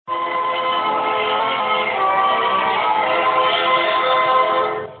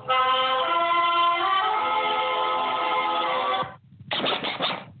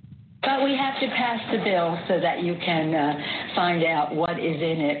so that you can find out what is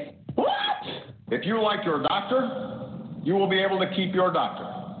in it. What? If you like your doctor, you will be able to keep your doctor.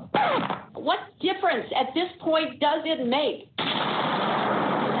 What difference at this point does it make?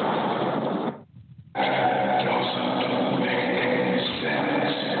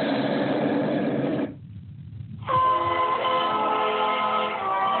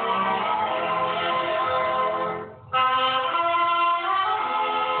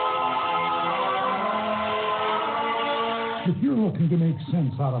 If you're looking to make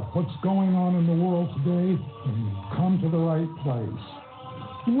sense out of what's going on in the world today, then you've come to the right place.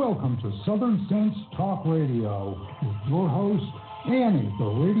 Welcome to Southern Sense Talk Radio with your host, Annie, the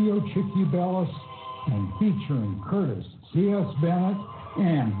Radio Chick-A-Dee, and featuring Curtis C.S. Bennett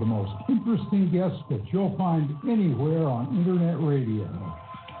and the most interesting guests that you'll find anywhere on Internet radio.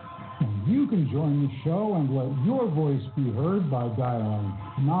 And you can join the show and let your voice be heard by dialing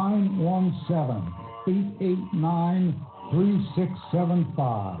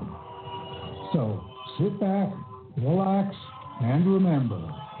 917-889-3675. So sit back, relax, and remember,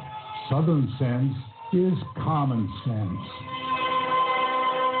 Southern Sense is common sense.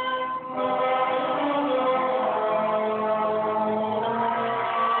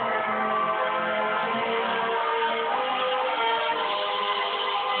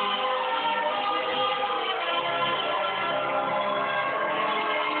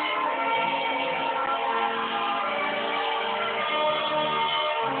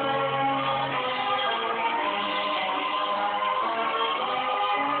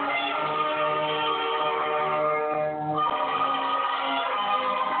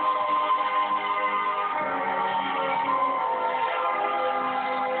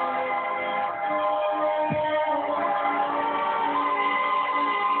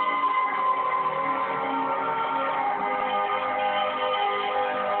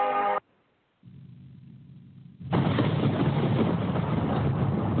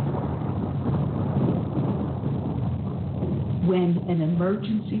 When an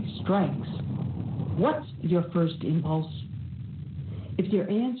emergency strikes, what's your first impulse? If your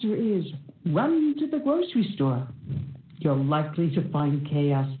answer is run to the grocery store, you're likely to find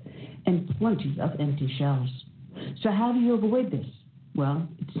chaos and plenty of empty shelves. So how do you avoid this? Well,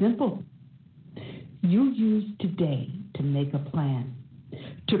 it's simple. You use today to make a plan,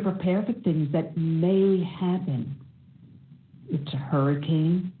 to prepare for things that may happen. It's a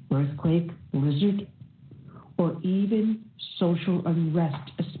hurricane, earthquake, blizzard, or even social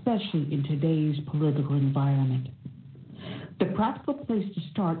unrest, especially in today's political environment. The practical place to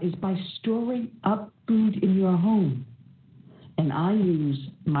start is by storing up food in your home. And I use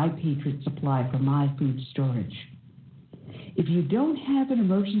My Patriot Supply for my food storage. If you don't have an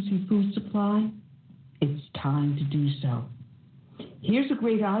emergency food supply, it's time to do so. Here's a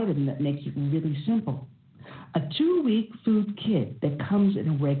great item that makes it really simple. A 2-week food kit that comes in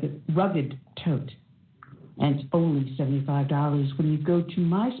a rugged tote. And it's only $75 when you go to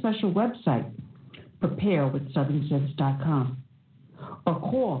my special website, preparewithsouthernsense.com, or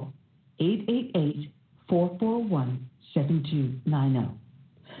call 888-441-7290.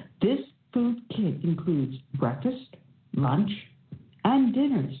 This food kit includes breakfast, lunch, and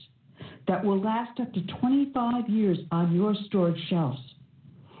dinners that will last up to 25 years on your storage shelves.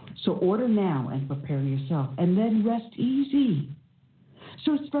 So order now and prepare yourself, and then rest easy.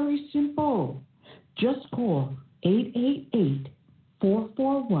 So it's very simple. Just call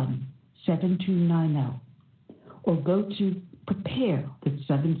 888-441-7290 or go to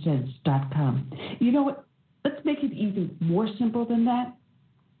preparewithsouthernsense.com. You know what? Let's make it even more simple than that.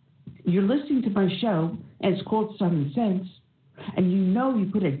 You're listening to my show, and it's called Southern Sense, and you know you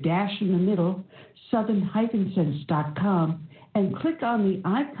put a dash in the middle, southern-sense.com, and click on the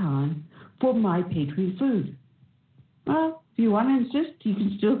icon for My Patriot Food. Well, if you want to insist, you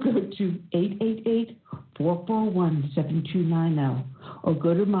can still go to 888-441-7290 or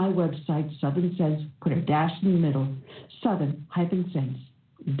go to my website, Southern Sense, put a dash in the middle,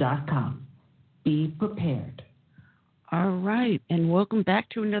 southern-sense.com. Be prepared. All right, and welcome back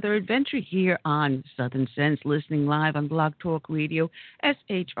to another adventure here on Southern Sense, listening live on Blog Talk Radio,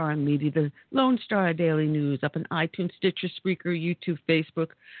 SHR Media, the Lone Star Daily News, up on iTunes, Stitcher, Spreaker, YouTube, Facebook,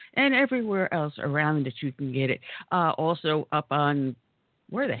 and everywhere else around that you can get it. Also up on,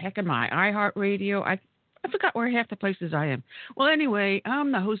 where the heck am I? iHeartRadio. I forgot where half the places I am. Well, anyway,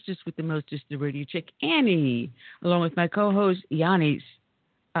 I'm the hostess with the mostest, the radio chick, Annie, along with my co-host, Jani.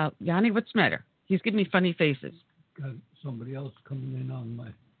 Jani, what's the matter? He's giving me funny faces. Got somebody else coming in on my...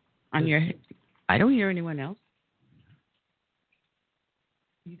 On your... I don't hear anyone else.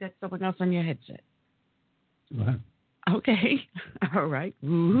 You got someone else on your headset. What? Okay. All right.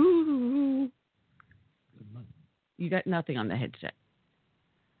 Woo-hoo. You got nothing on the headset.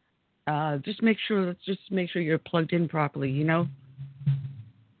 Let's just make sure you're plugged in properly, you know.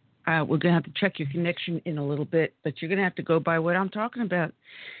 We're going to have to check your connection in a little bit, but you're going to have to go by what I'm talking about.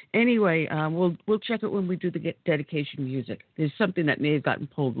 Anyway, we'll check it when we do the dedication music. There's something that may have gotten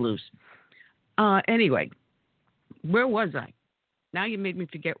pulled loose. Anyway, where was I? Now you made me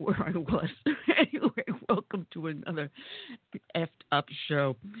forget where I was. Anyway, welcome to another effed up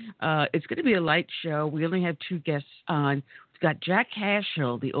show. It's going to be a light show. We only have 2 guests on. We've got Jack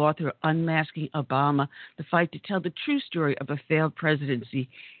Cashill, the author of Unmasking Obama, the fight to tell the true story of a failed presidency.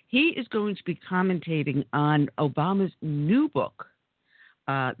 He is going to be commentating on Obama's new book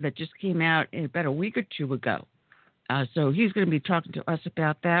that just came out about a week or 2 ago. So he's going to be talking to us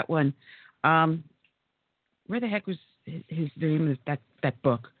about that one. Where the heck was his name of that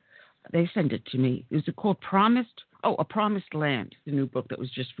book? They sent it to me. Is it called A Promised Land, the new book that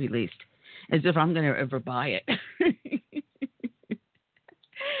was just released. As if I'm going to ever buy it.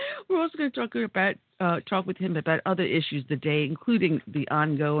 We're also going to talk with him about other issues today, including the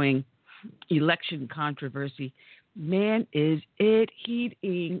ongoing election controversy. Man, is it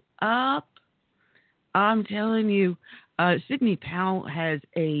heating up. I'm telling you, Sidney Powell has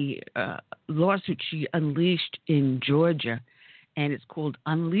a lawsuit she unleashed in Georgia, and it's called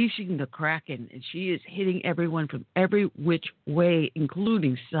Unleashing the Kraken, and she is hitting everyone from every which way,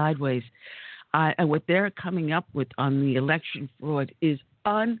 including sideways. And what they're coming up with on the election fraud is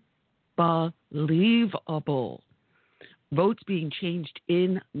unbelievable. Votes being changed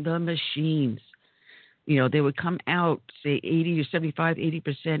in the machines. You know, they would come out, say 80 or 75,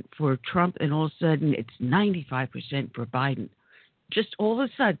 80% for Trump, and all of a sudden it's 95% for Biden. Just all of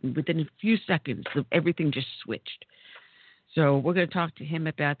a sudden, within a few seconds, everything just switched. So we're going to talk to him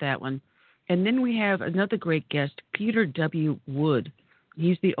about that one. And then we have another great guest, Peter W. Wood.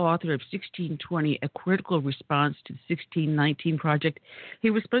 He's the author of 1620, A Critical Response to the 1619 Project. He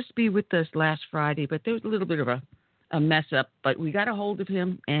was supposed to be with us last Friday, but there was a little bit of a mess up. But we got a hold of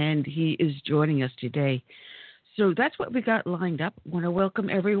him, and he is joining us today. So that's what we got lined up. I want to welcome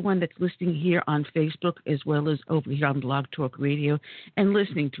everyone that's listening here on Facebook as well as over here on Blog Talk Radio and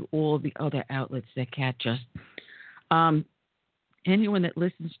listening to all the other outlets that catch us. Anyone that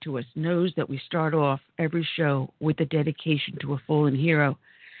listens to us knows that we start off every show with a dedication to a fallen hero.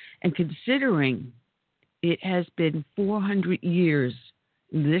 And considering it has been 400 years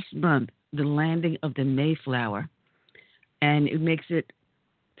this month, the landing of the Mayflower, and it makes it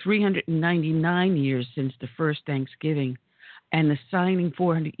 399 years since the first Thanksgiving, and the signing,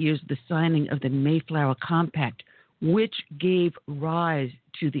 400 years, the signing of the Mayflower Compact, which gave rise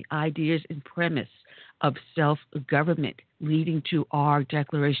to the ideas and premise of self-government, leading to our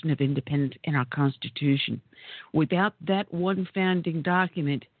Declaration of Independence and our Constitution. Without that one founding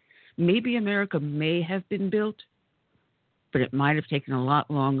document, maybe America may have been built, but it might have taken a lot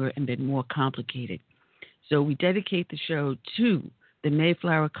longer and been more complicated. So we dedicate the show to the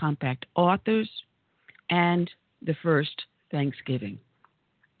Mayflower Compact authors and the first Thanksgiving.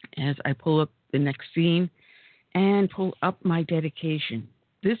 As I pull up the next scene and pull up my dedication.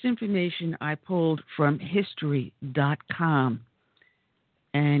 This information I pulled from history.com,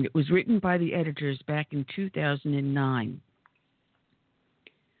 and it was written by the editors back in 2009.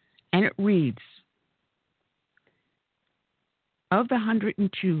 And it reads, of the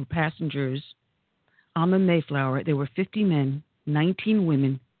 102 passengers on the Mayflower, there were 50 men, 19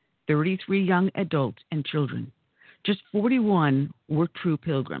 women, 33 young adults and children. Just 41 were true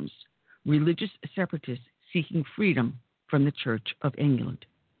pilgrims, religious separatists seeking freedom from the Church of England.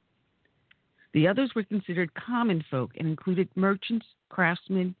 The others were considered common folk and included merchants,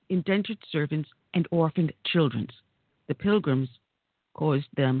 craftsmen, indentured servants, and orphaned children. The pilgrims caused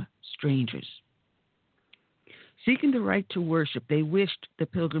them strangers. Seeking the right to worship, they wished the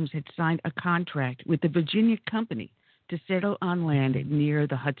pilgrims had signed a contract with the Virginia Company to settle on land near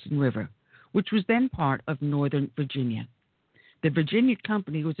the Hudson River, which was then part of Northern Virginia. The Virginia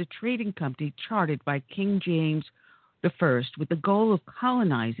Company was a trading company chartered by King James I with the goal of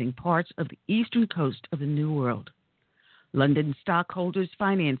colonizing parts of the eastern coast of the New World. London stockholders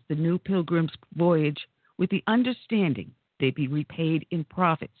financed the new pilgrims' voyage with the understanding they'd be repaid in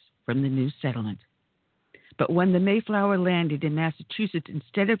profits from the new settlement. But when the Mayflower landed in Massachusetts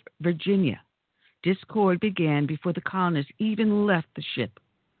instead of Virginia, discord began before the colonists even left the ship.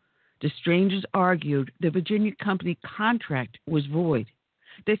 The strangers argued the Virginia Company contract was void.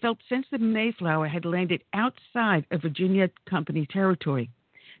 They felt since the Mayflower had landed outside of Virginia Company territory,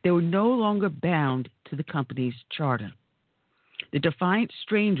 they were no longer bound to the company's charter. The defiant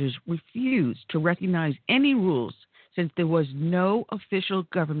strangers refused to recognize any rules since there was no official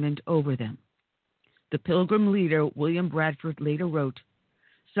government over them. The Pilgrim leader, William Bradford, later wrote,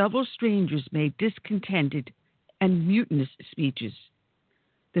 "Several strangers made discontented and mutinous speeches.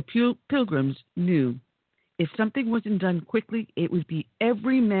 The Pilgrims knew if something wasn't done quickly, it would be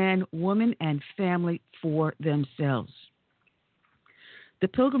every man, woman, and family for themselves." The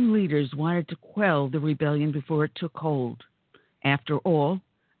Pilgrim leaders wanted to quell the rebellion before it took hold. After all,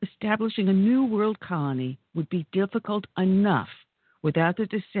 establishing a new world colony would be difficult enough without the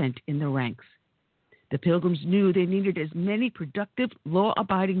dissent in the ranks. The Pilgrims knew they needed as many productive,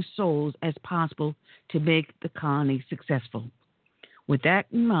 law-abiding souls as possible to make the colony successful. With that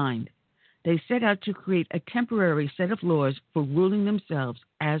in mind, they set out to create a temporary set of laws for ruling themselves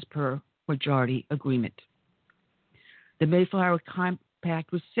as per majority agreement. The Mayflower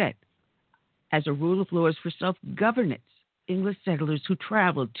Compact was set as a rule of laws for self-governance English settlers who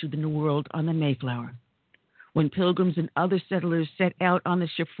traveled to the New World on the Mayflower. When Pilgrims and other settlers set out on the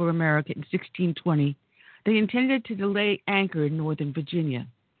ship for America in 1620, they intended to lay anchor in northern Virginia.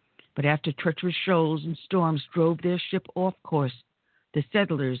 But after treacherous shoals and storms drove their ship off course, the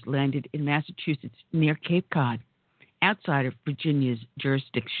settlers landed in Massachusetts near Cape Cod, outside of Virginia's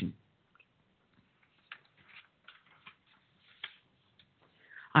jurisdiction.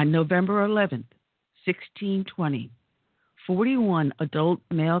 On November 11th, 1620, 41 adult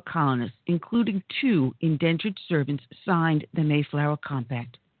male colonists, including 2 indentured servants, signed the Mayflower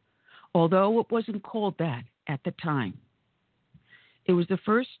Compact, although it wasn't called that at the time. It was the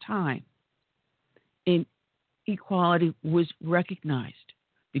first time equality was recognized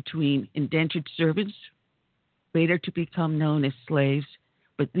between indentured servants, later to become known as slaves,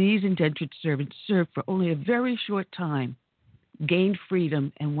 but these indentured servants served for only a very short time, gained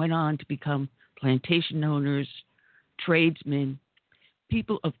freedom, and went on to become plantation owners, tradesmen,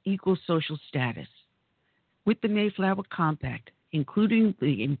 people of equal social status. With the Mayflower Compact, including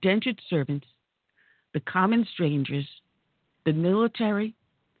the indentured servants, the common strangers, the military,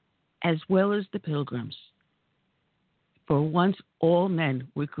 as well as the Pilgrims, for once all men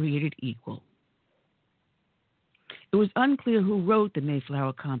were created equal. It was unclear who wrote the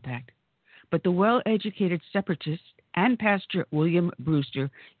Mayflower Compact, but the well-educated separatist and pastor William Brewster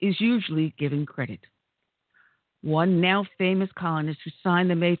is usually given credit. One now famous colonist who signed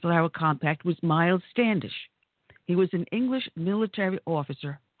the Mayflower Compact was Miles Standish. He was an English military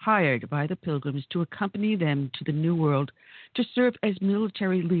officer hired by the Pilgrims to accompany them to the New World to serve as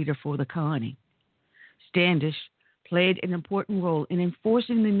military leader for the colony. Standish played an important role in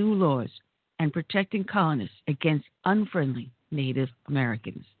enforcing the new laws and protecting colonists against unfriendly Native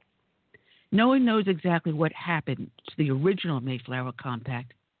Americans. No one knows exactly what happened to the original Mayflower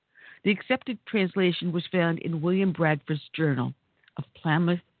Compact. The accepted translation was found in William Bradford's Journal of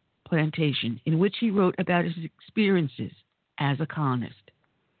Plymouth Plantation, in which he wrote about his experiences as a colonist.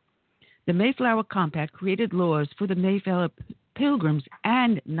 The Mayflower Compact created laws for the Mayflower Pilgrims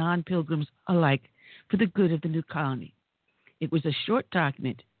and non-Pilgrims alike for the good of the new colony. It was a short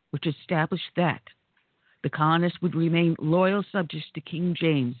document which established that the colonists would remain loyal subjects to King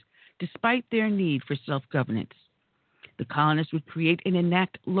James despite their need for self-governance. The colonists would create and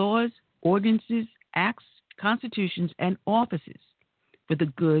enact laws, ordinances, acts, constitutions, and offices for the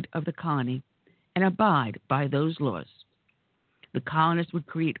good of the colony and abide by those laws. The colonists would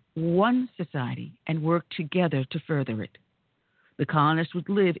create one society and work together to further it. The colonists would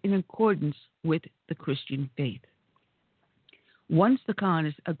live in accordance with the Christian faith. Once the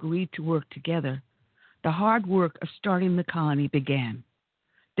colonists agreed to work together, the hard work of starting the colony began.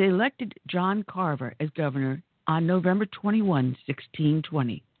 They elected John Carver as governor on November 21,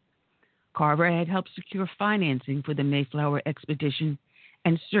 1620. Carver had helped secure financing for the Mayflower expedition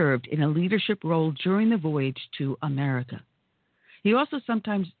and served in a leadership role during the voyage to America. He also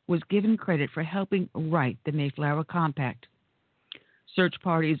sometimes was given credit for helping write the Mayflower Compact. Search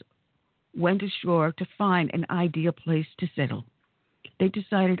parties went ashore to find an ideal place to settle. They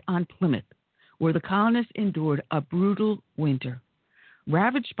decided on Plymouth, where the colonists endured a brutal winter.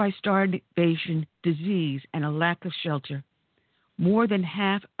 Ravaged by starvation, disease, and a lack of shelter, more than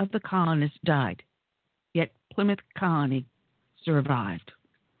half of the colonists died, yet Plymouth colony survived.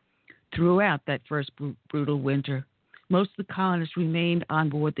 Throughout that first brutal winter, most of the colonists remained on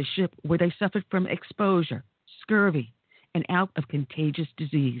board the ship, where they suffered from exposure, scurvy, and out of contagious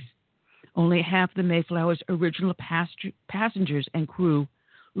disease. Only half the Mayflower's original passengers and crew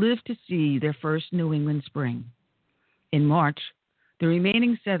lived to see their first New England spring. In March, the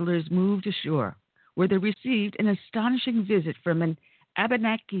remaining settlers moved ashore, where they received an astonishing visit from an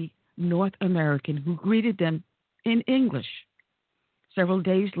Abenaki North American who greeted them in English. Several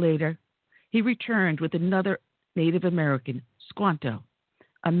days later, he returned with another Native American, Squanto,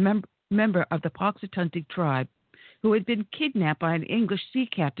 a member of the Pauxatuntic tribe, who had been kidnapped by an English sea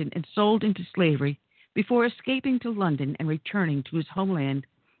captain and sold into slavery before escaping to London and returning to his homeland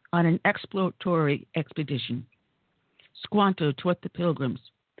on an exploratory expedition. Squanto taught the Pilgrims,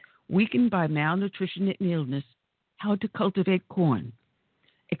 weakened by malnutrition and illness, how to cultivate corn,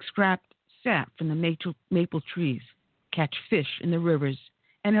 extract sap from the maple trees, catch fish in the rivers,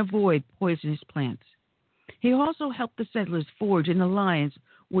 and avoid poisonous plants. He also helped the settlers forge an alliance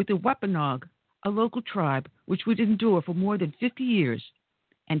with the Wampanoag, a local tribe which would endure for more than 50 years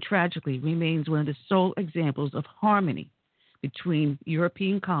and tragically remains one of the sole examples of harmony between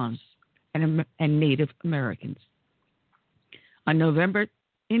European colonists and Native Americans. In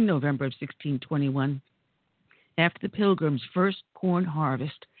November of 1621, after the Pilgrims' first corn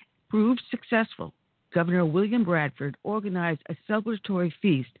harvest proved successful, Governor William Bradford organized a celebratory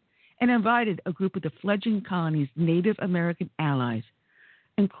feast and invited a group of the fledgling colony's Native American allies,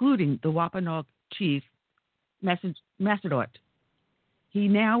 including the Wampanoag chief Massasoit. He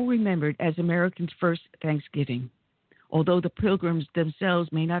now remembered as Americans' first Thanksgiving, although the Pilgrims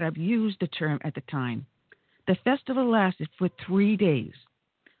themselves may not have used the term at the time. The festival lasted for 3 days.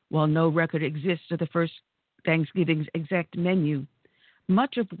 While no record exists of the first Thanksgiving's exact menu,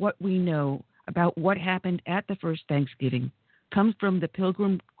 much of what we know about what happened at the first Thanksgiving comes from the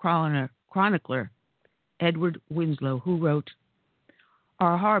Pilgrim chronicler, Edward Winslow, who wrote,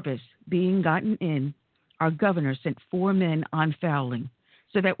 "Our harvest being gotten in, our governor sent 4 men on fowling,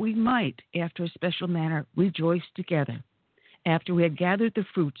 so that we might, after a special manner, rejoice together, after we had gathered the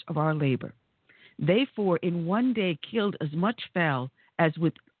fruits of our labor. They 4 in one day killed as much fowl as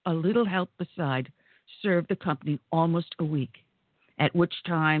with a little help beside served the company almost a week, at which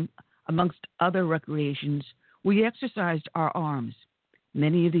time, amongst other recreations, we exercised our arms.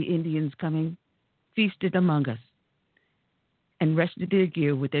 Many of the Indians coming feasted among us and rested their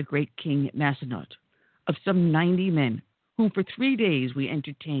gear with their great king Massasoit, of some 90 men, whom for 3 days we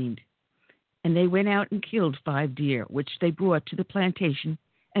entertained. And they went out and killed 5 deer, which they brought to the plantation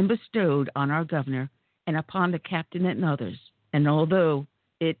and bestowed on our governor and upon the captain and others. And although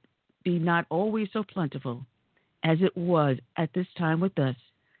it be not always so plentiful as it was at this time with us,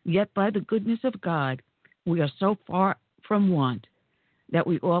 yet by the goodness of God we are so far from want that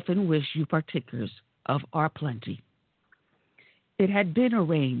we often wish you partakers of our plenty." It had been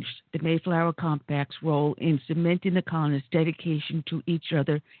arranged the Mayflower Compact's role in cementing the colonists' dedication to each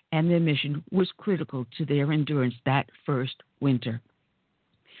other and their mission was critical to their endurance that first winter.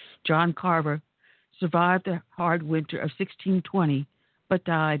 John Carver survived the hard winter of 1620, but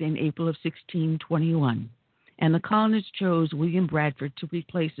died in April of 1621, and the colonists chose William Bradford to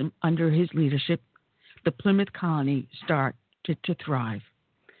replace him. Under his leadership, the Plymouth colony started to thrive.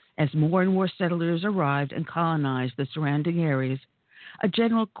 As more and more settlers arrived and colonized the surrounding areas, a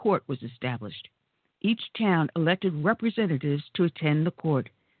general court was established. Each town elected representatives to attend the court,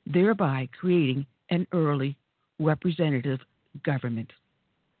 thereby creating an early representative government.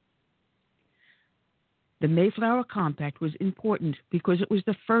 The Mayflower Compact was important because it was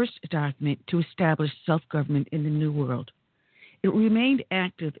the first document to establish self-government in the New World. It remained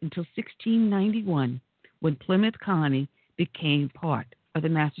active until 1691, when Plymouth Colony became part of the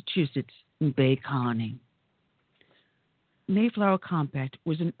Massachusetts Bay Colony. Mayflower Compact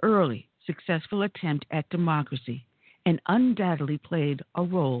was an early, successful attempt at democracy and undoubtedly played a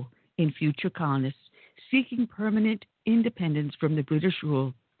role in future colonists seeking permanent independence from the British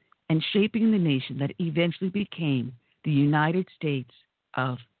rule and shaping the nation that eventually became the United States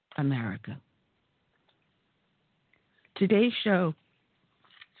of America. Today's show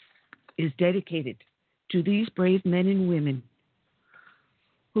is dedicated to these brave men and women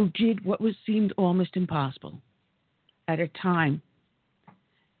who did what seemed almost impossible at a time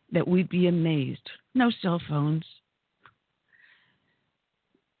that we'd be amazed. No cell phones,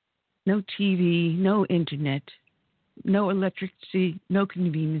 no TV, no internet, no electricity, no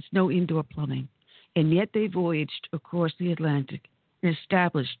convenience, no indoor plumbing. And yet they voyaged across the Atlantic and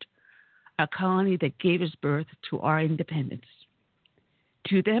established a colony that gave us birth to our independence.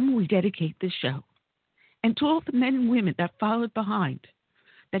 To them we dedicate this show, and to all the men and women that followed behind,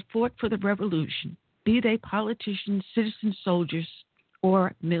 that fought for the revolution, be they politicians, citizen soldiers,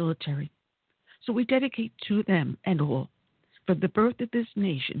 or military. So we dedicate to them and all, from the birth of this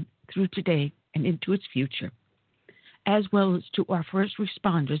nation through today and into its future, as well as to our first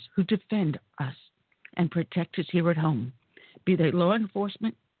responders who defend us and protect us here at home, be they law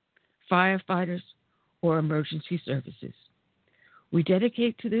enforcement, firefighters, or emergency services. We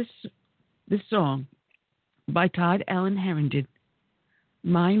dedicate to this song by Todd Allen Herndon,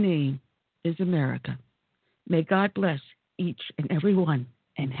 "My Name is America." May God bless each and every one,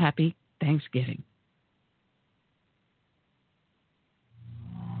 and happy Thanksgiving.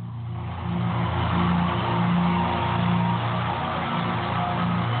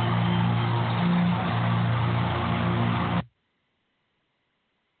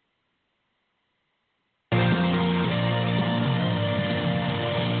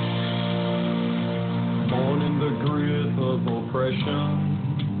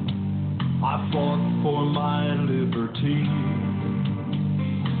 I fought for my liberty.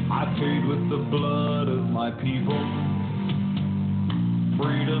 I paid with the blood of my people.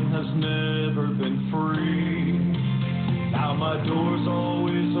 Freedom has never been free. Now my door's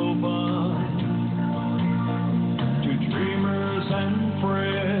always open to dreamers and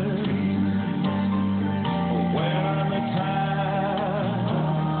friends. When I'm attacked,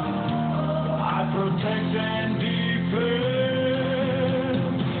 I protect and defend.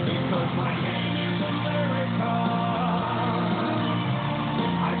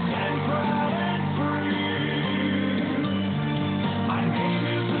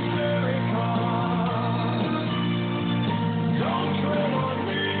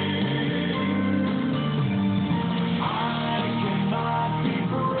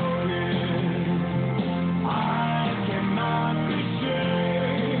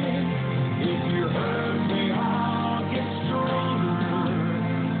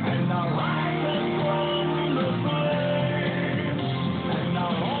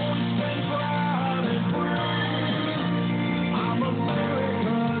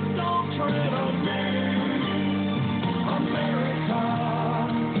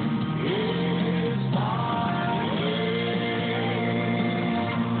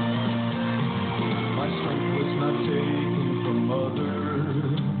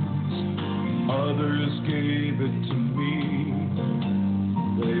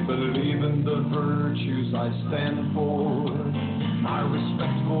 I stand for my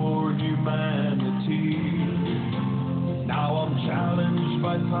respect for humanity. Now I'm challenged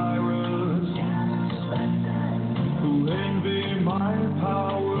by tyrants who envy my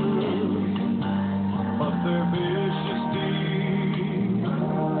power, but their vicious deeds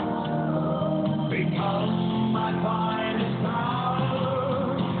become my finest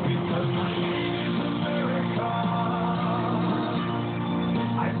power, because my name is America.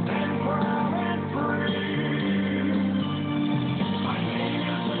 I stand proud and free.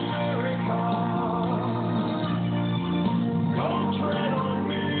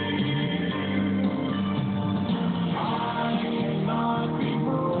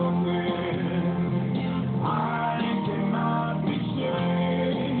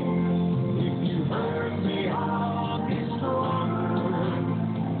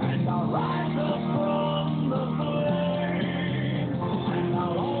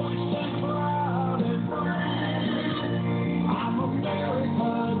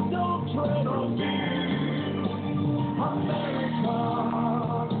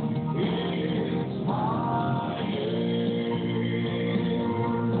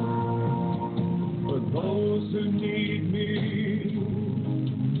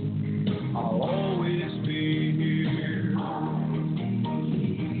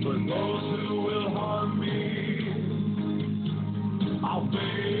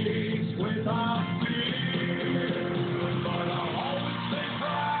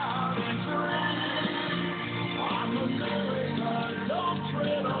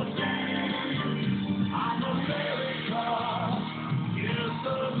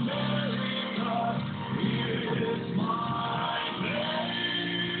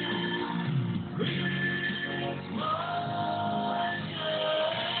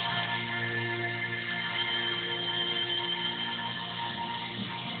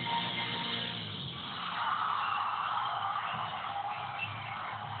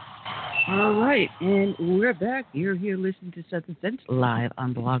 All right, and we're back. You're here listening to Southern Sense live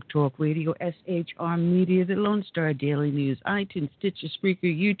on Blog Talk Radio, SHR Media, the Lone Star Daily News, iTunes, Stitcher, Spreaker,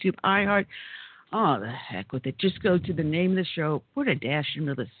 YouTube, iHeart. Oh, the heck with it. Just go to the name of the show, put a dash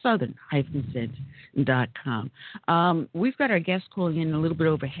into the southern-sense.com. We've got our guest calling in a little bit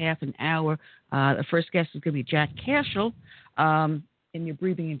over half an hour. The first guest is going to be Jack Cashill, and you're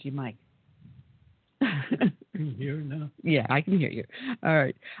breathing into your mic. Can you hear it now? Yeah, I can hear you. All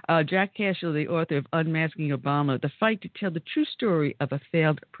right. Jack Cashill, the author of Unmasking Obama, The Fight to Tell the True Story of a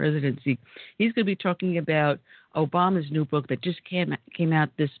Failed Presidency. He's going to be talking about Obama's new book that just came out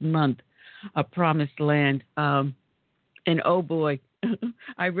this month, A Promised Land. And oh boy,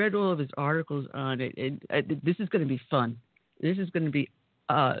 I read all of his articles on it. And this is going to be fun. This is going to be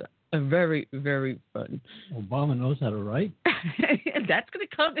Very, very fun. Obama knows how to write. That's going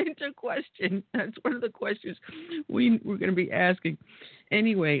to come into question. That's one of the questions we're going to be asking.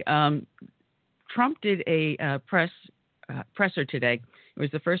 Anyway, Trump did a presser today. It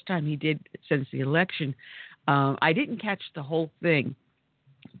was the first time he did since the election. I didn't catch the whole thing,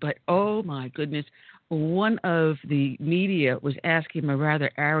 but oh my goodness, one of the media was asking him a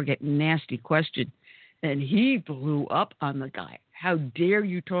rather arrogant, nasty question, and he blew up on the guy. How dare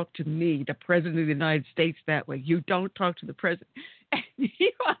you talk to me, the president of the United States, that way? You don't talk to the president. And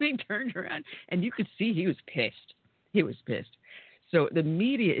he finally turned around, and you could see he was pissed. He was pissed. So the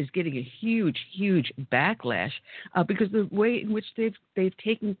media is getting a huge, huge backlash because the way in which they've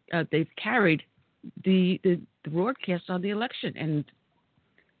carried the broadcast on the election and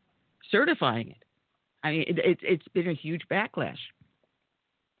certifying it. I mean, it's been a huge backlash.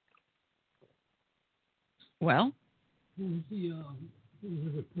 Well. Who was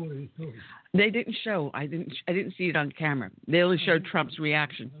the reporter who told you? They didn't show. I didn't see it on camera. They only showed Trump's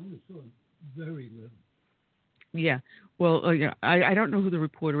reaction. I only saw it very little. Yeah. Well, I don't know who the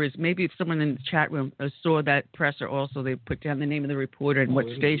reporter is. Maybe if someone in the chat room saw that presser also, they put down the name of the reporter and what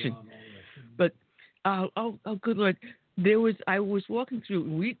station. But, good Lord. I was walking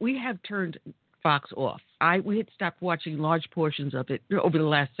through. We have turned Fox off. We had stopped watching large portions of it over the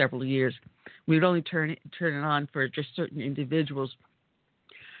last several years. We'd only turn it on for just certain individuals.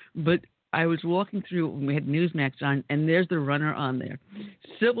 But I was walking through when we had Newsmax on, and there's the runner on there.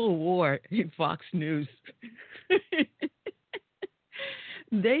 Civil War in Fox News.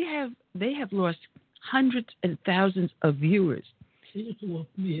 They have lost hundreds and thousands of viewers. She just lost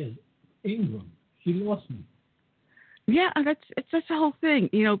me as Ingram. She lost me. Yeah, that's the whole thing.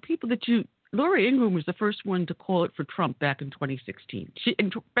 You know, people that Laura Ingraham was the first one to call it for Trump back in 2016.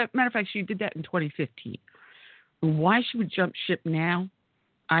 Matter of fact, she did that in 2015. Why she would jump ship now,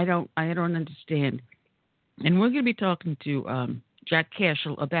 I don't understand. And we're going to be talking to Jack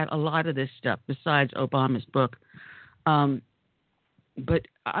Cashill about a lot of this stuff besides Obama's book. But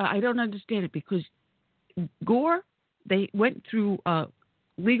I don't understand it because Gore, they went through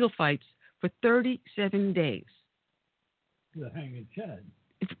legal fights for 37 days. The hanging Chad.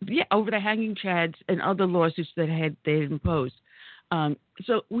 Yeah, over the hanging chads and other lawsuits that they had imposed.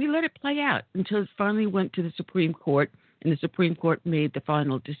 So we let it play out until it finally went to the Supreme Court, and the Supreme Court made the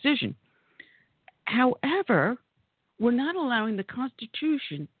final decision. However, we're not allowing the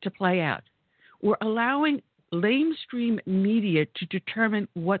Constitution to play out. We're allowing lamestream media to determine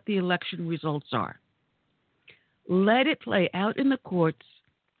what the election results are. Let it play out in the courts.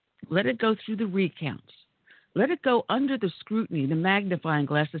 Let it go through the recounts. Let it go under the scrutiny, the magnifying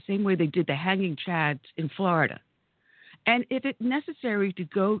glass, the same way they did the hanging chads in Florida. And if it's necessary to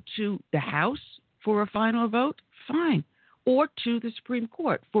go to the House for a final vote, fine. Or to the Supreme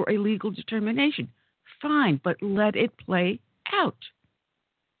Court for a legal determination, fine. But let it play out.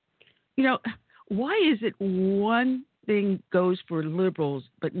 You know, why is it one thing goes for liberals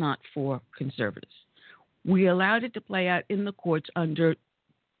but not for conservatives? We allowed it to play out in the courts under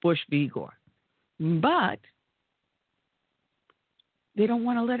Bush v. Gore. But they don't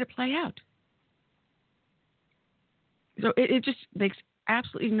want to let it play out. So it just makes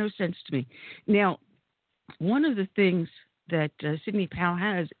absolutely no sense to me. Now, one of the things that Sidney Powell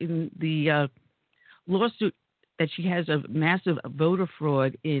has in the lawsuit that she has of massive voter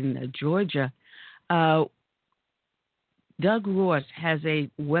fraud in Georgia, Doug Ross has a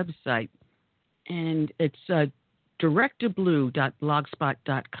website, and it's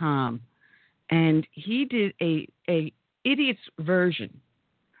directorblue.blogspot.com. And he did a idiot's version,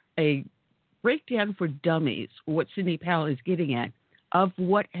 a breakdown for dummies, what Sidney Powell is getting at, of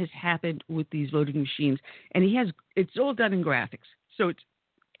what has happened with these voting machines. And it's all done in graphics. So it's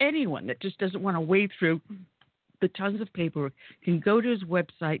anyone that just doesn't want to wade through the tons of paperwork can go to his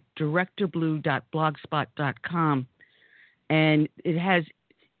website, directorblue.blogspot.com, and it has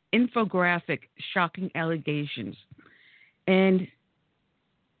infographic shocking allegations. And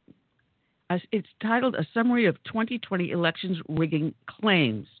it's titled A Summary of 2020 Elections Rigging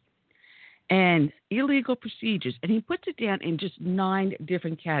Claims and Illegal Procedures. And he puts it down in just 9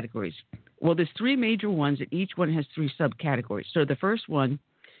 different categories. Well, there's 3 major ones, and each one has 3 subcategories. So the first one,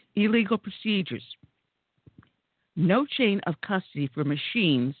 illegal procedures. No chain of custody for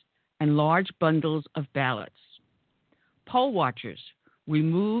machines and large bundles of ballots. Poll watchers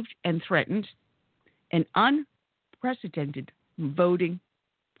removed and threatened, and unprecedented voting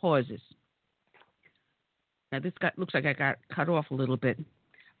pauses. Now, this looks like I got cut off a little bit.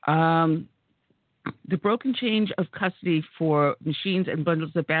 The broken change of custody for machines and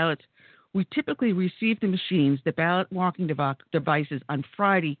bundles of ballots. We typically receive the machines, the ballot marking devices, on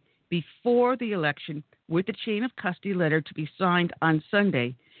Friday before the election with the chain of custody letter to be signed on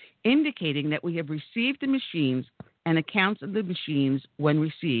Sunday, indicating that we have received the machines and accounts of the machines when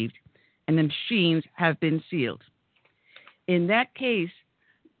received, and the machines have been sealed. In that case,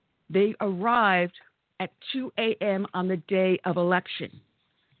 they arrived at 2 a.m. on the day of election.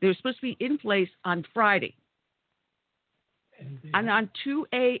 They were supposed to be in place on Friday. And on 2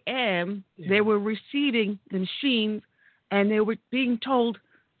 a.m., they were receiving the machines, and they were being told,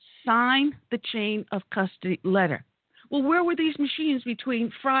 sign the chain of custody letter. Well, where were these machines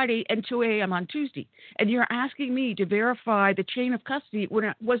between Friday and 2 a.m. on Tuesday? And you're asking me to verify the chain of custody when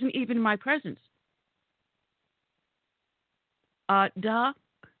it wasn't even in my presence. Doc,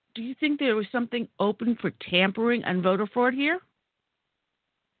 do you think there was something open for tampering and voter fraud here?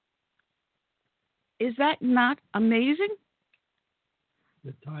 Is that not amazing?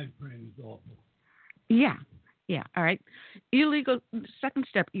 The time frame is awful. Yeah, all right. Second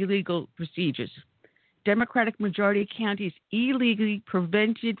step, illegal procedures. Democratic majority counties illegally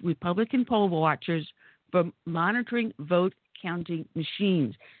prevented Republican poll watchers from monitoring vote counting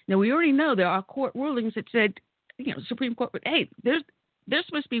machines. Now, we already know there are court rulings that said, Supreme Court, hey, they're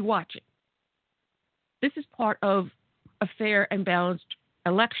supposed to be watching. This is part of a fair and balanced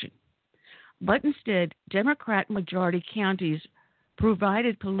election. But instead, Democrat majority counties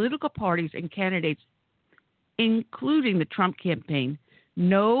provided political parties and candidates, including the Trump campaign,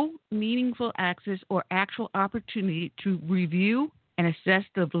 no meaningful access or actual opportunity to review and assess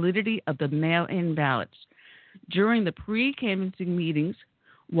the validity of the mail-in ballots. During the pre-canvassing meetings,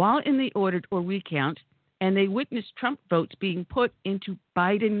 while in the audit or recount, and they witnessed Trump votes being put into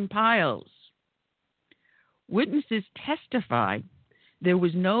Biden piles. Witnesses testified there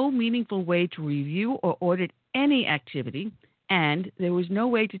was no meaningful way to review or audit any activity, and there was no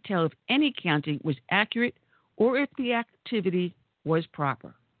way to tell if any counting was accurate or if the activity was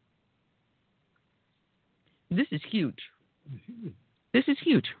proper. This is huge. This is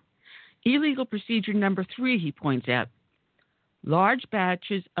huge. Illegal procedure number 3, he points out. Large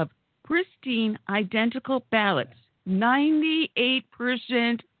batches of pristine, identical ballots,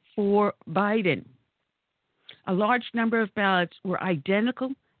 98% for Biden. A large number of ballots were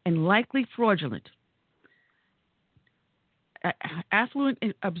identical and likely fraudulent. Affluent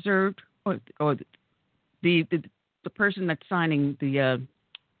observed, or the person that's signing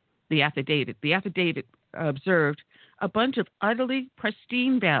the affidavit observed a bunch of utterly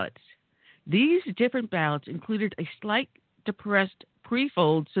pristine ballots. These different ballots included a slight depressed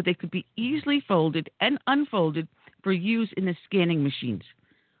pre-fold so they could be easily folded and unfolded for use in the scanning machines.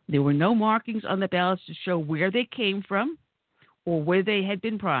 There were no markings on the ballots to show where they came from or where they had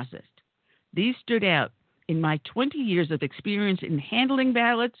been processed. These stood out. In my 20 years of experience in handling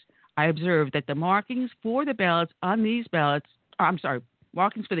ballots, I observed that the markings for the ballots on these ballots,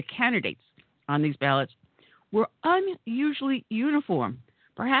 markings for the candidates on these ballots were unusually uniform,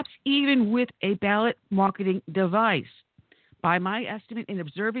 perhaps even with a ballot marketing device. By my estimate, in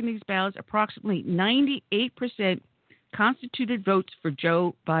observing these ballots, approximately 98% constituted votes for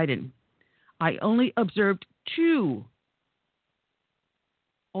Joe Biden. I only observed two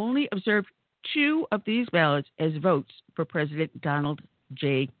of these ballots as votes for President Donald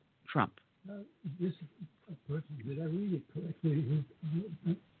J. Trump. This person, did I read it correctly?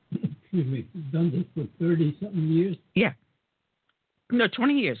 Excuse me, done this for 30-something years? Yeah. No,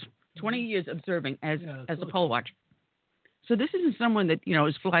 20 years. 20 years observing as a poll watcher. So this isn't someone that,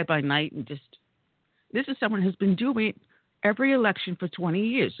 is fly by night and just, this is someone who's been doing it every election for 20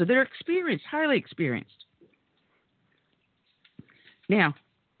 years. So they're experienced, highly experienced. Now,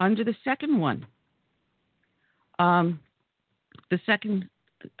 under the second one, the second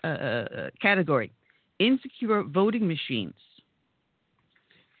category, insecure voting machines.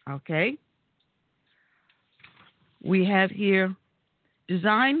 Okay. We have here,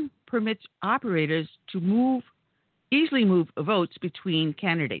 design permits operators to easily move votes between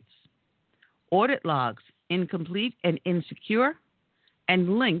candidates. Audit logs, incomplete and insecure,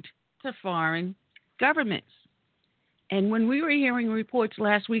 and linked to foreign governments. And when we were hearing reports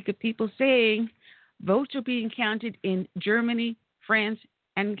last week of people saying votes are being counted in Germany, France,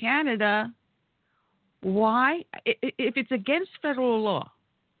 and Canada, why? If it's against federal law,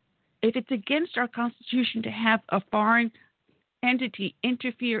 if it's against our Constitution to have a foreign entity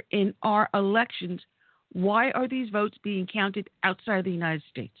interfere in our elections, why are these votes being counted outside the United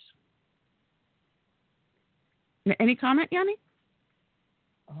States? Any comment, Jani?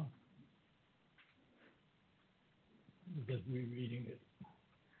 Just rereading it.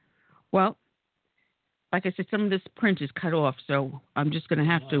 Well, like I said, some of this print is cut off, so I'm just going to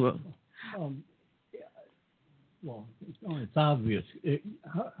have to. Well, it's obvious.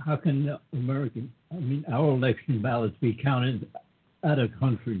 How can our election ballots be counted at a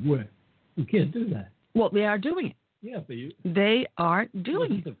country where you can't do that? Well, they are doing it. Yeah, but they are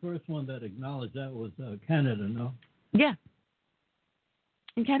doing it. The first one that acknowledged that was Canada, no? Yeah.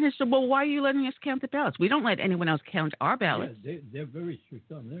 And Canada said, well, why are you letting us count the ballots? We don't let anyone else count our ballots. Yeah, they're very strict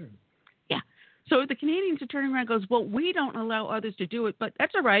on theirs. Yeah. So the Canadians are turning around and goes, well, we don't allow others to do it, but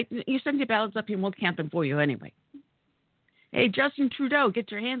that's all right. You send your ballots up here and we'll count them for you anyway. Hey, Justin Trudeau,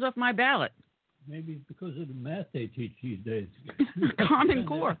 get your hands off my ballot. Maybe it's because of the math they teach these days. Common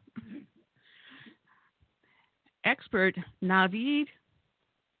Core. Expert Navid,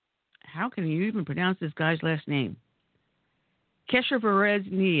 how can you even pronounce this guy's last name?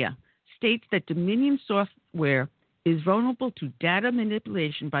 Keshavareznia states that Dominion software is vulnerable to data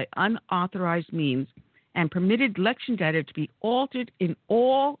manipulation by unauthorized means and permitted election data to be altered in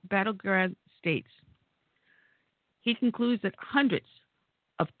all battleground states. He concludes that hundreds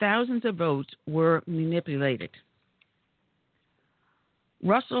of thousands of votes were manipulated.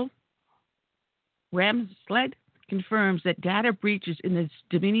 Russell Ramsled confirms that data breaches in the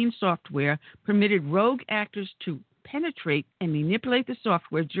Dominion software permitted rogue actors to penetrate and manipulate the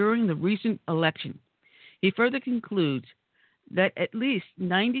software during the recent election. He further concludes that at least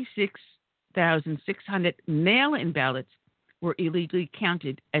 96,600 mail-in ballots were illegally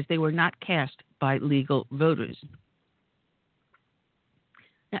counted as they were not cast by legal voters.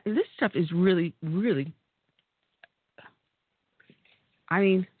 Now, this stuff is really, really,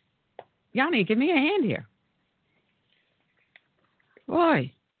 Jani, give me a hand here.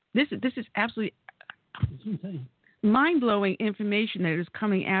 Boy, this is absolutely mind-blowing information that is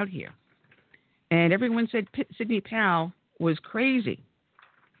coming out here. And everyone said Sidney Powell was crazy.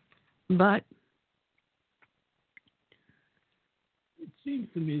 But it seems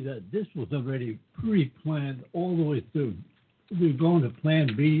to me that this was already pre-planned all the way through. We're going to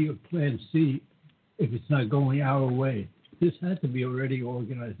Plan B or Plan C if it's not going our way. This had to be already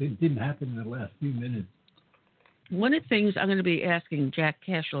organized. It didn't happen in the last few minutes. One of the things I'm going to be asking Jack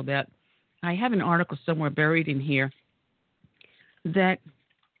Cashill about, I have an article somewhere buried in here, that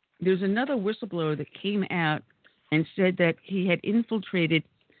there's another whistleblower that came out and said that he had infiltrated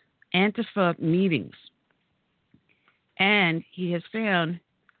Antifa meetings. And he has found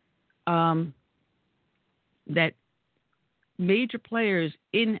that major players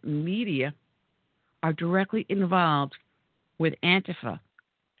in media are directly involved with Antifa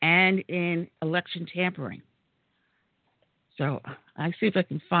and in election tampering. So I see if I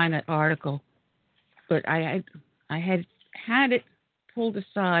can find that article. But I had it pulled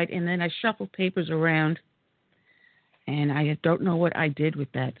aside, and then I shuffled papers around, and I don't know what I did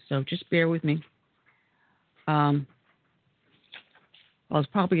with that. So just bear with me. Well, it's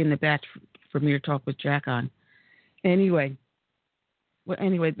probably in the batch for me to talk with Jack on. Anyway,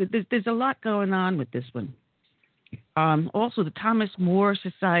 there's a lot going on with this one. Also, the Thomas More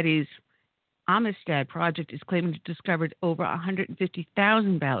Society's Amistad project is claiming to have discovered over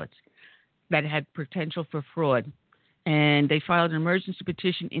 150,000 ballots that had potential for fraud. And they filed an emergency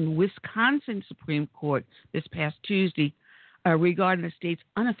petition in Wisconsin Supreme Court this past Tuesday regarding the state's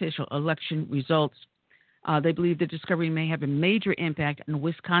unofficial election results. They believe the discovery may have a major impact on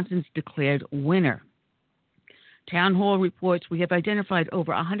Wisconsin's declared winner. Town Hall reports we have identified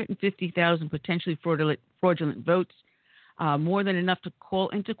over 150,000 potentially fraudulent votes, more than enough to call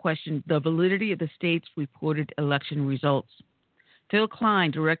into question the validity of the state's reported election results. Phil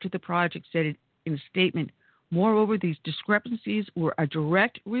Klein, director of the project, said in a statement, moreover, these discrepancies were a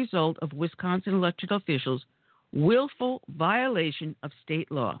direct result of Wisconsin elected officials' willful violation of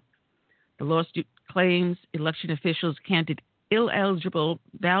state law. The lawsuit claims election officials counted illegible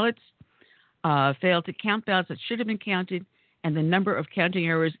ballots, failed to count ballots that should have been counted, and the number of counting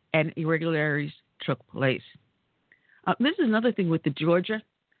errors and irregularities took place. This is another thing with the Georgia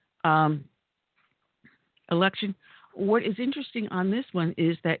election. What is interesting on this one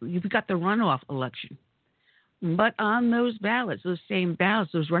is that you've got the runoff election. But on those ballots, those same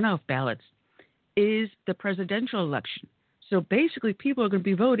ballots, those runoff ballots, is the presidential election. So basically, people are going to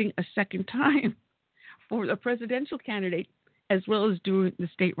be voting a second time for the presidential candidate as well as doing the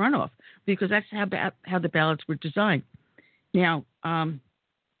state runoff, because that's how the ballots were designed. Now,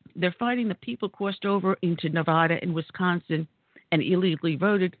 they're finding that people crossed over into Nevada and Wisconsin and illegally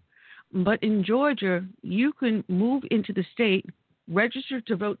voted. But in Georgia, you can move into the state, register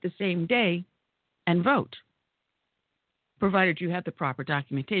to vote the same day, and vote, provided you have the proper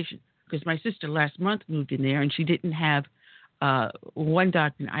documentation. Because my sister last month moved in there, and she didn't have one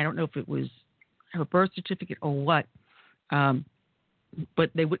document. I don't know if it was her birth certificate or what. but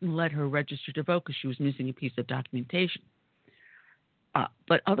they wouldn't let her register to vote because she was missing a piece of documentation.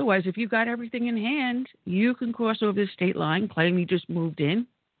 But otherwise, if you got everything in hand, you can cross over the state line, claim you just moved in,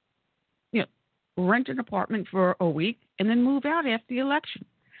 rent an apartment for a week, and then move out after the election.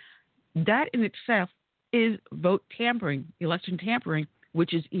 That in itself is vote tampering, election tampering,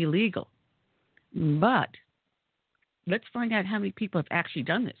 which is illegal. But let's find out how many people have actually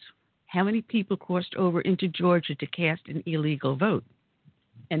done this. How many people crossed over into Georgia to cast an illegal vote?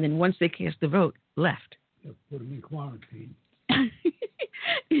 And then once they cast the vote, left. Put them in quarantine.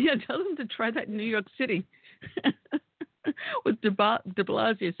 Yeah, tell them to try that in New York City. With de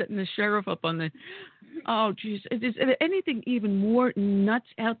Blasio setting the sheriff up on the... Oh, geez. Is there anything even more nuts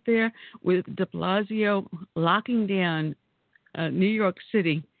out there with de Blasio locking down New York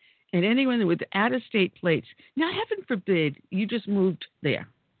City and anyone with out-of-state plates? Now, heaven forbid you just moved there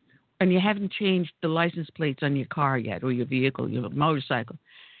and you haven't changed the license plates on your car yet or your vehicle, your motorcycle,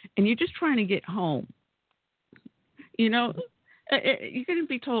 and you're just trying to get home. You're going to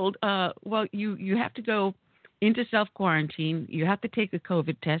be told, well, you have to go into self-quarantine. You have to take a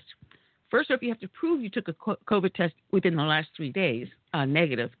COVID test. First off, you have to prove you took a COVID test within the last 3 days,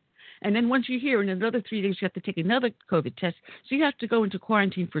 negative. And then once you're here, in another 3 days, you have to take another COVID test. So you have to go into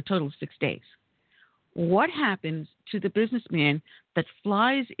quarantine for a total of 6 days. What happens to the businessman that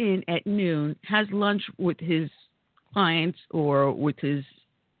flies in at noon, has lunch with his clients or with his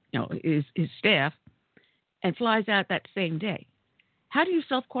staff, and flies out that same day? How do you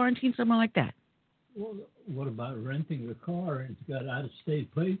self-quarantine someone like that? Well, what about renting a car and it's got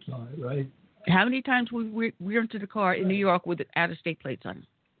out-of-state plates on it, right? How many times we rented a car in New York with out-of-state plates on it?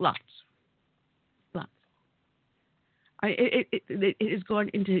 Lots. It has gone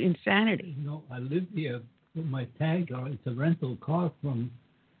into insanity. I live here with my tag on. It's a rental car from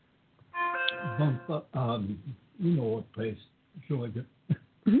what place, Georgia.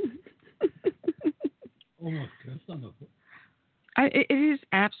 Almost some of it. It is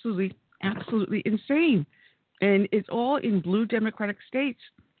absolutely insane. And it's all in blue Democratic states.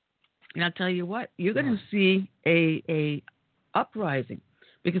 And I'll tell you what, you're going to see a uprising.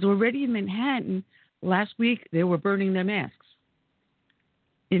 Because already in Manhattan, last week, they were burning their masks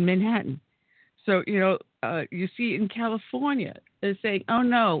in Manhattan. So, you see in California, they're saying, oh,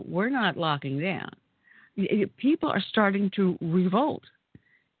 no, we're not locking down. People are starting to revolt.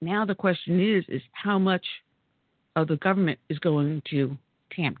 Now the question is how much of the government is going to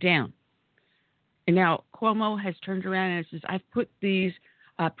tamp down. And now Cuomo has turned around and says, I've put these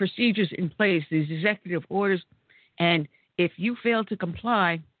procedures in place, these executive orders, and if you fail to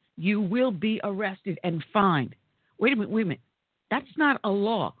comply, you will be arrested and fined. Wait a minute. That's not a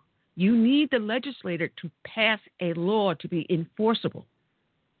law. You need the legislator to pass a law to be enforceable.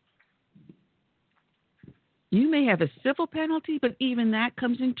 You may have a civil penalty, but even that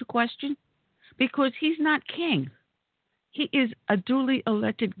comes into question because he's not king. He is a duly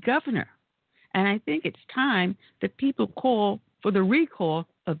elected governor. And I think it's time that people call for the recall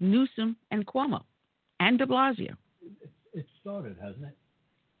of Newsom and Cuomo and de Blasio. It started, hasn't it?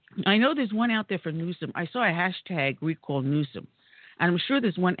 I know there's one out there for Newsom. I saw a hashtag recall Newsom. And I'm sure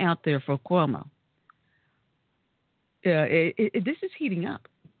there's one out there for Cuomo. This is heating up.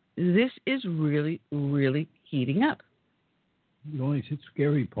 This is really, really heating up. The only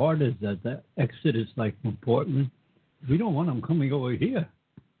scary part is that the exit is like from Portland. We don't want them coming over here.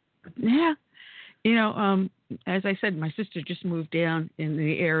 Yeah. As I said, my sister just moved down in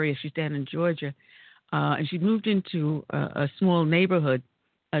the area. She's down in Georgia. And she moved into a small neighborhood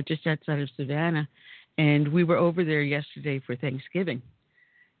just outside of Savannah. And we were over there yesterday for Thanksgiving.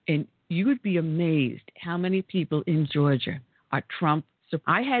 And you would be amazed how many people in Georgia are Trump. So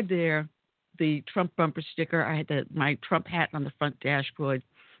I had the Trump bumper sticker. I had my Trump hat on the front dashboard.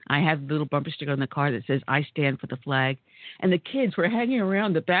 I have the little bumper sticker on the car that says, I stand for the flag. And the kids were hanging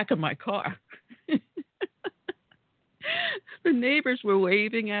around the back of my car. The neighbors were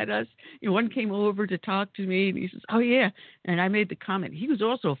waving at us. One came over to talk to me, and he says, oh, yeah. And I made the comment. He was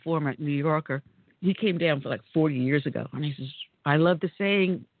also a former New Yorker. He came down for like 40 years ago. And he says, I love the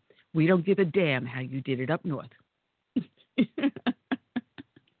saying, we don't give a damn how you did it up north.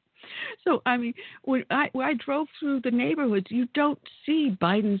 So, I mean, when I drove through the neighborhoods, you don't see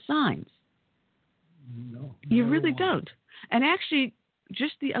Biden signs. No. You really don't. And actually,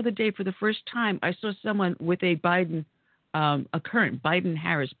 just the other day, for the first time, I saw someone with a Biden, a current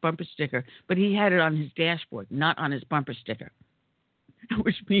Biden-Harris bumper sticker, but he had it on his dashboard, not on his bumper sticker,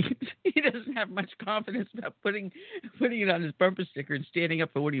 which means he doesn't have much confidence about putting it on his bumper sticker and standing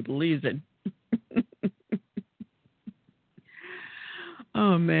up for what he believes in.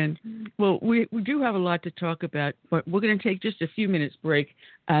 Oh, man. Well, we do have a lot to talk about, but we're going to take just a few minutes break.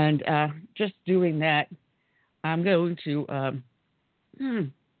 And just doing that, I'm going to,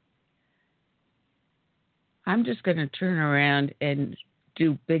 I'm just going to turn around and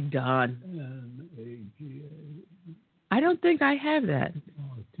do Big Don. I don't think I have that.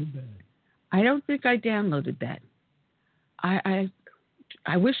 Oh, too bad. I don't think I downloaded that. I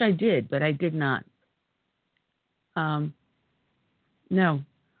wish I did, but I did not. No.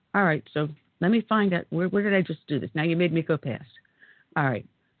 All right, so let me find out. Where did I just do this? Now you made me go past. All right,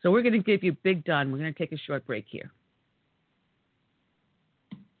 so we're going to give you Big Don. We're going to take a short break here.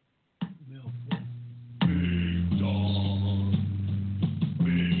 Big Don,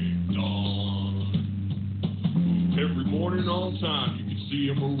 Big Don. Every morning on time, you can see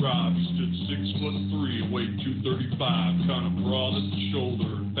him arrive. He stood 6'3" and weighed 235, kind of broad at the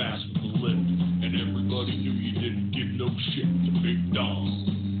shoulder and fast with the lift. And everybody knew you didn't give no shit to Big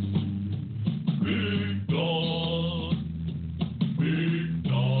Don. Big Don, Big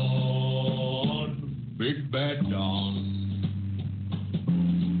Don, Big Bad Don.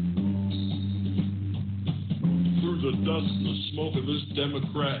 Through the dust and the smoke of this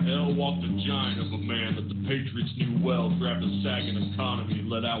Democrat hell walked a giant of a man that the Patriots knew well, grabbed a sagging economy and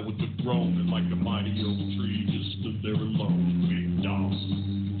let out with a groan, and like a mighty oak tree just stood there alone, Big Don.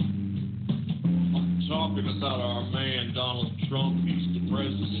 Talking about our man Donald Trump. He's the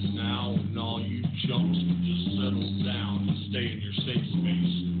president now, and all you chumps can just settle down and stay in your safe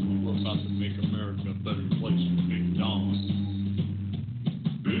space. We're about to make America a better place for Big Don.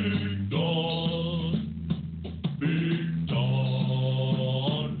 Big Don, Big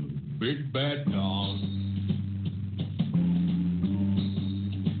Don, Big Bad Don.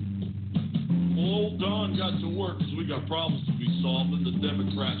 Old Don got to work because we got problems to be solved, and the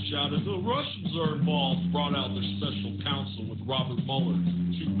Democrats shouted, "The Russians are involved," brought out their special counsel with Robert Mueller.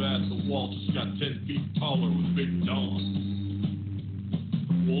 Too bad the wall just got 10 feet taller with Big Don.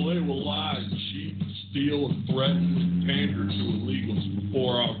 Well, they will lie and cheat and steal and threaten and pander to illegals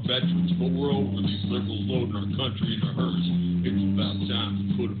before our veterans, but we're over these liberals loading our country in a hearse. It's about time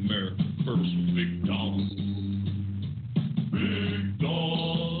to put America first with Big Don. Big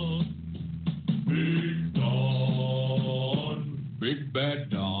Don, Big Don, Big Bad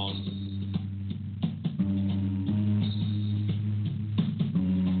Don.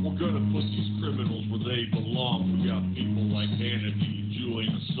 We're gonna put these criminals where they belong. We got people like Hannity,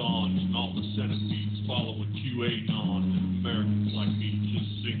 Julian Assange, and all the centipedes following QAnon, and Americans like me just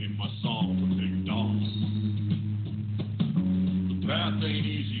singing my song for Big Don. The path ain't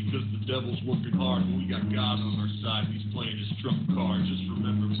easy because the devil's working hard, but we got God on our side. He's playing his trump card. Just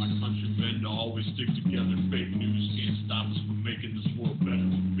remember, my countrymen, to always stick together. Fake news can't stop us from making this world better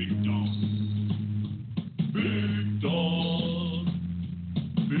with Big Don. Big Don,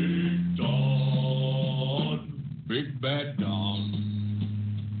 Big Don, Big Bad Don.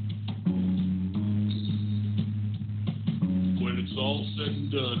 When it's all said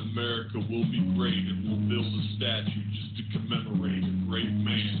and done, America will be great, and we'll build a statue just to commemorate a great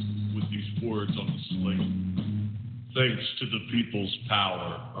man with these words on the slate. Thanks to the people's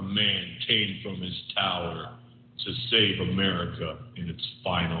power, a man came from his tower to save America in its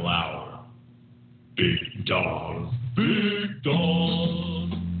final hour. Big Don, Big Don,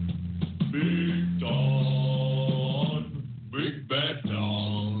 Big Don, Big Bad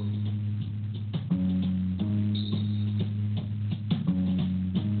Don.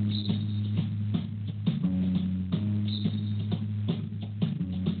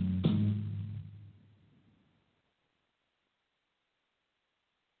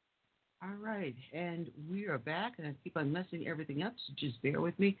 All right, and we are back, and I keep on messing everything up, so just bear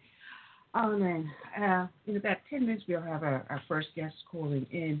with me. Oh, man, in about 10 minutes, we'll have our first guest calling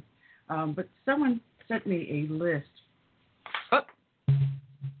in, but someone sent me a list. Oh,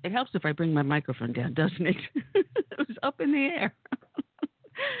 it helps if I bring my microphone down, doesn't it? It was up in the air.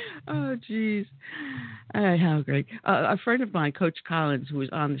 Oh, geez. How great. A friend of mine, Coach Collins, who was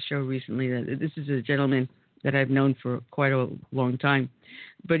on the show recently, this is a gentleman that I've known for quite a long time,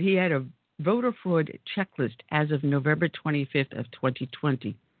 but he had a voter fraud checklist as of November 25th of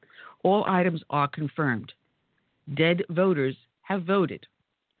 2020. All items are confirmed. Dead voters have voted.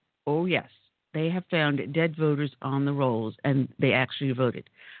 Oh, yes. They have found dead voters on the rolls, and they actually voted.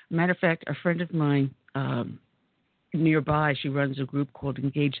 Matter of fact, a friend of mine nearby, she runs a group called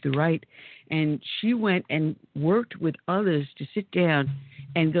Engage the Right, and she went and worked with others to sit down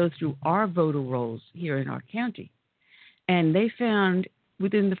and go through our voter rolls here in our county. And they found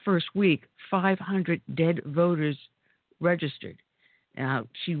within the first week 500 dead voters registered.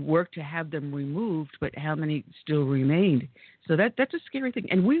 She worked to have them removed, but how many still remained? So that's a scary thing.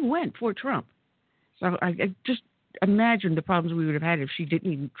 And we went for Trump. So I just imagine the problems we would have had if she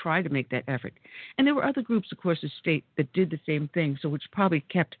didn't even try to make that effort. And there were other groups across the state that did the same thing, so which probably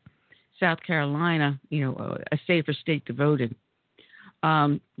kept South Carolina, a safer state to vote in.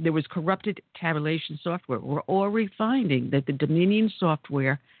 There was corrupted tabulation software. We're already finding that the Dominion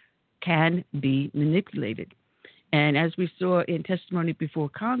software can be manipulated. And as we saw in testimony before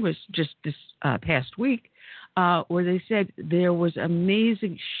Congress just this past week, where they said there was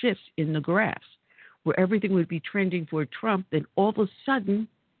amazing shifts in the graphs, where everything would be trending for Trump, then all of a sudden,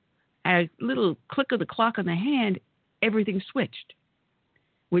 a little click of the clock on the hand, everything switched,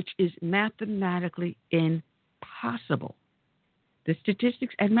 which is mathematically impossible. The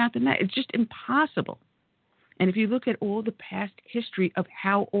statistics and mathematics, it's just impossible. And if you look at all the past history of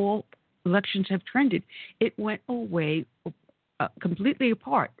how all elections have trended, it went away completely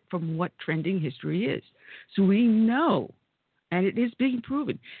apart from what trending history is. So we know, and it is being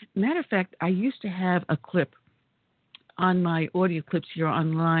proven. Matter of fact, I used to have a clip on my audio clips here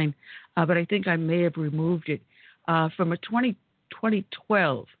online, but I think I may have removed it, from a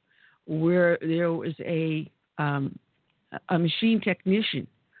 2012 where there was a machine technician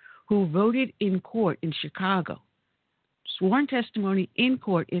who voted in court in Chicago, sworn testimony in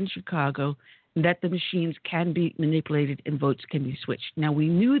court in Chicago, that the machines can be manipulated and votes can be switched. Now, we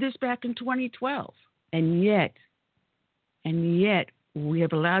knew this back in 2012, and yet we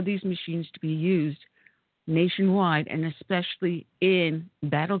have allowed these machines to be used nationwide and especially in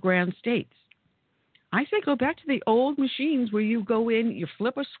battleground states. I say go back to the old machines where you go in, you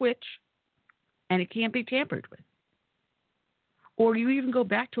flip a switch, and it can't be tampered with. Or you even go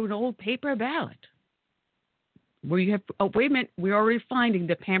back to an old paper ballot where you have, oh, wait a minute, we're already finding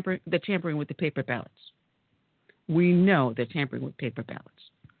the tampering with the paper ballots. We know they're tampering with paper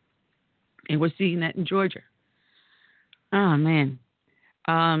ballots. And we're seeing that in Georgia. Oh, man.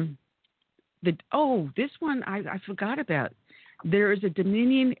 This one I forgot about. There is a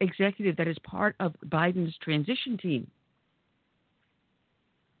Dominion executive that is part of Biden's transition team.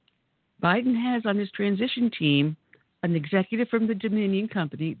 Biden has on his transition team an executive from the Dominion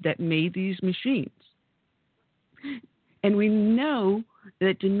company that made these machines. And we know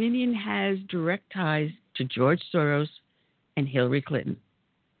that Dominion has direct ties to George Soros and Hillary Clinton.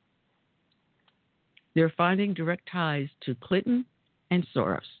 They're finding direct ties to Clinton and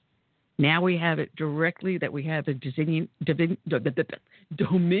Soros. Now we have it directly that we have a Dominion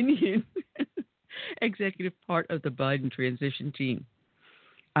executive part of the Biden transition team.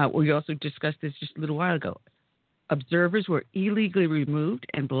 We also discussed this just a little while ago. Observers were illegally removed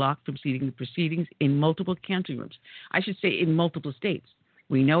and blocked from seeing the proceedings in multiple counting rooms. I should say in multiple states.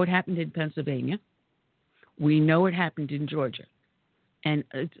 We know it happened in Pennsylvania. We know it happened in Georgia. And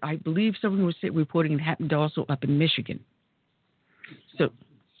I believe someone was reporting it happened also up in Michigan. So,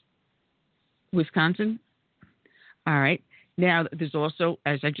 Wisconsin? All right. Now, there's also,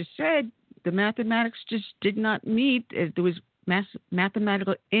 as I just said, the mathematics just did not meet. There was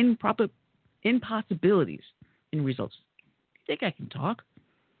mathematical impossibilities in results. I think I can talk.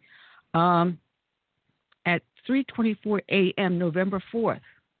 At 3:24 a.m. November 4th,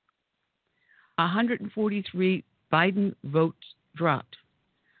 143 Biden votes dropped.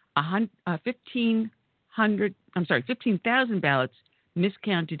 15,000 ballots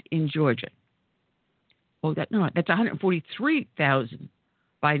miscounted in Georgia. That's 143,000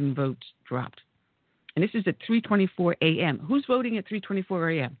 Biden votes dropped. And this is at 3:24 a.m. Who's voting at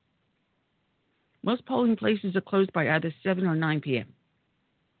 3:24 a.m.? Most polling places are closed by either 7 or 9 p.m.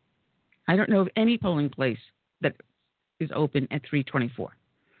 I don't know of any polling place that is open at 3:24.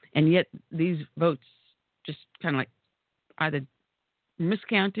 And yet these votes just kind of like either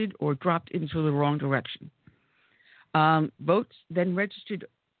miscounted or dropped into the wrong direction. More votes than registered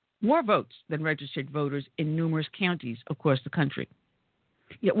voters in numerous counties across the country.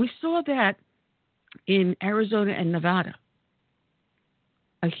 Yet we saw that in Arizona and Nevada.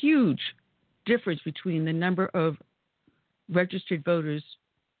 A huge difference between the number of registered voters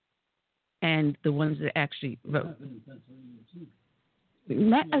and the ones that actually vote.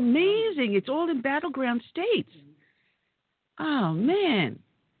 Amazing. It's all in battleground states. Oh, man.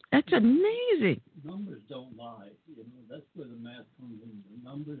 That's amazing. Numbers don't lie. That's where the math comes in. The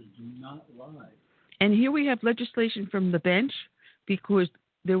numbers do not lie. And here we have legislation from the bench because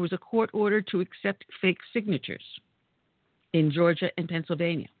there was a court order to accept fake signatures in Georgia and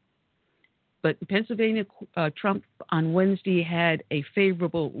Pennsylvania. But in Pennsylvania, Trump on Wednesday had a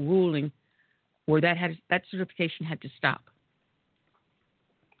favorable ruling where that certification had to stop.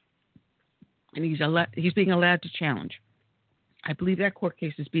 And he's being allowed to challenge. I believe that court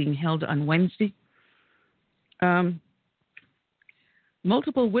case is being held on Wednesday.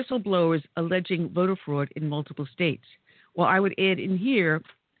 Multiple whistleblowers alleging voter fraud in multiple states. Well, I would add in here,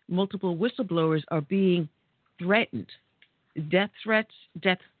 multiple whistleblowers are being threatened. Death threats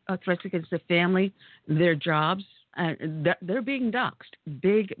against their family, their jobs. They're being doxxed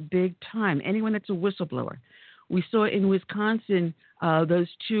big time. Anyone that's a whistleblower. We saw in Wisconsin those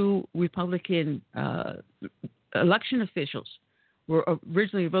two Republican election officials were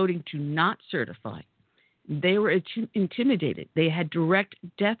originally voting to not certify. They were intimidated. They had direct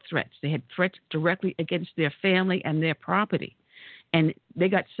death threats. They had threats directly against their family and their property. And they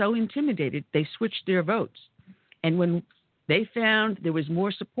got so intimidated, they switched their votes. And when they found there was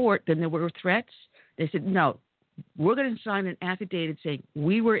more support than there were threats, they said, no, we're going to sign an affidavit saying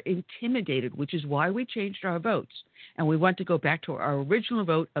we were intimidated, which is why we changed our votes. And we want to go back to our original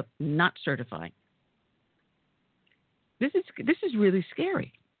vote of not certifying. This is really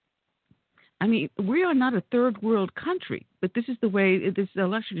scary. I mean, we are not a third world country, but this is the way this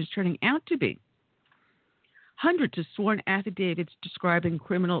election is turning out to be. Hundreds of sworn affidavits describing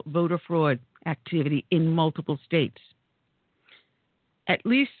criminal voter fraud activity in multiple states. At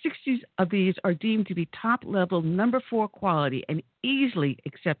least 60 of these are deemed to be top-level number 4 quality and easily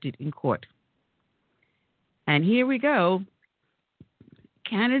accepted in court. And here we go.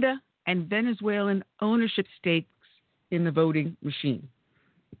 Canada and Venezuelan ownership stakes in the voting machine.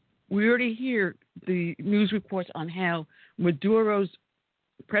 We already hear the news reports on how Maduro's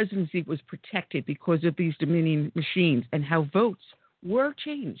presidency was protected because of these Dominion machines and how votes were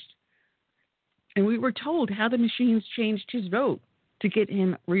changed. And we were told how the machines changed his vote to get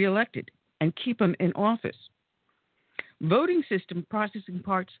him reelected and keep him in office. Voting system processing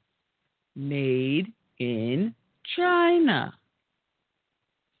parts made in China.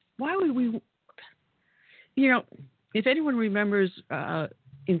 Why would we, if anyone remembers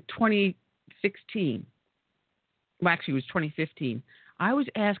in 2016, well, actually it was 2015, I was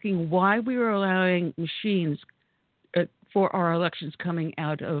asking why we were allowing machines for our elections coming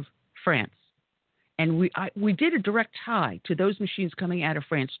out of France. And we did a direct tie to those machines coming out of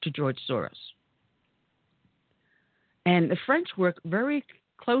France to George Soros. And the French work very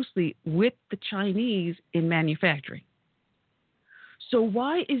closely with the Chinese in manufacturing. So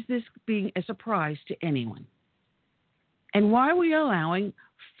why is this being a surprise to anyone? And why are we allowing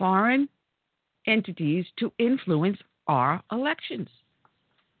foreign entities to influence our elections?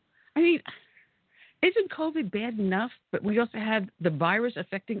 I mean, isn't COVID bad enough, but we also have the virus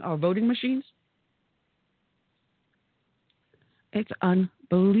affecting our voting machines? It's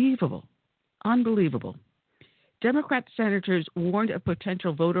unbelievable. Unbelievable. Democrat senators warned of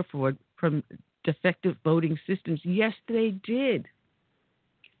potential voter fraud from defective voting systems. Yes, they did.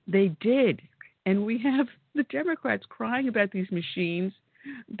 They did. And we have the Democrats crying about these machines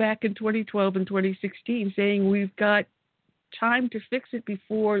back in 2012 and 2016, saying we've got time to fix it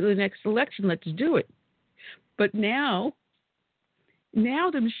before the next election. Let's do it. But now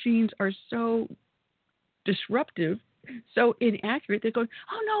the machines are so disruptive, so inaccurate, they're going,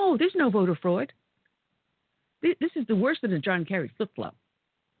 oh, no, there's no voter fraud. This is the worse than a John Kerry flip-flop.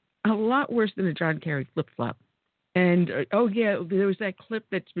 A lot worse than a John Kerry flip-flop. And, there was that clip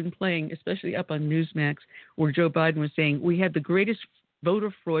that's been playing, especially up on Newsmax, where Joe Biden was saying, we had the greatest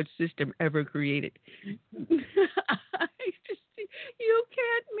voter fraud system ever created. You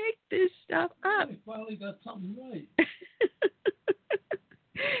can't make this stuff up. He finally got something right.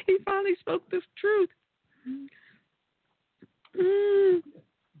 He finally spoke the truth.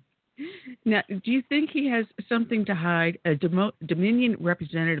 Now, do you think he has something to hide? A Dominion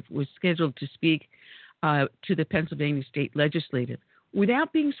representative was scheduled to speak to the Pennsylvania state legislature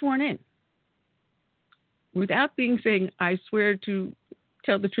without being sworn in. Without being saying, I swear to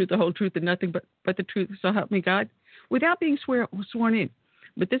tell the truth, the whole truth, and nothing but the truth, so help me God. Without being sworn in.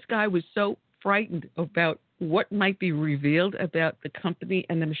 But this guy was so frightened about what might be revealed about the company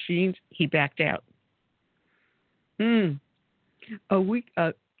and the machines, he backed out. A week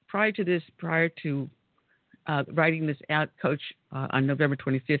prior to writing this out, Coach, on November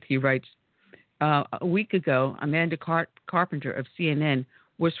 25th, he writes, a week ago, Amanda Carpenter of CNN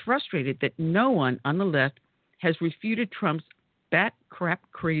was frustrated that no one on the left has refuted Trump's bat crap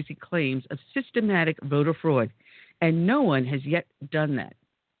crazy claims of systematic voter fraud, and no one has yet done that.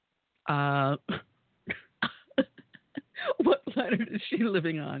 What planet is she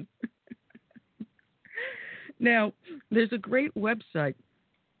living on? Now, there's a great website,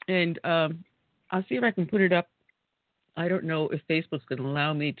 and I'll see if I can put it up. I don't know if Facebook's going to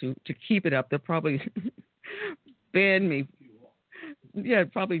allow me to keep it up. They'll probably ban me.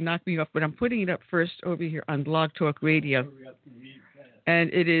 probably knock me off, but I'm putting it up first over here on Blog Talk Radio.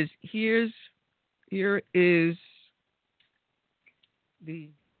 And it is, here is the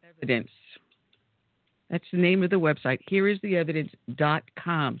evidence. That's the name of the website.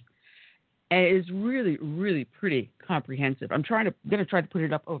 Hereistheevidence.com. And it is really, really pretty comprehensive. I'm going to try to put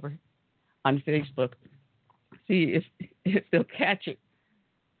it up over on Facebook. See if they'll catch it.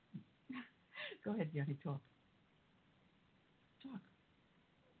 Go ahead, Jani, talk.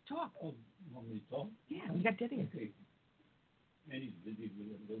 Talk. Oh, want me to talk? Yeah, we got Diddy. Okay. Annie's busy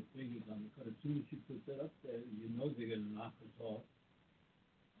with those fingers on the cut. As soon as she puts that up there, you know they're going to knock us off.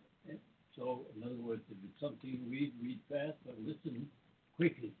 And so, in other words, if it's something you read fast, but listen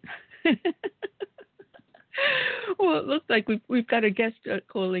quickly. Well, it looks like we've got a guest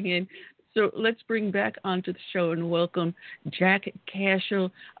calling in. So let's bring back onto the show and welcome Jack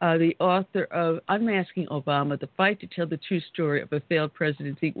Cashill, the author of Unmasking Obama, The Fight to Tell the True Story of a Failed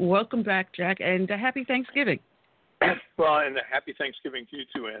Presidency. Welcome back, Jack, and happy Thanksgiving. Well, and happy Thanksgiving to you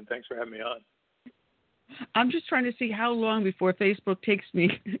too, Ann. Thanks for having me on. I'm just trying to see how long before Facebook takes my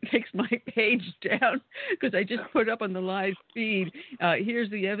page down, because I just put up on the live feed, here's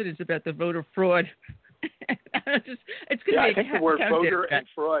the evidence about the voter fraud. It's going to be I think the word voter and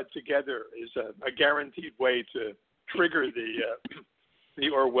fraud together is a guaranteed way to trigger the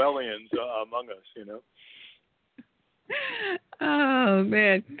Orwellians among us, you know. Oh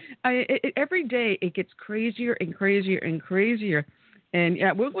man, every day it gets crazier and crazier and crazier, and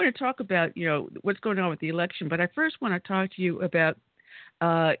we're going to talk about what's going on with the election. But I first want to talk to you about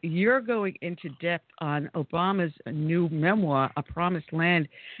you're going into depth on Obama's new memoir, A Promised Land,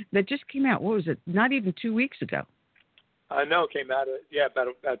 that just came out. What was it? Not even 2 weeks ago. No, it came out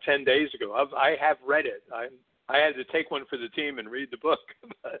about 10 days ago. I have read it. I had to take one for the team and read the book,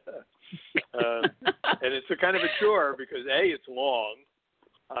 and it's a kind of a chore because A, it's long,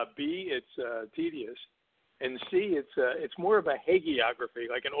 B, it's tedious, and C, it's more of a hagiography,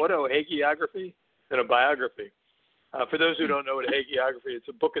 like an auto-hagiography than a biography. For those who don't know what a hagiography, it's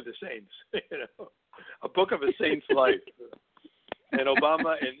a book of the saints, a book of a saint's life. And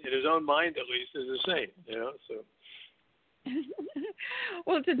Obama, in his own mind at least, is a saint, so.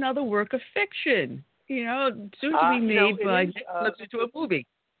 Well, it's another work of fiction, soon to be made by into a movie.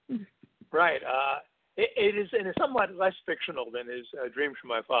 Right. It is, and it's somewhat less fictional than his Dreams from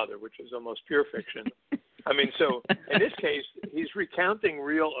My Father, which is almost pure fiction. I mean, so in this case, he's recounting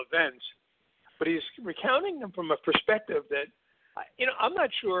real events, but he's recounting them from a perspective that, I'm not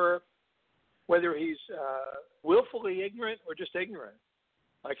sure whether he's willfully ignorant or just ignorant.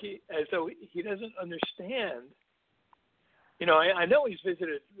 As though he doesn't understand. I know he's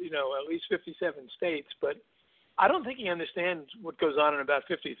visited, at least 57 states, but I don't think he understands what goes on in about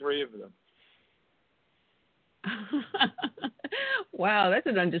 53 of them. Wow, that's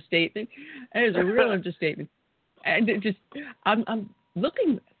an understatement. That is a real understatement. And I'm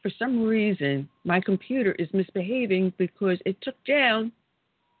looking, for some reason, my computer is misbehaving because it took down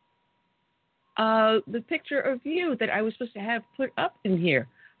the picture of you that I was supposed to have put up in here.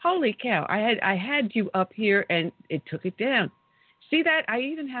 Holy cow, I had you up here and it took it down. See that? I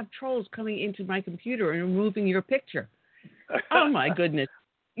even have trolls coming into my computer and removing your picture. Oh my goodness.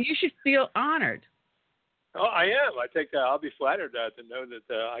 You should feel honored. Oh, I am. I'll be flattered to know that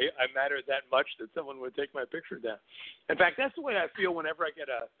I matter that much that someone would take my picture down. In fact, that's the way I feel whenever I get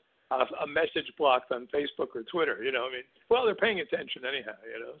a message blocked on Facebook or Twitter. Well, they're paying attention anyhow.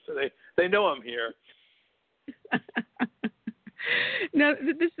 So they know I'm here. Now,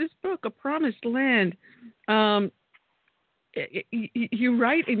 this book, A Promised Land, you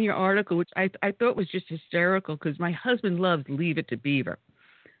write in your article, which I thought was just hysterical because my husband loves Leave It to Beaver.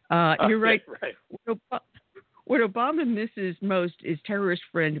 You write, right. What Obama misses most is terrorist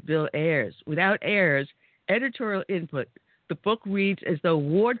friend Bill Ayers. Without Ayers' editorial input, the book reads as though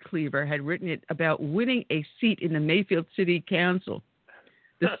Ward Cleaver had written it about winning a seat in the Mayfield City Council.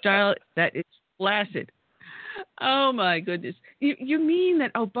 The style that is flaccid. Oh, my goodness. You mean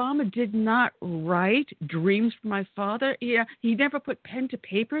that Obama did not write Dreams from My Father? Yeah, he never put pen to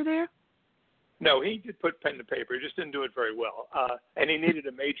paper there? No, he did put pen to paper. He just didn't do it very well. And he needed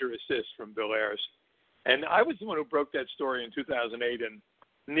a major assist from Bill Ayers. And I was the one who broke that story in 2008. And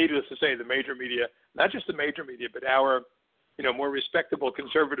needless to say, the major media, not just the major media, but our more respectable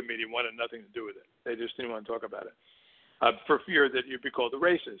conservative media wanted nothing to do with it. They just didn't want to talk about it for fear that you'd be called a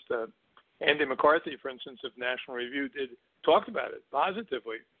racist. Andy McCarthy, for instance, of National Review, talked about it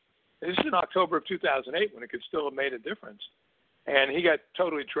positively. This is in October of 2008 when it could still have made a difference. And he got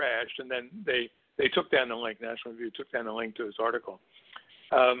totally trashed, and then they took down the link. National Review took down the link to his article.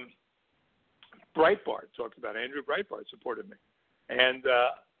 Breitbart talked about it. Andrew Breitbart supported me. And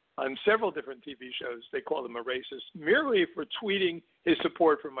on several different TV shows, they called him a racist merely for tweeting his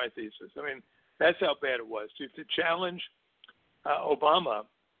support for my thesis. I mean, that's how bad it was to challenge Obama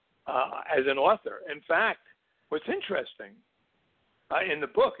as an author. In fact, what's interesting in the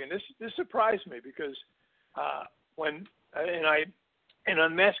book, and this surprised me because when in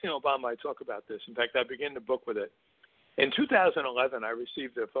Unmasking Obama, I talk about this. In fact, I begin the book with it. In 2011, I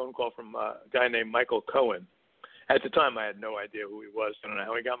received a phone call from a guy named Michael Cohen. At the time, I had no idea who he was. I don't know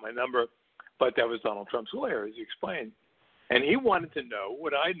how he got my number, but that was Donald Trump's lawyer, as he explained. And he wanted to know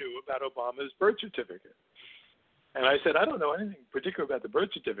what I knew about Obama's birth certificate. And I said, I don't know anything particular about the birth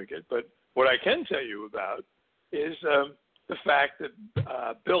certificate, but what I can tell you about is the fact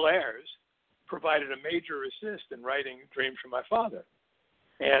that Bill Ayers provided a major assist in writing Dreams from My Father.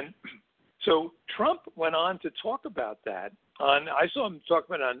 And so Trump went on to talk about that I saw him talk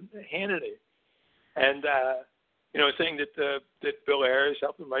about it on Hannity, and saying that Bill Ayers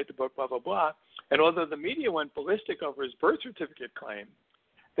helped him write the book, blah blah blah. And although the media went ballistic over his birth certificate claim,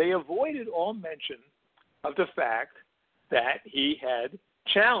 they avoided all mention of the fact that he had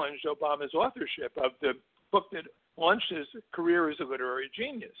challenged Obama's authorship of the book that launched his career as a literary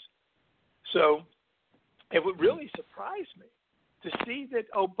genius. So it would really surprise me to see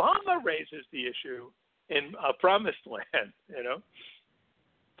that Obama raises the issue in Promised Land,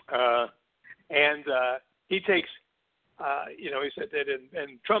 and he takes, he said that,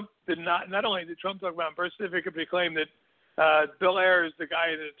 and Trump did not only did Trump talk about birth certificate, but he claimed that Bill Ayers, the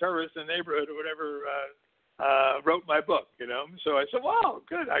guy, the terrorist in the neighborhood or whatever, wrote my book, So I said, wow,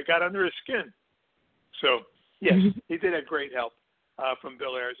 good, I got under his skin. So, yes, he did have great help from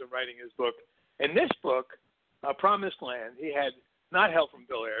Bill Ayers in writing his book. In this book, Promised Land, he had not help from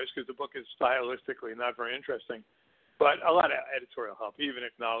Bill Ayers because the book is stylistically not very interesting, but a lot of editorial help. He even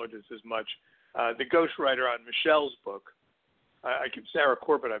acknowledges as much. The ghostwriter on Michelle's book, Sarah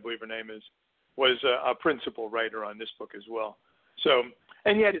Corbett, I believe her name is, was a principal writer on this book as well. So,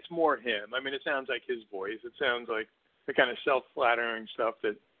 and yet it's more him. I mean, it sounds like his voice. It sounds like the kind of self-flattering stuff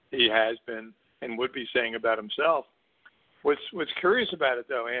that he has been and would be saying about himself. What's curious about it,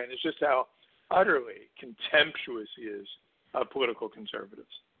 though, Ann, is just how utterly contemptuous he is of political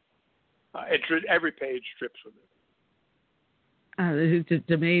conservatives. Every page drips with it.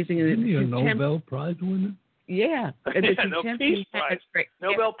 It's amazing. Isn't he a Nobel Prize winner? Yeah. Nobel Peace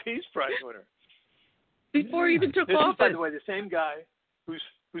Prize winner. Before he even took this office. Is, by the way, the same guy who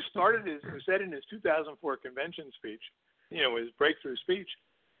said in his 2004 convention speech, his breakthrough speech,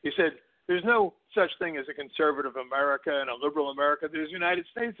 he said, there's no such thing as a conservative America and a liberal America. There's the United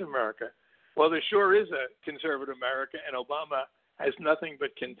States of America. Well, there sure is a conservative America, and Obama has nothing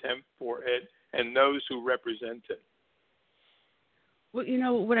but contempt for it and those who represent it. Well,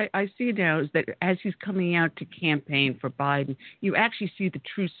 what I see now is that as he's coming out to campaign for Biden, you actually see the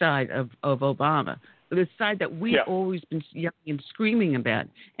true side of Obama, the side that we've always been yelling and screaming about.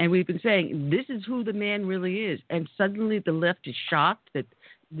 And we've been saying, this is who the man really is. And suddenly the left is shocked that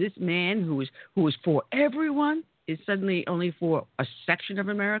this man who is for everyone is suddenly only for a section of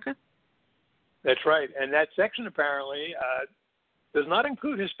America. That's right. And that section apparently does not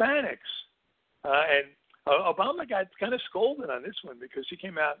include Hispanics. And Obama got kind of scolded on this one because he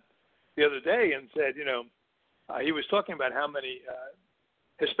came out the other day and said, he was talking about how many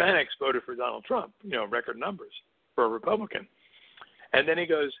Hispanics voted for Donald Trump, record numbers for a Republican. And then he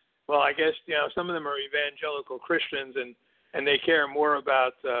goes, well, I guess, some of them are evangelical Christians and they care more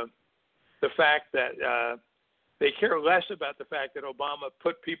about the fact that they care less about the fact that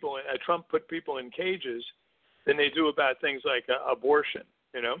Trump put people in cages than they do about things like abortion,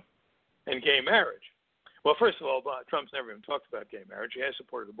 and gay marriage. Well, first of all, Trump's never even talked about gay marriage. He has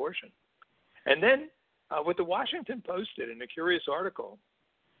supported abortion. And then what the Washington Post did in a curious article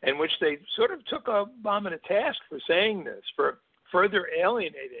in which they sort of took Obama to task for saying this, for further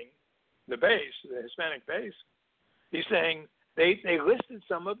alienating the base, the Hispanic base. He's saying they listed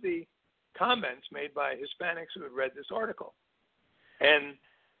some of the comments made by Hispanics who had read this article. And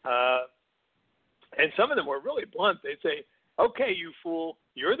some of them were really blunt. They'd say, okay, you fool,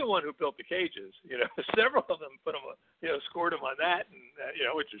 you're the one who built the cages. Several of them put him, scored him on that,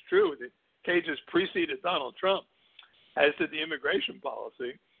 and which is true. The cages preceded Donald Trump, as did the immigration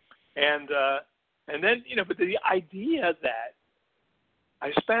policy, and then but the idea that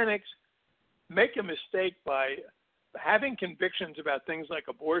Hispanics make a mistake by having convictions about things like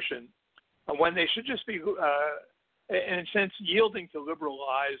abortion when they should just be, in a sense, yielding to liberal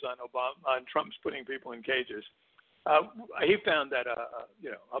eyes on Trump's putting people in cages. He found that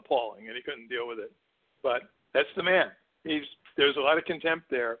appalling, and he couldn't deal with it. But that's the man. There's a lot of contempt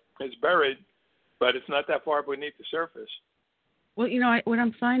there. It's buried, but it's not that far beneath the surface. Well, what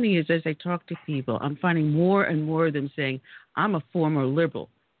I'm finding is as I talk to people, I'm finding more and more of them saying, I'm a former liberal,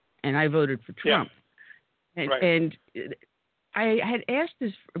 and I voted for Trump. Yeah. And I had asked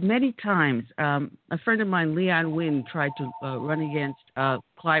this many times. A friend of mine, Leon Wynn, tried to run against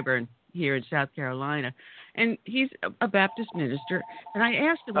Clyburn here in South Carolina, and he's a Baptist minister. And I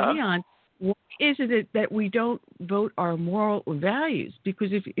asked him, Leon, why is it that we don't vote our moral values? Because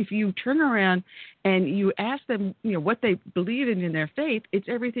if you turn around and you ask them, what they believe in their faith, it's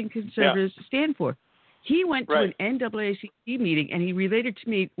everything conservatives stand for. He went to an NAACP meeting, and he related to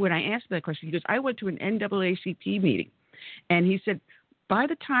me when I asked that question. He goes, I went to an NAACP meeting, and he said, by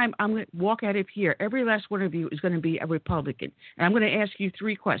the time I'm going to walk out of here, every last one of you is going to be a Republican, and I'm going to ask you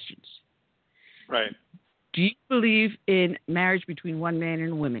 3 questions. Right. Do you believe in marriage between one man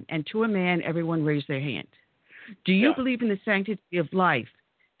and a woman? And to a man, everyone raised their hand. Do you believe in the sanctity of life?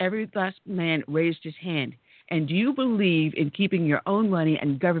 Every last man raised his hand. And do you believe in keeping your own money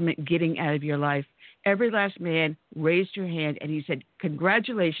and government getting out of your life? Every last man raised your hand, and he said,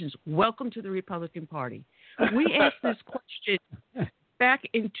 congratulations, welcome to the Republican Party. We asked this question back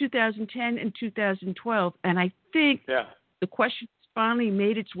in 2010 and 2012, and I think the question finally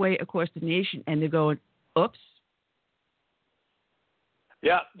made its way across the nation, and they're going, oops.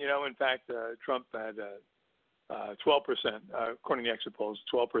 Yeah, in fact, Trump had 12%, according to the exit polls,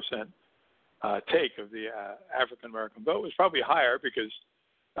 12% take of the African American vote. It was probably higher because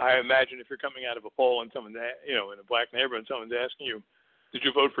I imagine if you're coming out of a poll and someone, in a black neighborhood, and someone's asking you, did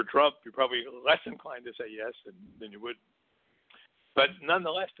you vote for Trump? You're probably less inclined to say yes than you would. But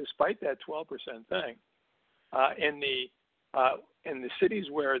nonetheless, despite that 12% thing, in the cities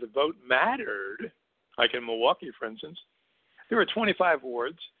where the vote mattered, like in Milwaukee, for instance, there were 25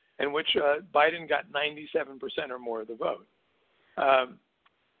 wards in which Biden got 97% or more of the vote.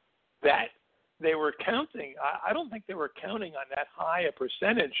 That they were counting. I don't think they were counting on that high a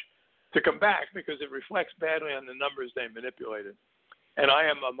percentage to come back because it reflects badly on the numbers they manipulated. And I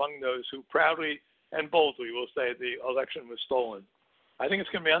am among those who proudly and boldly will say the election was stolen. I think it's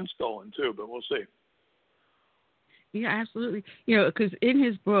going to be unstolen too, but we'll see. Yeah, absolutely. Because in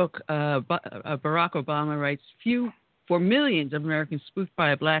his book, Barack Obama writes, for millions of Americans spooked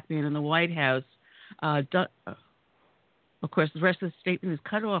by a black man in the White House. Of course, the rest of the statement is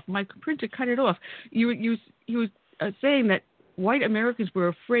cut off. My printer cut it off. You were saying that white Americans were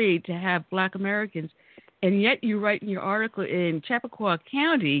afraid to have black Americans, and yet you write in your article in Chappaqua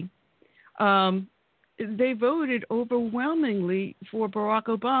County, they voted overwhelmingly for Barack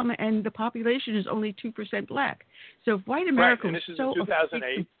Obama, and the population is only 2% black. So if white America and this is so in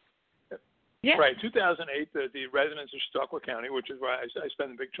 2008. Yeah. Right, 2008, the residents of Chautauqua County, which is where I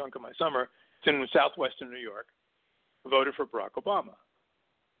spend a big chunk of my summer, it's in southwestern New York, voted for Barack Obama.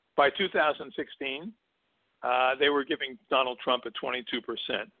 By 2016, they were giving Donald Trump a 22%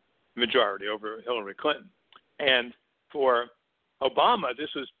 majority over Hillary Clinton. And for Obama, this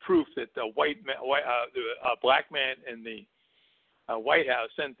was proof that the black man in the White House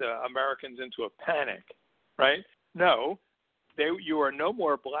sent the Americans into a panic, right? No, you are no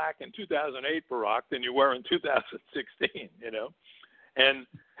more black in 2008, Barack, than you were in 2016, And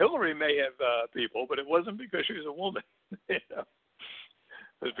Hillary may have people, but it wasn't because she was a woman, It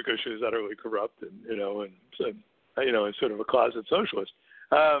was because she was utterly corrupt and sort of a closet socialist.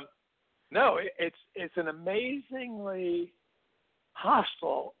 No, it's an amazingly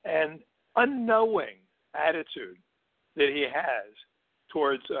hostile and unknowing attitude that he has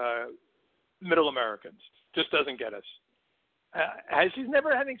towards middle Americans. Just doesn't get us. He's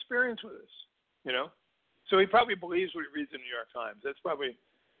never had experience with this, So he probably believes what he reads in the New York Times. That's probably,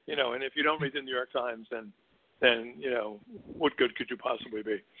 and if you don't read the New York Times, then what good could you possibly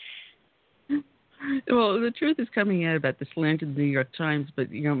be? Well, the truth is coming out about the slant of the New York Times,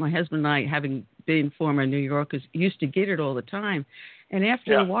 but, my husband and I, having been former New Yorkers, used to get it all the time. And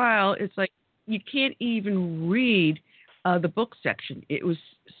after a while, it's like you can't even read the book section. It was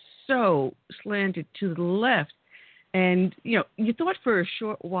so slanted to the left. And, you thought for a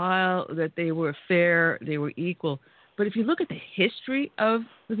short while that they were fair, they were equal. But if you look at the history of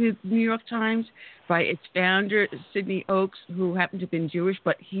the New York Times by its founder, Sidney Oaks, who happened to have been Jewish,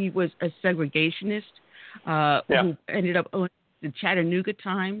 but he was a segregationist who ended up owning the Chattanooga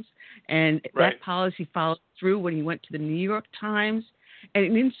Times. And that policy followed through when he went to the New York Times.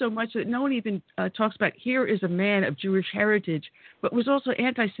 And in so much that no one even talks about here is a man of Jewish heritage, but was also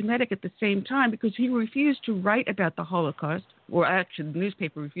anti-Semitic at the same time because he refused to write about the Holocaust, or actually the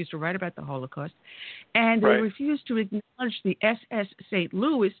newspaper refused to write about the Holocaust, and they refused to acknowledge the SS St.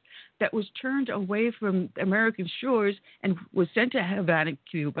 Louis that was turned away from American shores and was sent to Havana,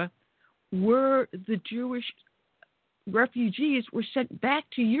 Cuba, were the Jewish refugees were sent back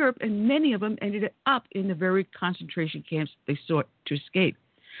to Europe, and many of them ended up in the very concentration camps they sought to escape.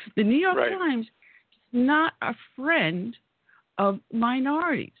 The New York Times is not a friend of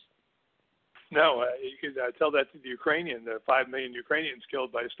minorities. No, you could tell that to the 5 million Ukrainians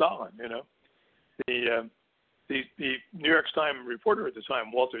killed by Stalin. You know, the New York Times reporter at the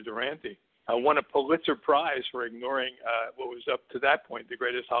time, Walter Duranty, won a Pulitzer Prize for ignoring what was up to that point the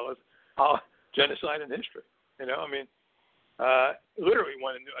greatest genocide in history. You know, I mean, literally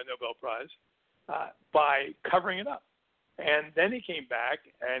won a Nobel Prize by covering it up. And then he came back,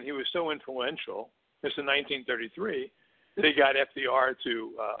 and he was so influential, this in 1933, that he got FDR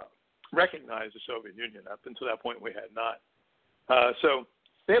to recognize the Soviet Union. Up until that point, we had not. So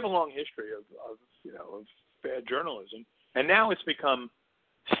they have a long history of bad journalism, and now it's become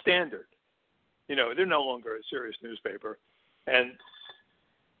standard. You know, they're no longer a serious newspaper, and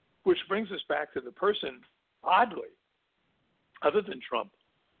which brings us back to the person, oddly, other than Trump,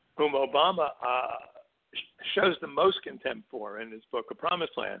 whom Obama shows the most contempt for in his book, A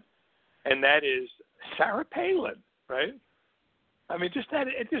Promised Land, and that is Sarah Palin, right? I mean,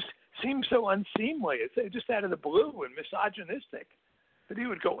 it just seems so unseemly. It's just out of the blue and misogynistic that he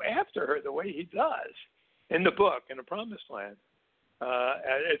would go after her the way he does in the book, in A Promised Land.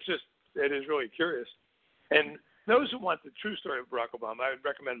 It is really curious. And those who want the true story of Barack Obama, I would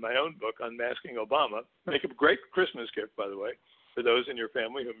recommend my own book, Unmasking Obama. Make a great Christmas gift, by the way, for those in your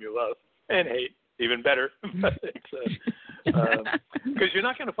family whom you love and hate, even better. Because you're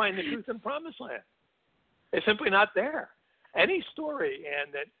not going to find the truth in Promised Land. It's simply not there. Any story,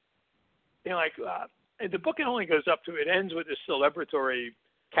 and that, the book only goes up to, it ends with this celebratory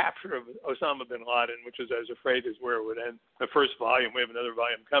capture of Osama bin Laden, which is, I was afraid, is where it would end. The first volume, we have another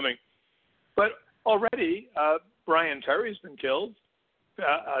volume coming. But already, Brian Terry's been killed,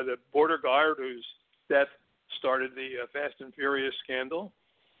 the border guard whose death started the Fast and Furious scandal.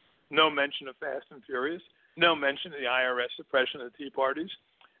 No mention of Fast and Furious. No mention of the IRS suppression of the Tea Parties.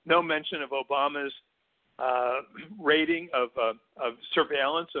 No mention of Obama's raiding of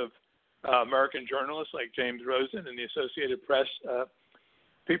surveillance of American journalists like James Rosen and the Associated Press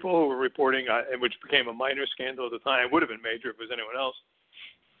people who were reporting, which became a minor scandal at the time. It would have been major if it was anyone else.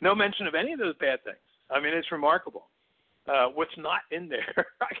 No mention of any of those bad things. I mean, it's remarkable. What's not in there,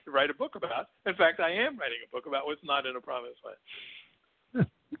 I could write a book about. In fact, I am writing a book about what's not in A Promised Land.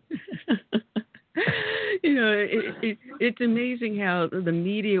 It's amazing how the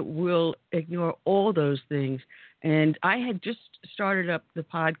media will ignore all those things. And I had just started up the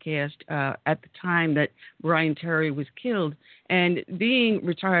podcast at the time that Brian Terry was killed. And being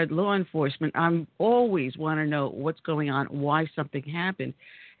retired law enforcement, I always want to know what's going on, why something happened.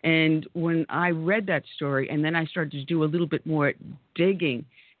 And when I read that story, and then I started to do a little bit more digging,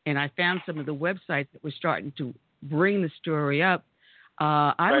 and I found some of the websites that were starting to bring the story up,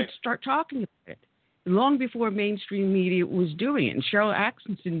 I would start talking about it long before mainstream media was doing it. And Cheryl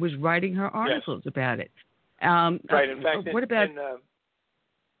Axelson was writing her articles about it. In fact, what about?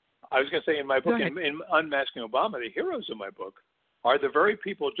 I was going to say in my book, in Unmasking Obama, the heroes of my book are the very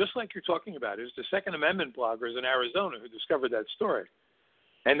people, just like you're talking about, is the Second Amendment bloggers in Arizona who discovered that story.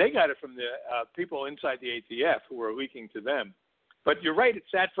 And they got it from the people inside the ATF who were leaking to them. But you're right, it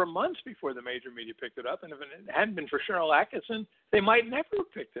sat for months before the major media picked it up. And if it hadn't been for Cheryl Atkinson, they might never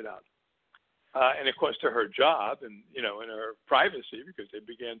have picked it up. And of course, to her job and, in her privacy, because they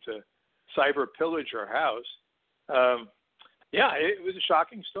began to cyber pillage her house. It was a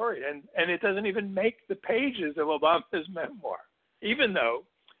shocking story. And it doesn't even make the pages of Obama's memoir, even though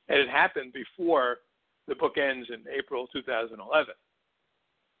it had happened before the book ends in April 2011.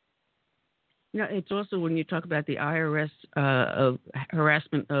 Yeah, it's also when you talk about the IRS of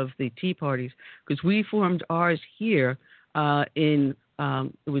harassment of the Tea Parties, because we formed ours here it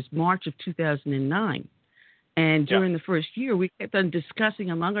was March of 2009. And during the first year, we kept on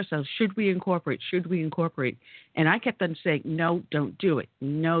discussing among ourselves, should we incorporate? And I kept on saying, no, don't do it.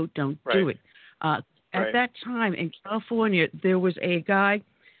 No, don't do it. At that time in California, there was a guy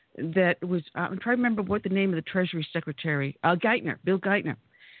that was, I'm trying to remember what the name of the Treasury Secretary, Bill Geithner.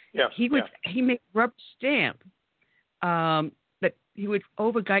 Yeah, he made a rubber stamp that he would,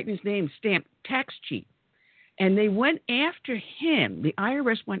 over Geithner's name, stamp tax cheat. And they went after him. The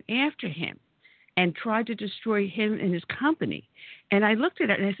IRS went after him and tried to destroy him and his company. And I looked at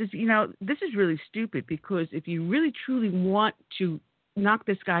it and I said, this is really stupid, because if you really truly want to knock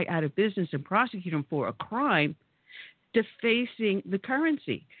this guy out of business and prosecute him for a crime, defacing the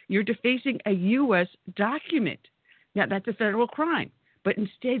currency, you're defacing a U.S. document. Now, that's a federal crime. But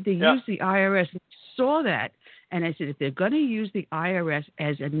instead, they used the IRS. And saw that, and I said, if they're going to use the IRS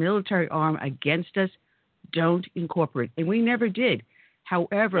as a military arm against us, don't incorporate. And we never did.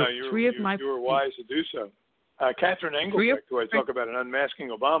 However, you were wise to do so. Catherine Engelbrecht, who I talk about in Unmasking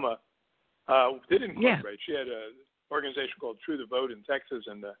Obama, did incorporate. She had an organization called True the Vote in Texas,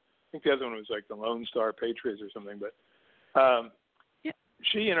 and I think the other one was like the Lone Star Patriots or something. But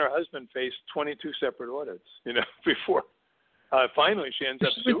she and her husband faced 22 separate audits, before finally she ends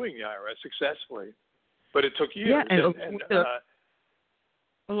up suing the IRS successfully. But it took years. Yeah,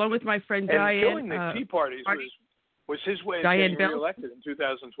 along with my friend Diane. And killing the Tea Parties was his way of getting reelected in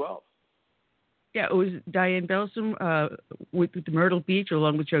 2012. Yeah, it was Diane Belsom with the Myrtle Beach,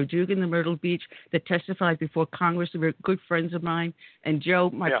 along with Joe Dugan, the Myrtle Beach, that testified before Congress. They were good friends of mine. And Joe,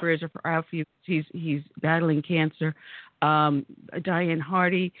 my prayers are out for you. He's battling cancer. Diane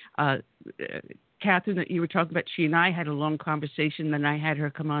Hardy, Catherine, that you were talking about, she and I had a long conversation. Then I had her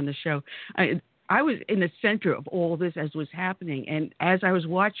come on the show. I was in the center of all this as was happening. And as I was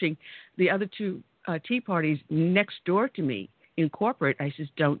watching the other two Tea Parties next door to me incorporate, I says,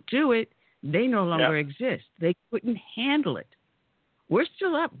 don't do it. They no longer exist. They couldn't handle it. We're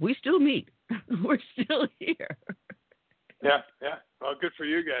still up. We still meet. We're still here. Yeah. Well, good for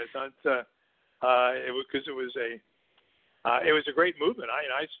you guys. It was a great movement.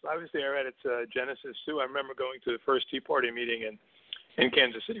 I was there at its genesis too. I remember going to the first Tea Party meeting in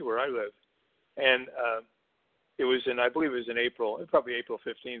Kansas City, where I live, and it was I believe it was in April, probably April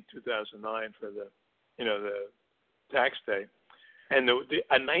 15th, 2009, for the tax day. And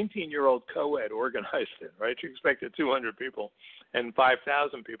a 19-year-old co-ed organized it, right? You expected 200 people, and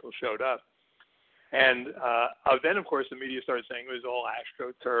 5,000 people showed up. And then, of course, the media started saying it was all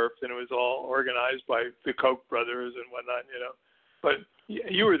AstroTurf, and it was all organized by the Koch brothers and whatnot, But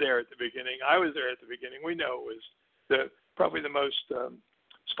you were there at the beginning. I was there at the beginning. We know it was probably the most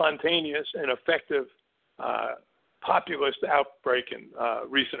spontaneous and effective populist outbreak in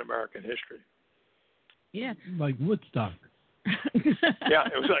recent American history. Yeah. Like Woodstock. Yeah,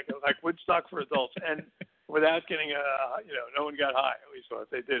 it was like Woodstock for adults, and without getting no one got high. At least if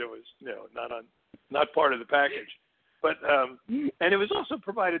they did, it was not part of the package. But and it was also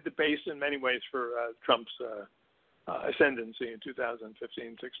provided the base in many ways for Trump's ascendancy in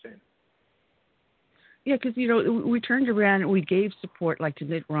 2015-16. Yeah, because we turned around and we gave support like to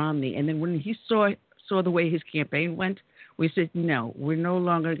Mitt Romney, and then when he saw the way his campaign went, we said, no, we're no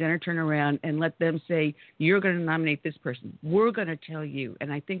longer going to turn around and let them say, you're going to nominate this person. We're going to tell you.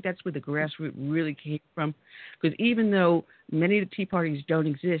 And I think that's where the grassroots really came from. Because even though many of the Tea Parties don't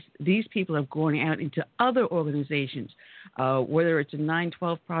exist, these people have gone out into other organizations, whether it's a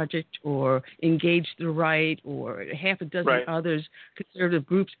 9/12 Project or Engage the Right or half a dozen others, conservative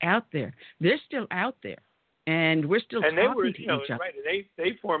groups out there. They're still out there. And we're still talking to each other. Right. And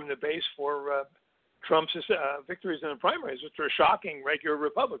they formed the base for Trump's victories in the primaries, which were shocking regular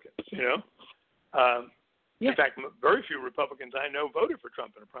Republicans, In fact, very few Republicans I know voted for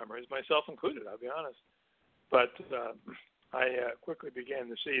Trump in the primaries, myself included, I'll be honest. But I quickly began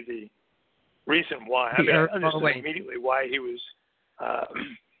to see the reason why. I understood immediately why he was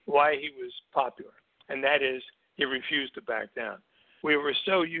popular, and that is he refused to back down. We were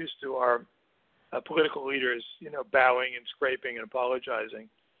so used to our political leaders, bowing and scraping and apologizing,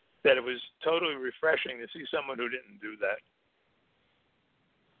 that it was totally refreshing to see someone who didn't do that.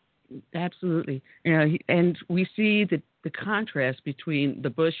 Absolutely. And we see the contrast between the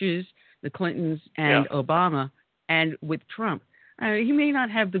Bushes, the Clintons, and Obama, and with Trump. He may not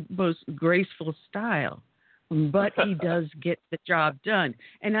have the most graceful style, but he does get the job done.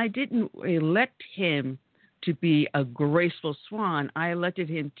 And I didn't elect him to be a graceful swan. I elected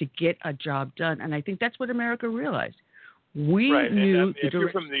him to get a job done. And I think that's what America realized. We knew. And, if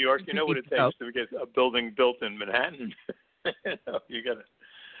you're from New York, you know what it takes to get a building built in Manhattan.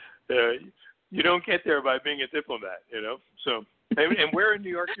 You don't get there by being a diplomat, So, and where in New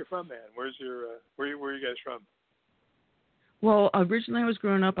York you're from, man? Where's your where are you guys from? Well, originally I was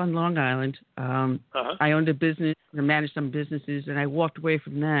growing up on Long Island. I owned a business and managed some businesses, and I walked away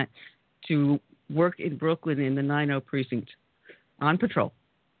from that to work in Brooklyn in the 90 precinct on patrol.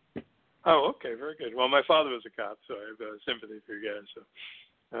 Oh, okay, very good. Well, my father was a cop, so I have sympathy for you guys. So,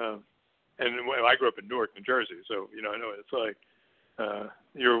 and I grew up in Newark, New Jersey, so I know what it's like.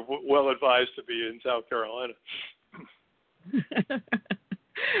 You're well advised to be in South Carolina.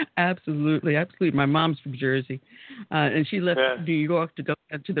 Absolutely. My mom's from Jersey, and she left New York to go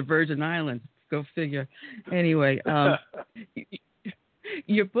to the Virgin Islands. Go figure. Anyway,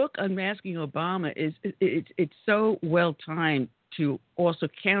 your book Unmasking Obama it's so well timed to also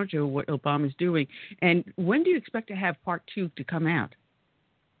counter what Obama's doing. And when do you expect to have part 2 to come out?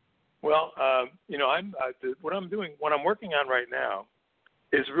 Well, what I'm working on right now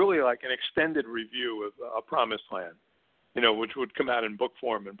is really like an extended review of A Promised Land, which would come out in book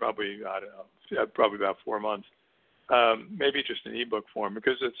form in probably, I don't know, probably about 4 months, maybe just in ebook form,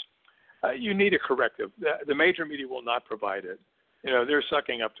 because it's you need a corrective. The major media will not provide it. They're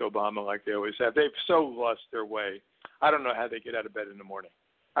sucking up to Obama like they always have. They've so lost their way. I don't know how they get out of bed in the morning.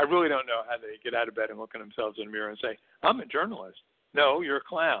 I really don't know how they get out of bed and look at themselves in the mirror and say, I'm a journalist. No, you're a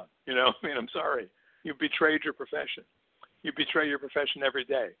clown. I'm sorry. You betrayed your profession. You betray your profession every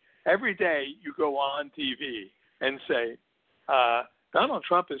day. Every day you go on TV and say, Donald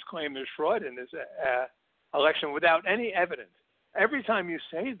Trump has claimed there's fraud in this election without any evidence. Every time you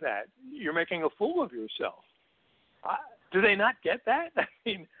say that, you're making a fool of yourself. Do they not get that? I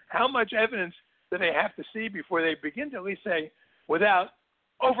mean, how much evidence do they have to see before they begin to at least say, without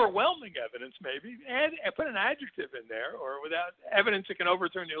overwhelming evidence maybe, and put an adjective in there, or without evidence that can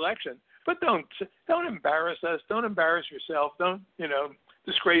overturn the election, but don't embarrass us, don't embarrass yourself, don't,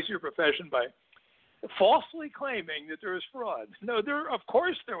 disgrace your profession by falsely claiming that there is fraud. No, of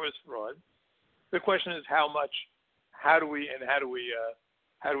course there was fraud. The question is how much, how do we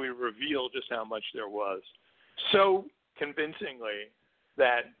reveal just how much there was? So convincingly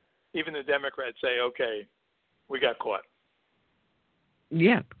that even the Democrats say, okay, we got caught.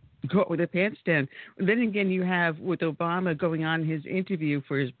 Yeah, caught with their pants down. Then again, you have with Obama going on his interview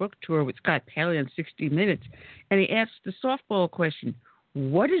for his book tour with Scott Pelley on 60 Minutes, and he asked the softball question,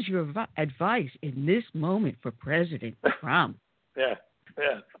 what is your advice in this moment for President Trump? Yeah.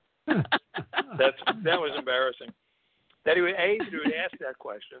 That was embarrassing. That he would, A, that he would ask that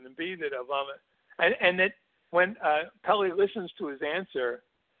question, and B, that Obama, and that when Pelley listens to his answer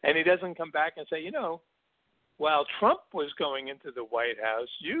and he doesn't come back and say, while Trump was going into the White House,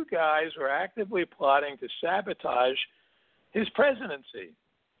 you guys were actively plotting to sabotage his presidency,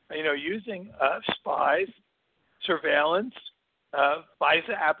 using spies, surveillance,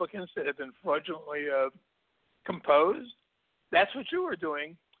 FISA applicants that had been fraudulently composed. That's what you were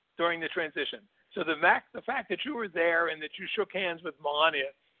doing during the transition. So the fact that you were there and that you shook hands with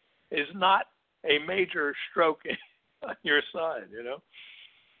Melania is not a major stroke on your side,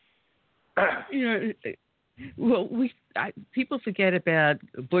 Well, people forget about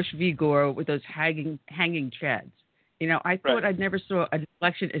Bush v. Gore with those hanging chads. I thought I'd never saw an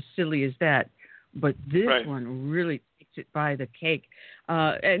election as silly as that, but this one really takes it by the cake.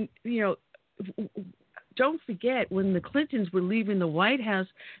 And don't forget, when the Clintons were leaving the White House,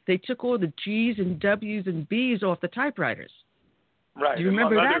 they took all the G's and W's and B's off the typewriters. Right. Do you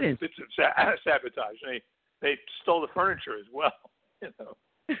remember that? Bits of sabotage. They stole the furniture as well.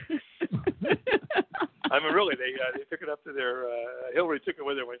 I mean, really, they took it up to their. Hillary took it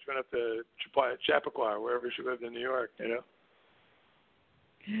with her when she went up to Chappaqua, or wherever she lived in New York.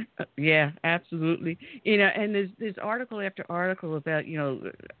 Yeah, absolutely. And there's article after article about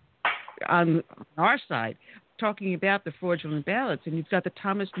on our side talking about the fraudulent ballots, and you've got the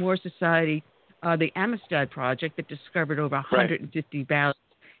Thomas More Society, the Amistad Project that discovered over 150 ballots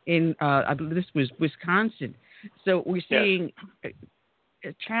in I believe this was Wisconsin. So we're seeing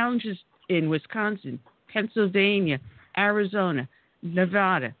challenges in Wisconsin, Pennsylvania, Arizona,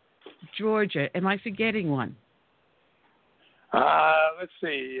 Nevada, Georgia. Am I forgetting one? Let's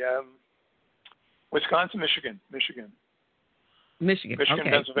see. Wisconsin, Michigan, okay.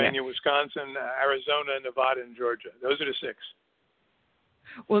 Pennsylvania, Wisconsin, Arizona, Nevada, and Georgia. Those are the 6.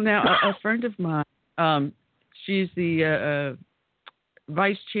 Well, now, a friend of mine, she's the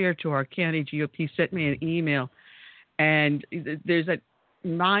vice chair to our county GOP, sent me an email, and there's a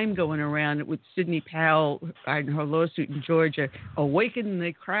mime going around with Sidney Powell and her lawsuit in Georgia, Awaken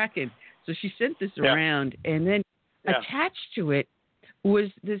the Kraken. So she sent this around, and then attached to it was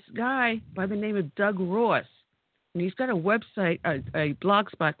this guy by the name of Doug Ross, and he's got a website, a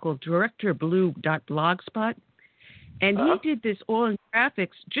blog spot called directorblue.blogspot, and he did this all in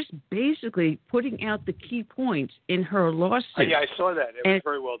graphics, just basically putting out the key points in her lawsuit. Yeah, I saw that. It was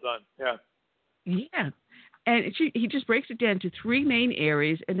very well done. Yeah. Yeah. And he just breaks it down to 3 main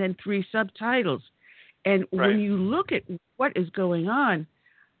areas and then 3 subtitles. And when you look at what is going on,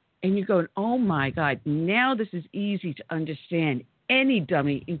 and you go, oh, my God, now this is easy to understand. Any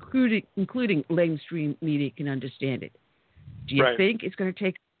dummy, including mainstream media, can understand it. Do you think it's going to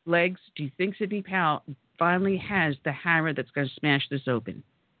take legs? Do you think Sidney Powell finally has the hammer that's going to smash this open?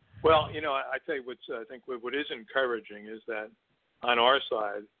 Well, I tell you what is encouraging is that on our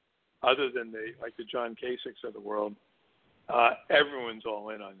side, other than the John Kasichs of the world, everyone's all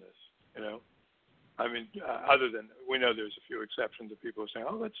in on this. I mean, other than we know there's a few exceptions of people saying,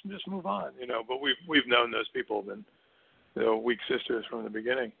 "Oh, let's just move on," But we've known those people have been weak sisters from the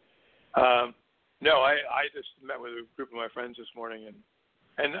beginning. No, I just met with a group of my friends this morning, and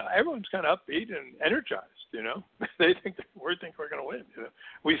And everyone's kind of upbeat and energized, They think we're going to win.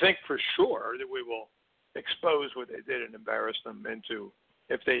 We think for sure that we will expose what they did and embarrass them into,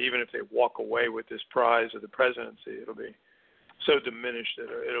 even if they walk away with this prize of the presidency, it'll be so diminished that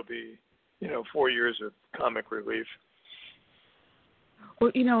it'll be, 4 years of comic relief.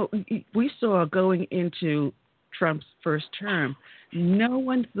 Well, we saw going into Trump's first term, no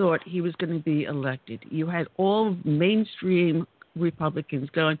one thought he was going to be elected. You had all mainstream Republicans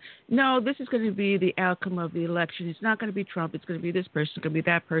going, no, this is going to be the outcome of the election. It's not going to be Trump. It's going to be this person. It's going to be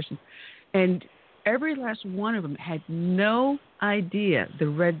that person. And every last one of them had no idea the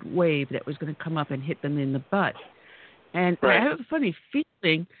red wave that was going to come up and hit them in the butt. And I have a funny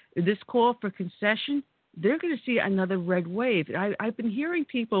feeling this call for concession, they're going to see another red wave. I've been hearing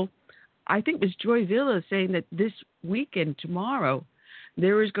people, I think it was Joy Villa saying that this weekend, tomorrow,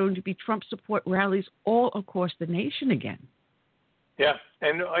 there is going to be Trump support rallies all across the nation again. Yeah,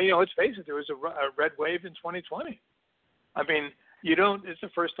 and let's face it, there was a red wave in 2020. I mean, it's the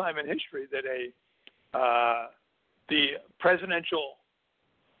first time in history that the presidential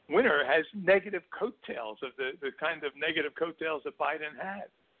winner has negative coattails of the kind of negative coattails that Biden had.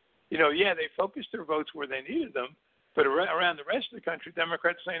 They focused their votes where they needed them, but around the rest of the country,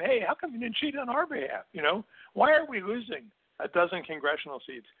 Democrats saying, hey, how come you didn't cheat on our behalf? Why are we losing a dozen congressional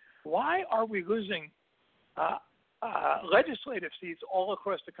seats? Why are we losing legislative seats all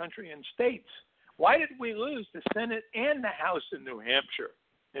across the country in states? Why did we lose the Senate and the House in New Hampshire?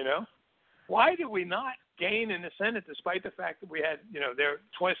 Why did we not gain in the Senate despite the fact that we had, there are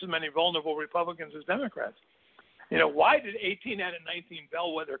twice as many vulnerable Republicans as Democrats? Why did 18 out of 19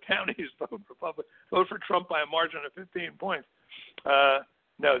 bellwether counties vote for Trump by a margin of 15 points?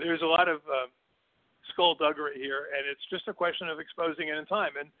 No, there's a lot of skullduggery here, and it's just a question of exposing it in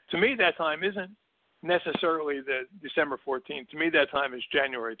time. And to me, that time isn't necessarily the December 14th. To me, that time is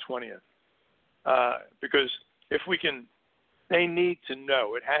January 20th. Because if we can, they need to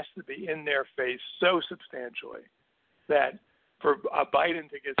know, it has to be in their face so substantially that for Biden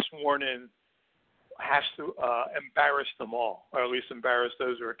to get sworn in has to embarrass them all, or at least embarrass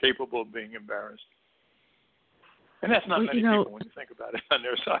those who are capable of being embarrassed. And that's not many people when you think about it on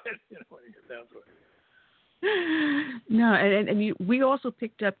their side, when you get down to it. No, and we also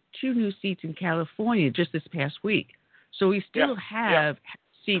picked up 2 new seats in California just this past week. So we still have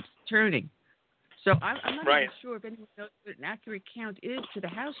seats turning. So I'm not even sure if anyone knows what an accurate count is to the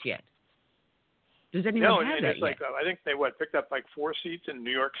House yet. Does anyone have that yet? I think they picked up 4 seats in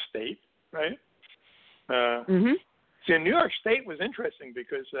New York State, right? See, New York State was interesting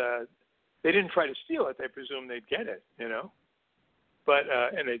because they didn't try to steal it. They presumed they'd get it, But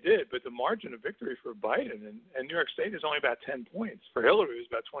and they did. But the margin of victory for Biden and New York State is only about 10 points. For Hillary, it was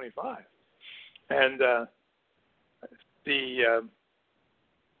about 25. And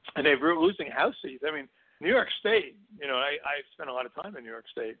and they were losing House seats. I mean, New York State. I spent a lot of time in New York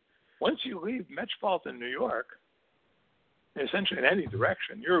State. Once you leave metropolitan New York, essentially in any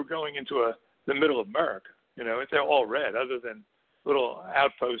direction, you're going into the middle of America. They're all red, other than little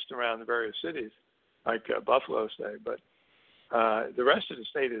outposts around the various cities, like Buffalo, say. But the rest of the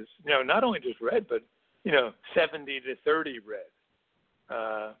state is, not only just red, but 70 to 30 red.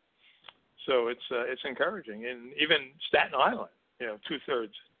 So it's encouraging, and even Staten Island, 2/3.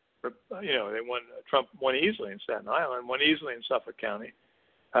 They won. Trump won easily in Staten Island, won easily in Suffolk County.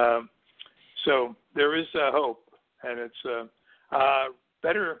 So there is hope, and it's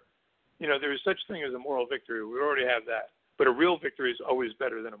better. There is such thing as a moral victory. We already have that. But a real victory is always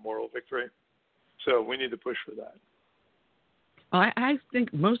better than a moral victory. So we need to push for that. Well, I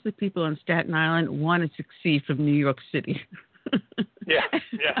think most of the people on Staten Island want to succeed from New York City. Yeah.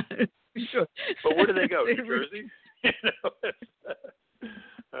 Sure. But where do they go? New Jersey?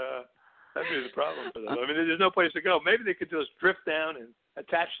 That'd be the problem for them. I mean, there's no place to go. Maybe they could just drift down and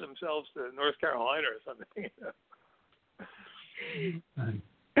attach themselves to North Carolina or something.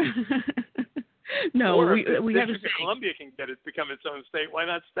 No, or we have District of Columbia can become its own state. Why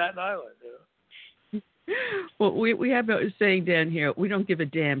not Staten Island? Well, we have a saying down here: we don't give a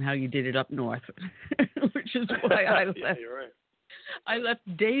damn how you did it up north, which is why I left. Yeah, you're right. I left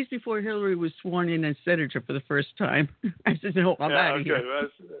days before Hillary was sworn in as senator for the first time. I said, "No, I'm out of here." Well,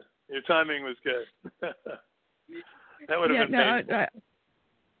 your timing was good. That would have been painful.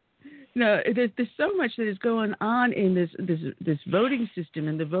 No, there's so much that is going on in this voting system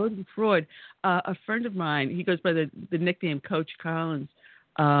and the voting fraud. A friend of mine, he goes by the nickname Coach Collins,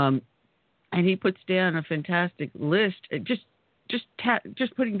 and he puts down a fantastic list.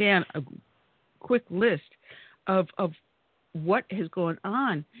 Just putting down a quick list of what has gone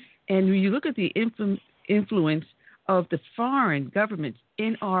on, and when you look at the influence of the foreign governments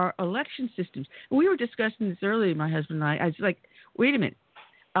in our election systems. And we were discussing this earlier, my husband and I. I was like, wait a minute.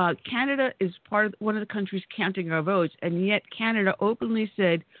 Canada is one of the countries counting our votes, and yet Canada openly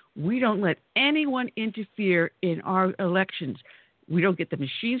said, we don't let anyone interfere in our elections. We don't get the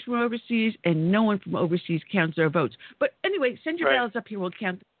machines from overseas, and no one from overseas counts our votes. But anyway, send your ballots up here. We'll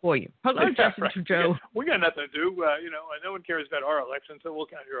count them for you. Hello, Justin Trudeau. We got nothing to do. No one cares about our election, so we'll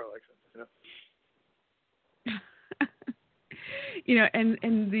count your election.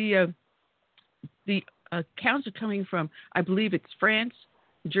 And the counts are coming from, I believe it's France,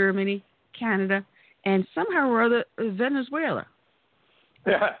 Germany, Canada, and somehow or other Venezuela.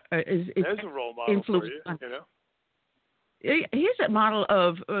 Yeah, there's a role model for you. Here's a model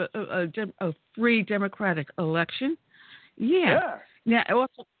of a free democratic election. Yeah. Now,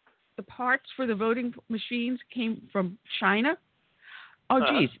 also, the parts for the voting machines came from China. Oh,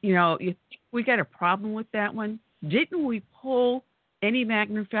 geez. We got a problem with that one. Didn't we pull any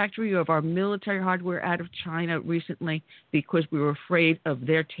manufacturing of our military hardware out of China recently because we were afraid of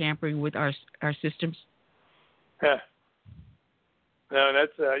their tampering with our systems? Yeah. No,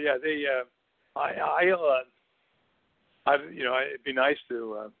 that's it'd be nice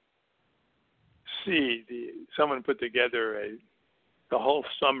to see someone put together the whole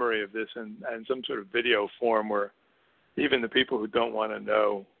summary of this in some sort of video form where even the people who don't want to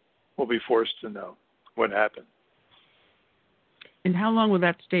know will be forced to know what happened. And how long will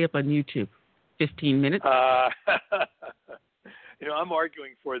that stay up on YouTube? 15 minutes? I'm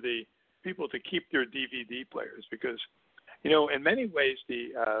arguing for the people to keep their DVD players because, in many ways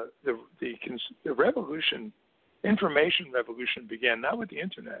the revolution, information revolution began not with the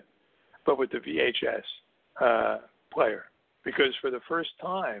internet, but with the VHS player. Because for the first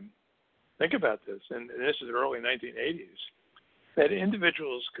time, think about this, and this is the early 1980s, that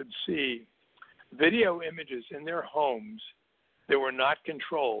individuals could see video images in their homes that were not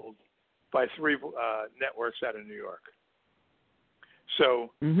controlled by 3 networks out of New York.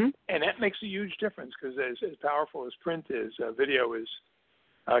 So, and that makes a huge difference because as powerful as print is, video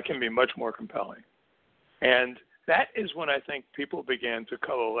can be much more compelling. And that is when I think people began to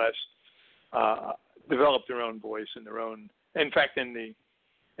coalesce, develop their own voice and their own. In fact, in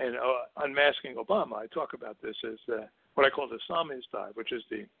Unmasking Obama, I talk about this as what I call the samizdat, which is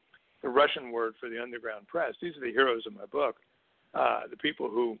the Russian word for the underground press. These are the heroes of my book. The people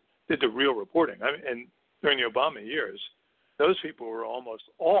who did the real reporting. And during the Obama years, those people were almost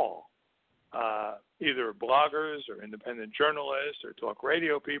all either bloggers or independent journalists or talk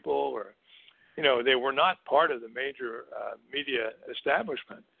radio people, or, they were not part of the major media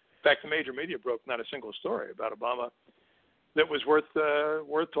establishment. In fact, the major media broke not a single story about Obama that was worth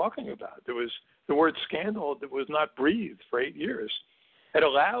talking about. There was the word scandal that was not breathed for 8 years. It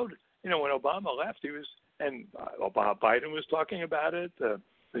allowed, when Obama left, Biden was talking about it. The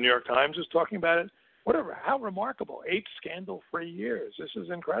New York Times was talking about it. Whatever. How remarkable. 8 scandal-free years. This is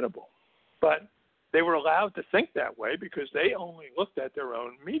incredible. But they were allowed to think that way because they only looked at their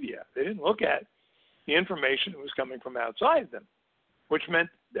own media. They didn't look at the information that was coming from outside them, which meant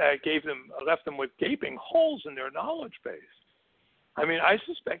left them with gaping holes in their knowledge base. I mean, I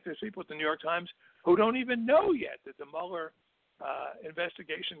suspect there's people at the New York Times who don't even know yet that the Mueller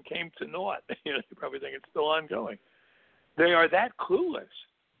investigation came to naught. They probably think it's still ongoing. They are that clueless.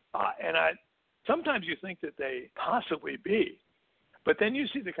 Sometimes you think that they possibly be, but then you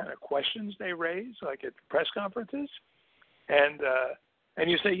see the kind of questions they raise, like at press conferences, and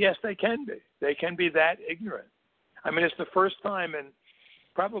you say, yes, they can be. They can be that ignorant. I mean, it's the first time in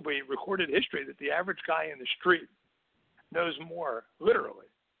probably recorded history that the average guy in the street knows more, literally,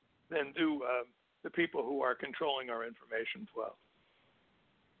 than do the people who are controlling our information flow.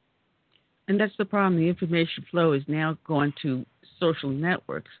 And that's the problem. The information flow is now going to social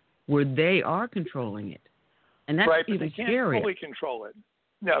networks where they are controlling it. And that's right, even but they can't scarier. fully control it.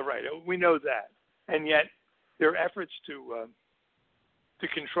 No, right. We know that. And yet their efforts to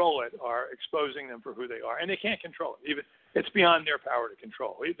control it are exposing them for who they are. And they can't control it. It's beyond their power to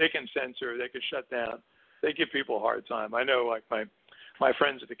control. They can censor. They can shut down. They give people a hard time. I know, like my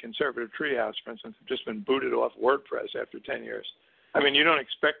friends at the Conservative Treehouse, for instance, have just been booted off WordPress after 10 years. I mean, you don't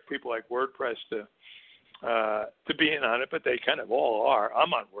expect people like WordPress to be in on it, but they kind of all are.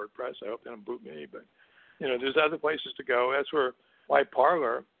 I'm on WordPress. I hope they don't boot me, but there's other places to go. That's why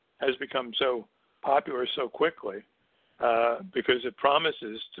Parler has become so popular so quickly, because it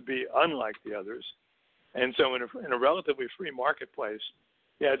promises to be unlike the others. And so in a relatively free marketplace,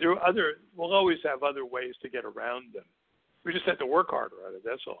 we'll always have other ways to get around them. We just have to work harder at it,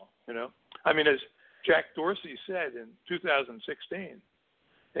 that's all, I mean, as Jack Dorsey said in 2016,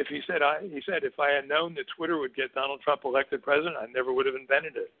 he said if I had known that Twitter would get Donald Trump elected president, I never would have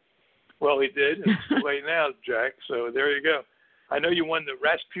invented it. Well, he did. It's too late now, Jack. So there you go. I know you won the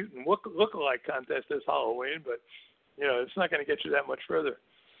Rasputin look-alike contest this Halloween, but it's not going to get you that much further.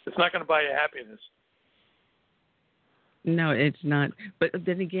 It's not going to buy you happiness. No, it's not. But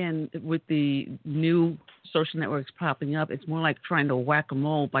then again, with the new social networks popping up, it's more like trying to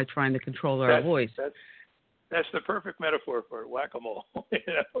whack-a-mole by trying to control our voice. That's the perfect metaphor for it, whack-a-mole.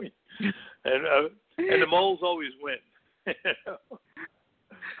 And the moles always win.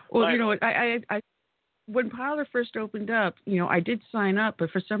 Well, I when Parler first opened up, I did sign up,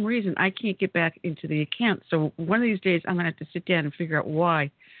 but for some reason I can't get back into the account. So one of these days I'm going to have to sit down and figure out why.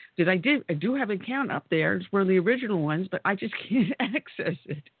 Because I do have an account up there. It's one of the original ones, but I just can't access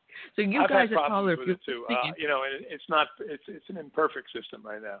it. So you I've guys had at Parler, with it too. And it's an imperfect system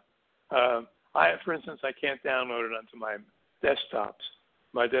right now. For instance, I can't download it onto my desktop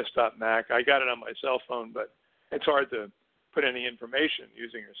Mac. I got it on my cell phone, but it's hard to put any information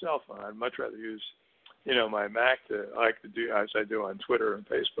using your cell phone. I'd much rather use, my Mac to do as I do on Twitter and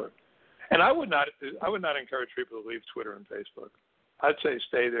Facebook. And I would not encourage people to leave Twitter and Facebook. I'd say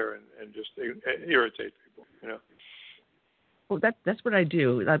stay there and just irritate people, Well, that's what I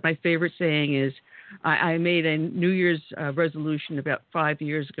do. My favorite saying is, I made a New Year's resolution about 5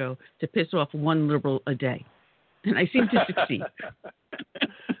 years ago to piss off one liberal a day, and I seem to succeed.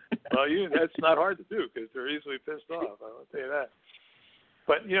 Well, that's not hard to do because they're easily pissed off. I'll tell you that.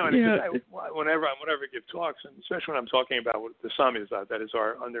 But whenever I give talks, and especially when I'm talking about what the Samis, that is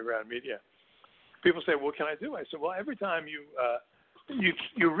our underground media, people say, "What can I do?" I said, "Well, every time you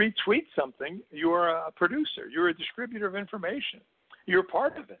retweet something, you're a producer. You're a distributor of information. You're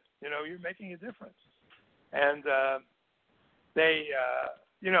part of it. You're making a difference." And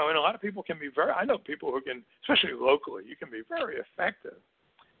and a lot of people can be I know people who can, especially locally, you can be very effective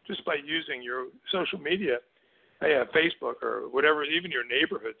just by using your social media, Facebook or whatever, even your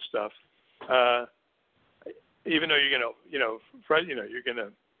neighborhood stuff. Even though you're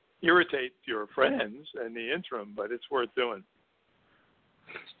gonna irritate your friends in the interim, but it's worth doing.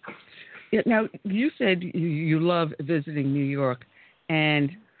 Yeah, now, you said you love visiting New York,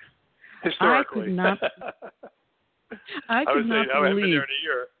 and historically, I could not I haven't been believe. there in a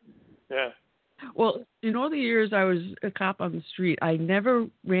year. Yeah. Well, in all the years I was a cop on the street, I never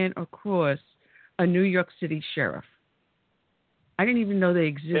ran across a New York City sheriff. I didn't even know they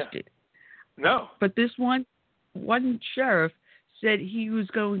existed. Yeah. No. But this one sheriff said he was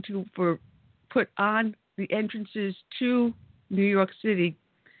going to put on the entrances to New York City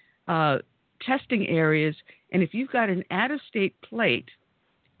testing areas, and if you've got an out-of-state plate,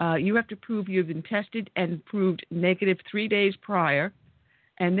 you have to prove you've been tested and proved negative 3 days prior,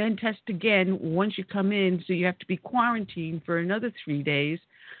 and then test again once you come in, so you have to be quarantined for another 3 days.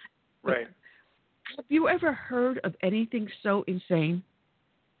 Right. Have you ever heard of anything so insane?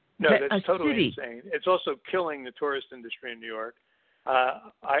 No, that's totally insane. It's also killing the tourist industry in New York.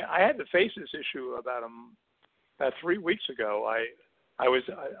 I had to face this issue about 3 weeks ago. I was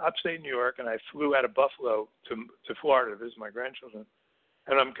upstate New York, and I flew out of Buffalo to Florida to visit my grandchildren.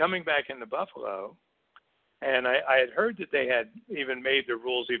 And I'm coming back into Buffalo, and I had heard that they had even made the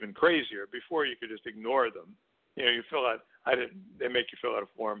rules even crazier. Before, you could just ignore them. You fill out. They make you fill out a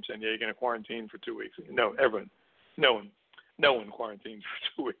form saying, you're going to quarantine for 2 weeks. No, no one quarantines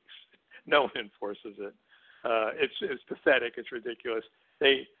for 2 weeks. No one enforces it. It's pathetic. It's ridiculous.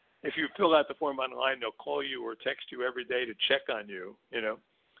 If you fill out the form online, they'll call you or text you every day to check on you,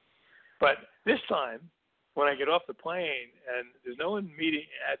 But this time, when I get off the plane and there's no one meeting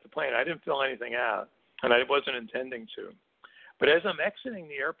at the plane, I didn't fill anything out, and I wasn't intending to. But as I'm exiting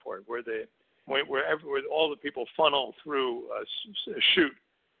the airport, where all the people funnel through a chute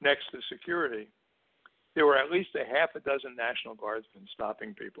next to security, there were at least a half a dozen National Guardsmen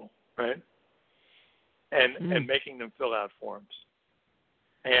stopping people, right? And making them fill out forms.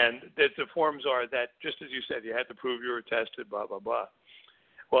 And that the forms are that, just as you said, you had to prove you were tested, blah, blah, blah.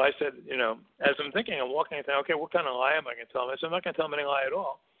 Well, I said, as I'm thinking, I'm walking, I think, okay, what kind of lie am I going to tell them? I said, I'm not going to tell them any lie at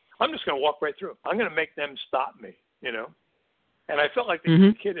all. I'm just going to walk right through. I'm going to make them stop me, And I felt like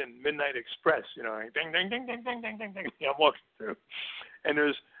the kid in Midnight Express, like, ding, ding, ding, ding, ding, ding, ding, ding. I'm walking through. And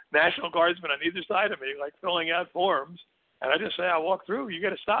there's National Guardsmen on either side of me, like filling out forms. And I just say, I'll walk through. You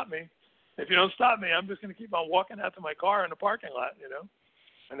got to stop me. If you don't stop me, I'm just going to keep on walking out to my car in the parking lot,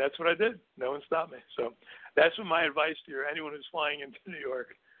 And that's what I did. No one stopped me. So that's my advice to anyone who's flying into New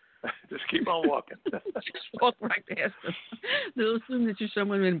York. Just keep on walking. Just walk right past them. They'll assume that you're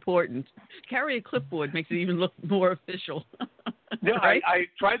someone important. Carry a clipboard makes it even look more official. No, right? I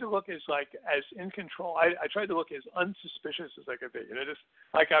tried to look as in control. I tried to look as unsuspicious as I could be. Just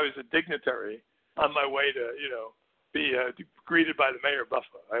like I was a dignitary on my way to, be greeted by the mayor of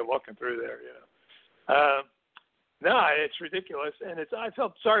Buffalo. I walking through there, No, it's ridiculous, and I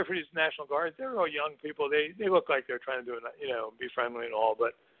felt sorry for these National Guards. They're all young people. They look like they're trying to do it, be friendly and all,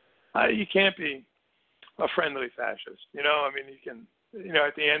 but you can't be a friendly fascist. You can.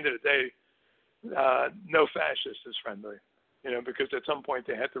 At the end of the day, no fascist is friendly. Because at some point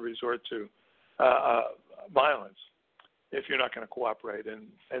they have to resort to violence if you're not going to cooperate,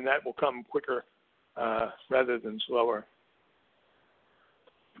 and that will come quicker rather than slower.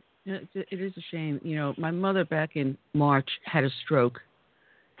 It is a shame. My mother back in March had a stroke,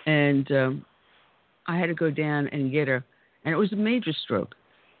 and I had to go down and get her, and it was a major stroke,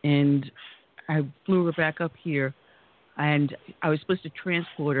 and I flew her back up here, and I was supposed to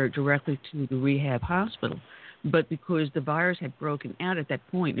transport her directly to the rehab hospital. But because the virus had broken out at that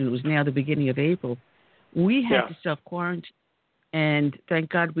point, and it was now the beginning of April, we had to self-quarantine. And thank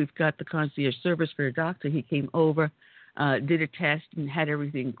God we've got the concierge service for a doctor. He came over, did a test, and had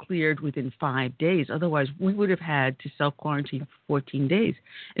everything cleared within 5 days. Otherwise, we would have had to self-quarantine for 14 days.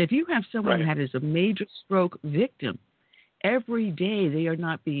 And if you have someone that is a major stroke victim, every day they are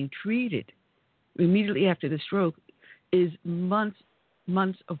not being treated immediately after the stroke is months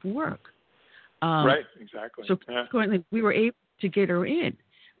of work. Right, exactly. So consequently, we were able to get her in.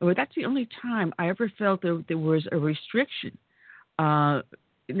 But that's the only time I ever felt there was a restriction. Now,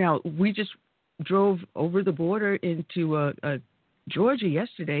 we just drove over the border into Georgia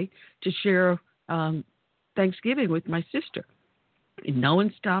yesterday to share Thanksgiving with my sister. And no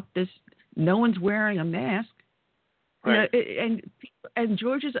one stopped us. No one's wearing a mask. Right. And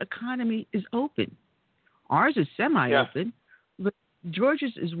Georgia's economy is open. Ours is semi-open, but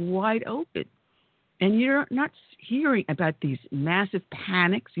Georgia's is wide open. And you're not hearing about these massive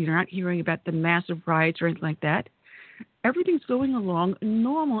panics. You're not hearing about the massive riots or anything like that. Everything's going along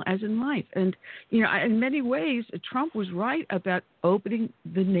normal as in life. And, in many ways, Trump was right about opening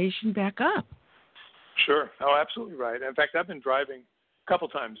the nation back up. Sure. Oh, absolutely right. In fact, I've been driving a couple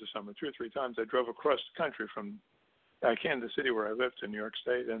times this summer, 2 or 3 times. I drove across the country from Kansas City, where I lived, to New York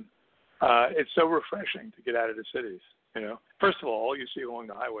State. And it's so refreshing to get out of the cities. First of all you see along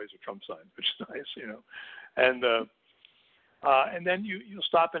the highways are Trump signs, which is nice, and then you'll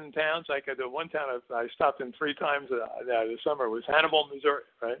stop in towns like the one town I stopped in 3 times this summer was Hannibal, Missouri.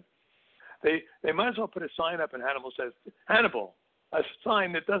 Right? They might as well put a sign up in Hannibal that says Hannibal, a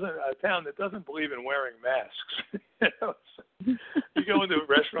town that doesn't believe in wearing masks. You go into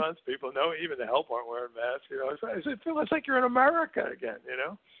restaurants, people know even the help aren't wearing masks. It feels like you're in America again.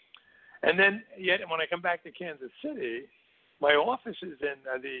 And then, yet, when I come back to Kansas City, my office is in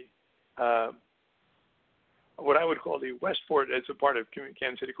what I would call the Westport. It's a part of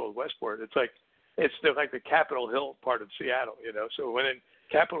Kansas City called Westport. It's like the Capitol Hill part of Seattle. So when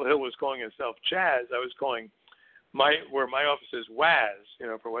Capitol Hill was calling itself Chaz, I was calling where my office is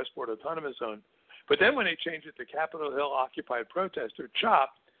WAZ, for Westport Autonomous Zone. But then when they changed it to Capitol Hill Occupied Protest, or CHOP,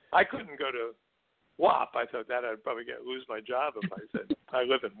 I couldn't go to WAP. I thought that I'd probably lose my job if I said I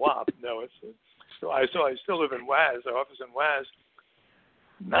live in WAP. No, so I still live in WAZ. Our office in WAZ.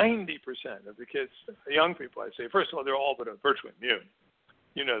 90% of the kids, the young people, I say, first of all, they're all but virtually immune.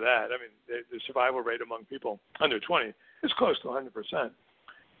 You know that. I mean, the survival rate among people under 20 is close to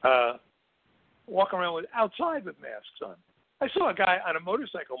 100%. Walking around outside with masks on. I saw a guy on a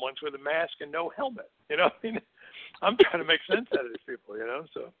motorcycle once with a mask and no helmet. I'm trying to make sense out of these people.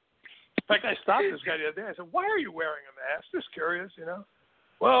 So. In fact, I stopped this guy the other day. I said, "Why are you wearing a mask?" Just curious,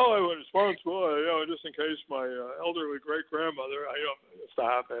 Well, I was responsible, just in case my elderly great grandmother.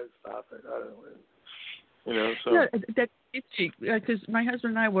 Stop it. I don't. So. No, that's interesting because my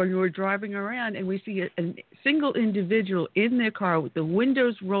husband and I were driving around and we see a single individual in their car with the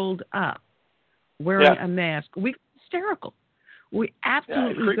windows rolled up, wearing a mask. We hysterical. We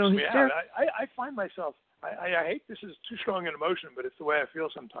absolutely go hysterical. I find myself. I hate this is too strong an emotion, but it's the way I feel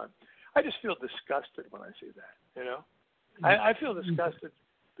sometimes. I just feel disgusted when I see that, I feel disgusted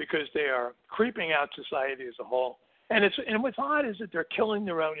because they are creeping out society as a whole. And what's odd is that they're killing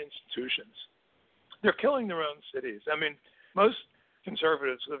their own institutions. They're killing their own cities. I mean, most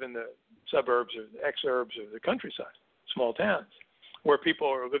conservatives live in the suburbs or the exurbs or the countryside, small towns, where people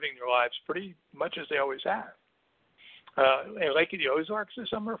are living their lives pretty much as they always have. Lake of the Ozarks this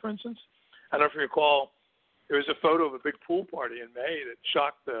summer, for instance, I don't know if you recall, there was a photo of a big pool party in May that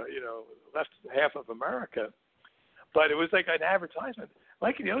shocked the, left half of America. But it was like an advertisement.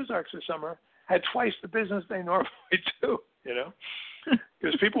 Lake of the Ozarks this summer had twice the business they normally do,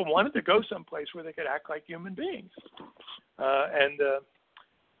 because people wanted to go someplace where they could act like human beings. And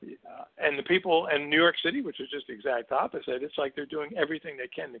the people in New York City, which is just the exact opposite, it's like they're doing everything they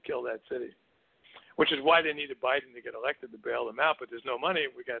can to kill that city, which is why they needed Biden to get elected to bail them out. But there's no money.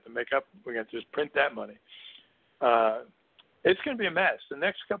 We got to make up. We got to just print that money. It's going to be a mess. The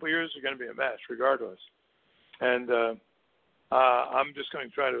next couple of years are going to be a mess, regardless. And I'm just going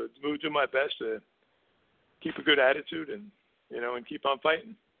to try to do my best to keep a good attitude and keep on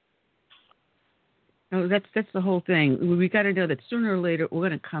fighting. No, that's the whole thing. We got to know that sooner or later we're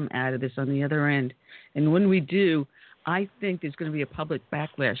going to come out of this on the other end, and when we do, I think there's going to be a public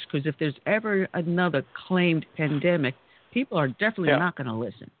backlash, because if there's ever another claimed pandemic, people are definitely not going to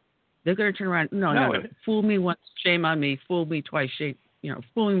listen. They're going to turn around. No. Fool me once, shame on me. Fool me twice, shame.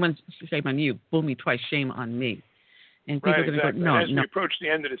 Fool me once, shame on you. Fool me twice, shame on me. And people are going to go, no. As we approach the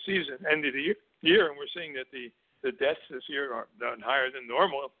end of the season, end of the year, and we're seeing that the deaths this year are higher than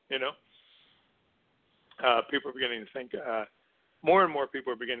normal. People are beginning to think. More and more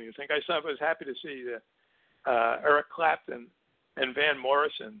people are beginning to think. I was happy to see Eric Clapton and Van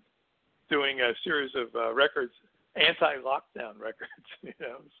Morrison doing a series of records, anti-lockdown records.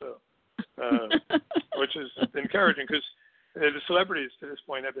 Which is encouraging, because the celebrities to this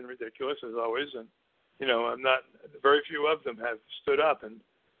point have been ridiculous as always, and very few of them have stood up, and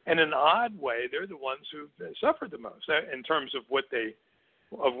in an odd way, they're the ones who suffered the most in terms of where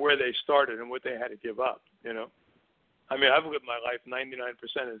they started and what they had to give up. I mean, I've lived my life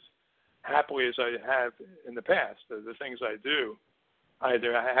 99% as happily as I have in the past. The things I do, I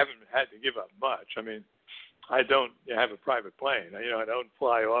haven't had to give up much. I mean, I don't have a private plane. I don't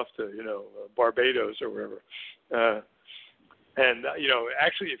fly off to Barbados or wherever.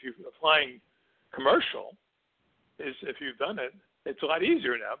 Actually, if you're flying commercial, if you've done it, it's a lot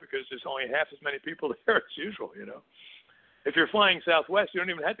easier now, because there's only half as many people there as usual. If you're flying Southwest, you don't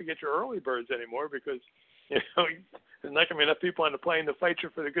even have to get your early birds anymore, because there's not going to be enough people on the plane to fight you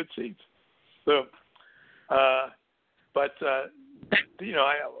for the good seats. So, we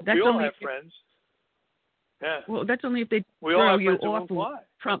all have friends. Yeah. Well, that's only if they throw you off a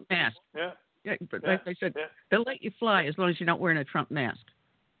Trump mask. Yeah. Yeah, but like I said, they'll let you fly as long as you're not wearing a Trump mask.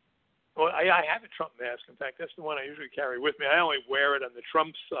 Well, I have a Trump mask. In fact, that's the one I usually carry with me. I only wear it on the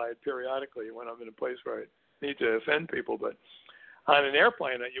Trump side periodically when I'm in a place where I need to offend people. But on an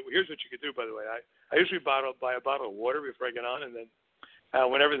airplane, here's what you could do, by the way. I usually buy a bottle of water before I get on, and then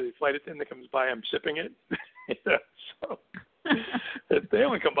whenever the flight attendant comes by, I'm sipping it. So they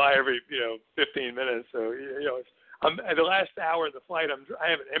only come by every 15 minutes. So I'm at the last hour of the flight. I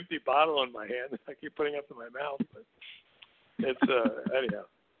have an empty bottle in my hand. I keep putting it up to my mouth, but it's anyhow.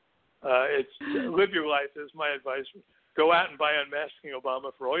 It's live your life is my advice. Go out and buy Unmasking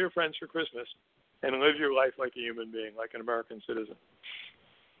Obama for all your friends for Christmas, and live your life like a human being, like an American citizen.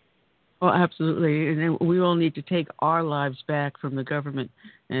 Well, absolutely, and we all need to take our lives back from the government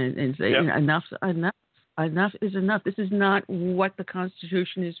and say enough is enough. This is not what the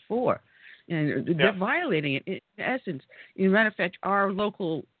Constitution is for, and they're violating it. In essence, as a matter of fact, our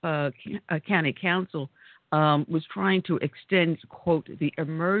local county council was trying to extend, quote, the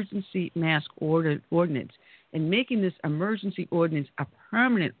emergency mask ordinance, and making this emergency ordinance a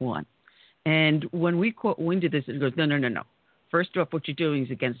permanent one. And when we caught wind of this, it goes, no. First off, what you're doing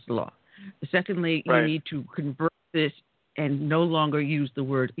is against the law. Secondly, you need to convert this and no longer use the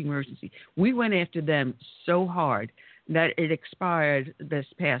word emergency. We went after them so hard that it expired this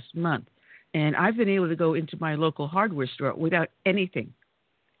past month. And I've been able to go into my local hardware store without anything,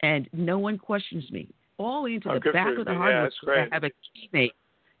 and no one questions me. All the way into the back of the hardware store, I have a key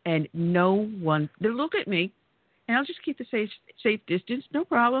and no one, they look at me, and I'll just keep the safe distance, no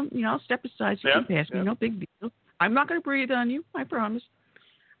problem. I'll step aside so you can pass me, no big deal. I'm not going to breathe on you, I promise.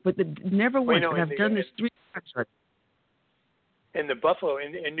 But never once. I've done this 3 times. In the Buffalo,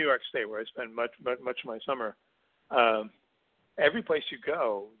 in New York State, where I spend much of my summer, every place you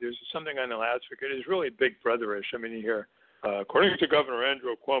go, there's something on the loudspeaker. It is really big brotherish. I mean, you hear, according to Governor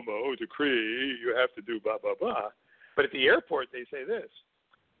Andrew Cuomo, decree, you have to do blah, blah, blah. But at the airport, they say this.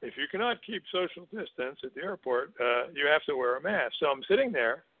 If you cannot keep social distance at the airport, you have to wear a mask. So I'm sitting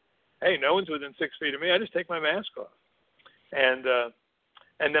there. Hey, no one's within 6 feet of me. I just take my mask off. And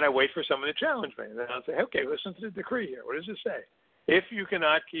then I wait for someone to challenge me. And then I'll say, okay, listen to the decree here. What does it say? If you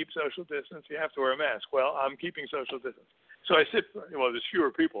cannot keep social distance, you have to wear a mask. Well, I'm keeping social distance. So I sit, there's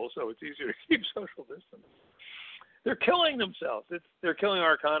fewer people, so it's easier to keep social distance. They're killing themselves. They're killing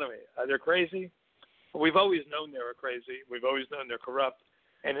our economy. They're crazy. We've always known they were crazy. We've always known they're corrupt.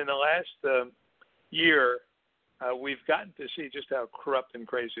 And in the last year, we've gotten to see just how corrupt and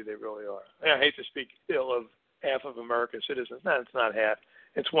crazy they really are. I hate to speak ill of half of America's citizens. No, it's not half.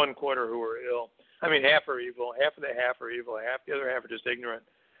 It's 1/4 who are ill. I mean, half are evil. Half of the half are evil. Half the other half are just ignorant.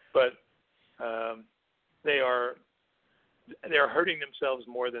 But they're hurting themselves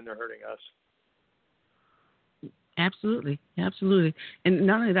more than they're hurting us. Absolutely, absolutely. And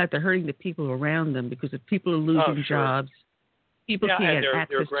not only that, they're hurting the people around them, because if people are losing jobs, people can't and access.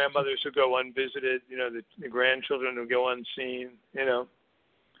 their grandmothers who go unvisited, the grandchildren who go unseen,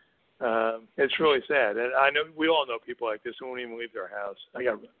 it's really sad. And I know we all know people like this who won't even leave their house.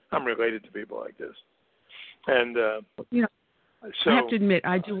 I'm related to people like this. And so, I have to admit,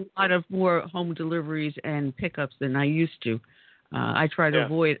 I do a lot of more home deliveries and pickups than I used to. I try to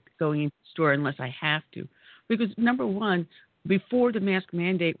avoid going into the store unless I have to. Because, number one, before the mask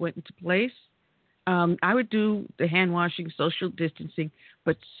mandate went into place, I would do the hand washing, social distancing,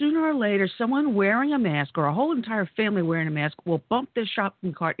 but sooner or later, someone wearing a mask or a whole entire family wearing a mask will bump their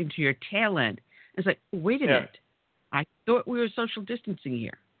shopping cart into your tail end. It's like, wait a minute. I thought we were social distancing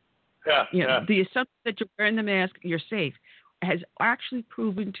here. The assumption that you're wearing the mask, you're safe, has actually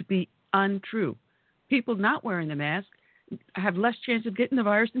proven to be untrue. People not wearing the mask have less chance of getting the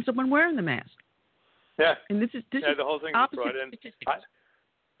virus than someone wearing the mask. Yeah. And this is the whole thing was brought in.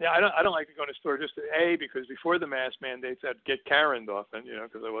 I don't like to go in a store just because before the mask mandates, I'd get Karen'd often,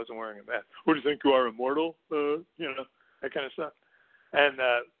 because I wasn't wearing a mask. What do you think, you are immortal? That kind of stuff.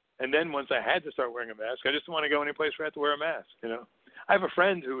 And then once I had to start wearing a mask, I just didn't want to go any place where I had to wear a mask. I have a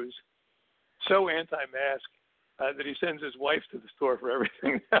friend who is so anti-mask that he sends his wife to the store for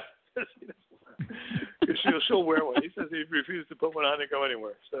everything. Because she'll wear one. He says he refused to put one on and go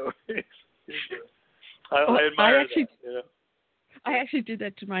anywhere. So I admire that. I actually did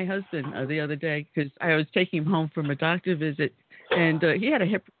that to my husband the other day, because I was taking him home from a doctor visit, and he had a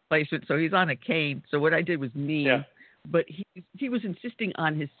hip replacement, so he's on a cane. So what I did was mean, but he was insisting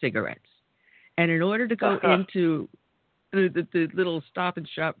on his cigarettes. And in order to go into the little stop and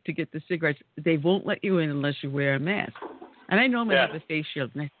shop to get the cigarettes, they won't let you in unless you wear a mask. And I normally have a face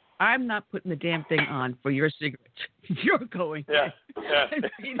shield. And I'm not putting the damn thing on for your cigarettes. You're going in. And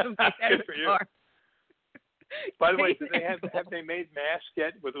see them get out of the car. By the way, do they have they made masks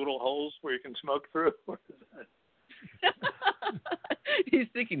yet with little holes where you can smoke through? He's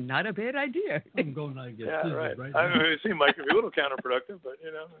thinking, not a bad idea. I'm going to get right. right I mean, it seemed like it'd be a little counterproductive, but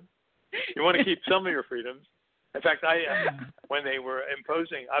you want to keep some of your freedoms. In fact, when they were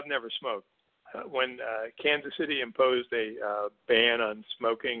imposing, I've never smoked. When Kansas City imposed a ban on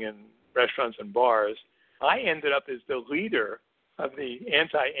smoking in restaurants and bars, I ended up as the leader of the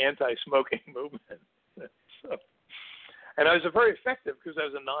anti-smoking movement. And I was very effective because I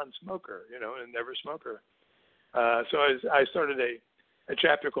was a non-smoker, and never smoker. So I started a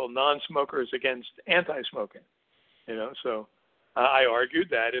chapter called Non-Smokers Against Anti-Smoking. So I argued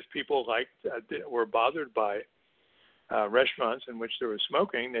that if people were bothered by restaurants in which there was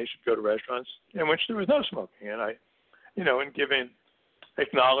smoking, they should go to restaurants in which there was no smoking. And I,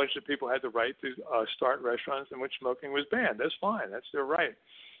 acknowledged that people had the right to start restaurants in which smoking was banned. That's fine. That's their right.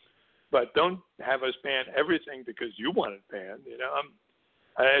 But don't have us ban everything because you want it banned.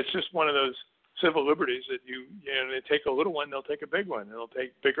 It's just one of those civil liberties that they take a little one, they'll take a big one. They'll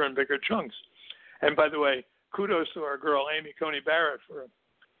take bigger and bigger chunks. And by the way, kudos to our girl Amy Coney Barrett for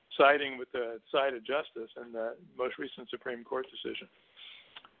siding with the side of justice in the most recent Supreme Court decision.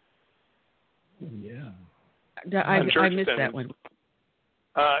 Yeah. I missed that one.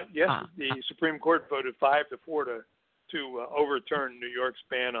 Yes, the Supreme Court voted 5-4 to overturn New York's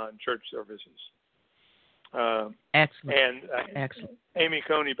ban on church services. Excellent. And Excellent. Amy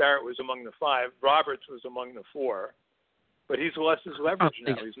Coney Barrett was among the 5. Roberts was among the 4. But he's lost his leverage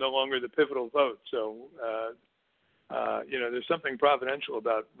now. He's no longer the pivotal vote. So, there's something providential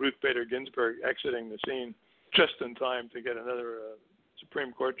about Ruth Bader Ginsburg exiting the scene just in time to get another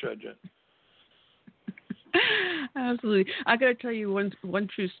Supreme Court judge in. Absolutely. I got to tell you one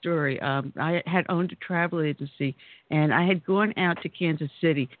true story. I had owned a travel agency, and I had gone out to Kansas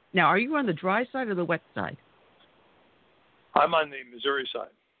City. Now, are you on the dry side or the wet side? I'm on the Missouri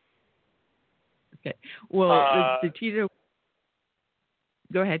side. Okay. Well, the TW.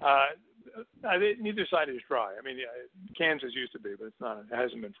 Go ahead. Neither side is dry. I mean, Kansas used to be, but it's not. It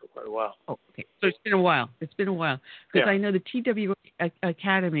hasn't been for quite a while. Oh, okay. So it's been a while. Because I know the TW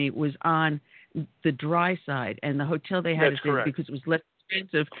Academy was on the dry side, and the hotel they had us in, because it was less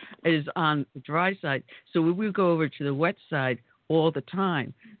expensive, is on the dry side. So we would go over to the wet side all the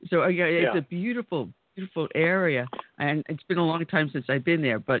time. So it's a beautiful, beautiful area, and it's been a long time since I've been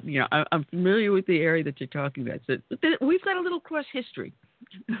there. But I'm familiar with the area that you're talking about. So we've got a little cross history.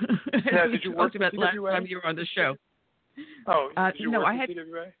 Yeah, did you work about at last TWA? time you were on the show? Oh, did you work at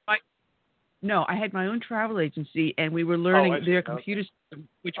TWA? No, I had my own travel agency, and we were learning their computer system,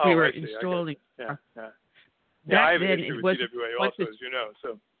 which we were installing. Yeah. That I have an then issue it with was TWA also, as you know.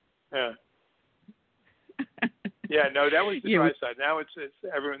 So, yeah. No, that was the dry side. Now it's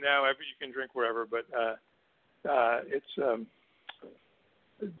everyone. Now you can drink wherever, but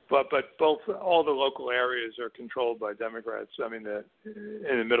but both all the local areas are controlled by Democrats. I mean,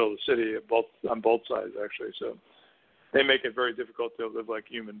 in the middle of the city, on both sides actually. So they make it very difficult to live like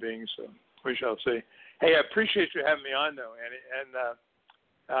human beings. So we shall see. Hey, I appreciate you having me on, though, Annie, and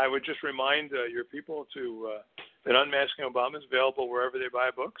I would just remind your people that Unmasking Obama is available wherever they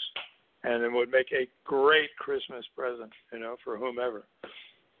buy books, and it would make a great Christmas present, for whomever.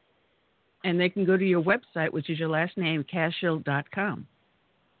 And they can go to your website, which is your last name, Cashill.com.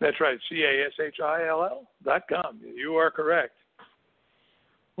 That's right, CASHILL.com. You are correct.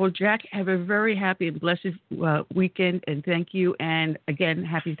 Well, Jack, have a very happy and blessed weekend, and thank you. And again,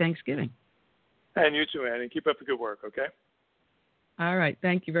 happy Thanksgiving. And you too, Annie. Keep up the good work, okay? All right.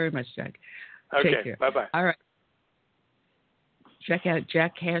 Thank you very much, Jack. Okay. Take care. Bye-bye. All right. Check out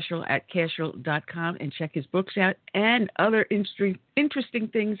Jack Cashill at Cashill.com and check his books out and other interesting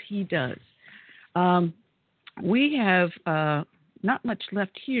things he does. We have not much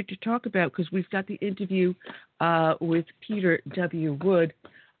left here to talk about because we've got the interview with Peter W. Wood.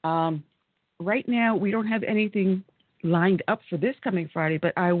 Right now, we don't have anything lined up for this coming Friday,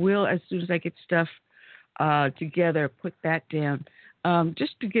 but I will, as soon as I get stuff together, put that down.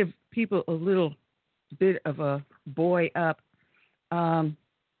 Just to give people a little bit of a buoy up,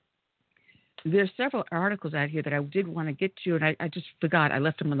 there's several articles out here that I did want to get to, and I just forgot. I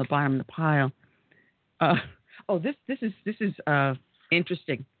left them on the bottom of the pile. This is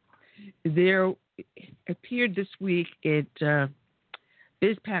interesting. There appeared this week at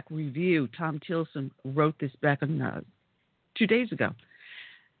BizPac Review. Tom Tilson wrote this back on 2 days ago.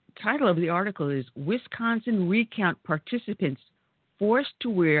 The title of the article is "Wisconsin Recount Participants Forced to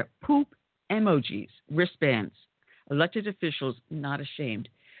Wear Poop Emojis, Wristbands. Elected officials not ashamed."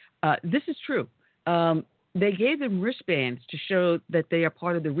 This is true. They gave them wristbands to show that they are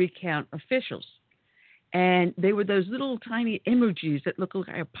part of the recount officials. And they were those little tiny emojis that look like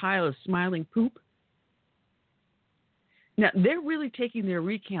a pile of smiling poop. Now, they're really taking their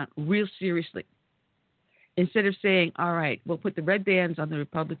recount real seriously. Instead of saying, all right, we'll put the red bands on the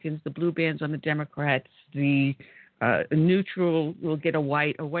Republicans, the blue bands on the Democrats, the neutral will get a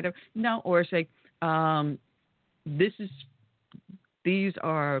white or whatever. No, or say, these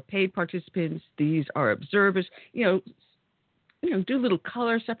are paid participants, these are observers, do a little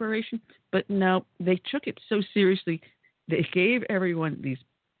color separation. But no, they took it so seriously, they gave everyone these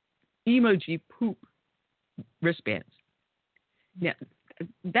emoji poop wristbands. Now,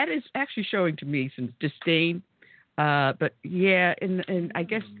 that is actually showing to me some disdain. But yeah, and I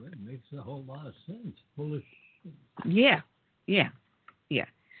guess it makes a whole lot of sense. Foolish. Yeah.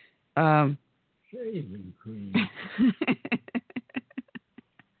 Shaving cream.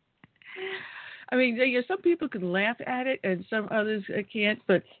 I mean, some people can laugh at it, and some others can't.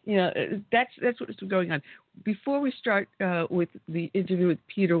 But that's what's going on. Before we start with the interview with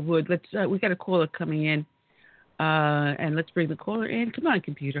Peter Wood, we got a caller coming in, and let's bring the caller in. Come on,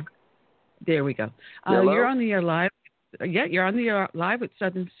 computer. There we go. You're on the air live. Yeah, you're on the air live with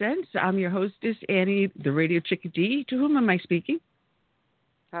Southern Sense. I'm your hostess, Annie, the Radio Chick-A-Dee. To whom am I speaking?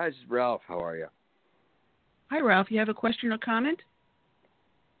 Hi, this is Ralph. How are you? Hi, Ralph. You have a question or comment?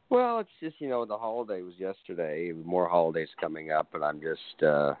 Well, it's just, the holiday was yesterday. More holidays coming up, and I'm just,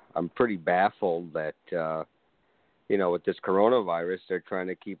 I'm pretty baffled that, with this coronavirus, they're trying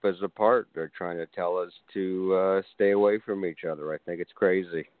to keep us apart. They're trying to tell us to stay away from each other. I think it's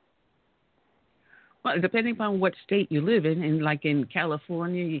crazy. Well, depending upon what state you live in, and like in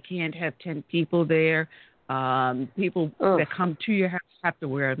California, you can't have 10 people there. People that come to your house have to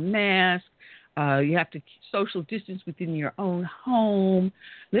wear a mask. You have to social distance within your own home.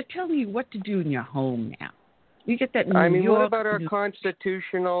 They're telling you what to do in your home now. You get that in New York. What about our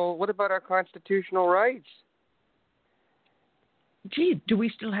constitutional rights? Gee, do we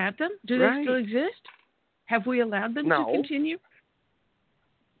still have them? Do they still exist? Have we allowed them to continue?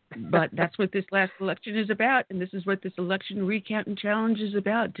 But that's what this last election is about, and this is what this election recount and challenge is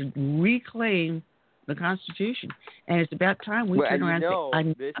about, to reclaim the Constitution. And it's about time we turn around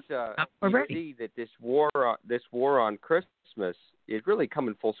and say, you see that this war on Christmas is really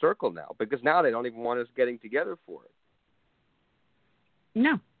coming full circle now, because now they don't even want us getting together for it.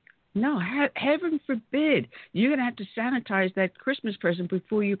 No, heaven forbid. You're going to have to sanitize that Christmas present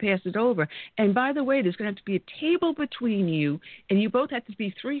before you pass it over. And by the way, there's going to have to be a table between you, and you both have to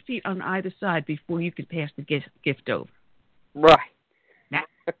be 3 feet on either side before you can pass the gift over. Right. Now,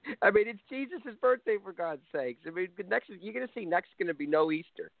 I mean, it's Jesus' birthday, for God's sakes. I mean, you're going to see next going to be no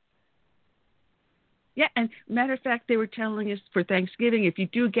Easter. Yeah, and matter of fact, they were telling us for Thanksgiving, if you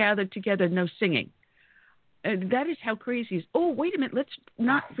do gather together, no singing. And that is how crazy it is. Oh, wait a minute. Let's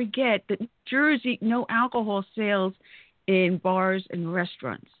not forget that New Jersey, no alcohol sales in bars and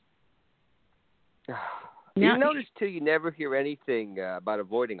restaurants. You notice, too, you never hear anything about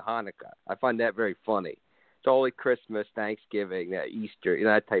avoiding Hanukkah. I find that very funny. It's only Christmas, Thanksgiving, Easter,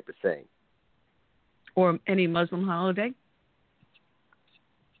 that type of thing. Or any Muslim holiday.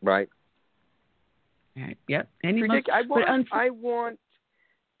 Right. Right. Yep. Any I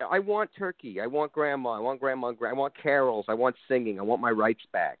want turkey. I want grandma. I want carols. I want singing. I want my rights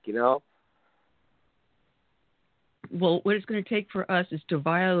back, Well, what it's going to take for us is to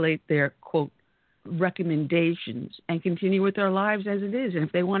violate their, quote, recommendations and continue with our lives as it is. And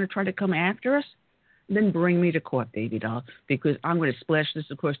if they want to try to come after us, then bring me to court, baby doll, because I'm going to splash this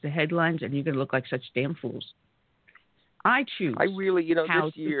across the headlines and you're going to look like such damn fools. I choose. I really,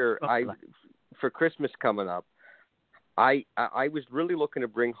 this year, for Christmas coming up, I was really looking to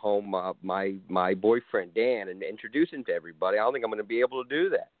bring home my boyfriend, Dan, and introduce him to everybody. I don't think I'm going to be able to do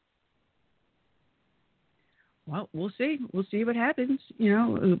that. Well, we'll see. We'll see what happens.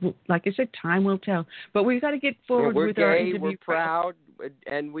 Like I said, time will tell. But we've got to get forward with our interview. We're proud,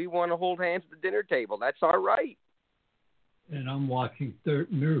 and we want to hold hands at the dinner table. That's our right. And I'm watching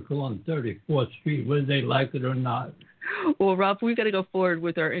Miracle on 34th Street, whether they like it or not. Well, Rob, we've got to go forward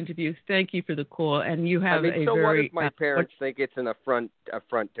with our interview. Thank you for the call, and you have so what if my parents think it's an affront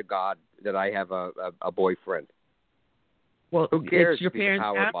to God that I have a boyfriend? Well, who cares? It's your parents'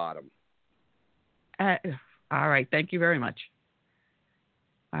 power bottom. All right, thank you very much.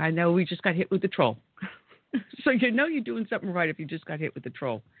 I know we just got hit with the troll, so you're doing something right if you just got hit with the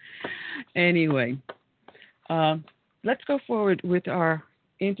troll. Anyway, let's go forward with our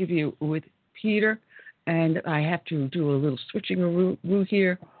interview with Peter. And I have to do a little switching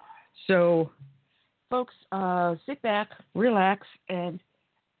here. So, folks, sit back, relax, and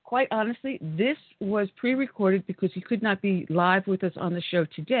quite honestly, this was pre-recorded because he could not be live with us on the show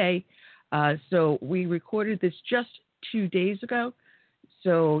today. So we recorded this just 2 days ago.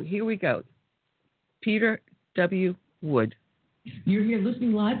 So here we go. Peter W. Wood. You're here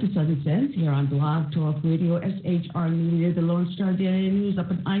listening live to Southern Sense here on Blog Talk Radio, SHR Media, the Lone Star Daily News,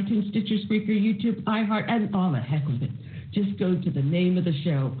 up on iTunes, Stitcher, Spreaker, YouTube, iHeart, and all the heck of it. Just go to the name of the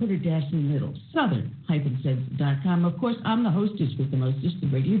show, put a dash in the middle, southern-sense.com. Of course, I'm the hostess with the mostest, the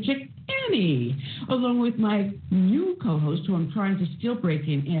Radio Chick-A-Dee, along with my new co-host, who I'm trying to still break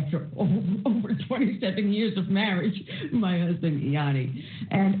in after over 27 years of marriage, my husband, Jani.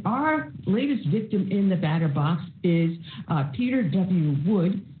 And our latest victim in the batter box is Peter W.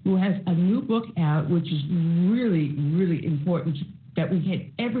 Wood, who has a new book out, which is really, really important that we get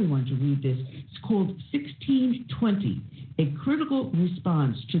everyone to read this. It's called 1620, a critical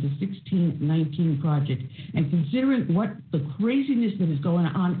response to the 1619 Project. And considering what the craziness that is going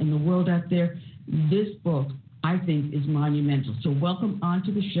on in the world out there, this book, I think, is monumental. So welcome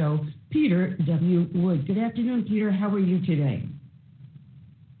onto the show, Peter W. Wood. Good afternoon, Peter. How are you today?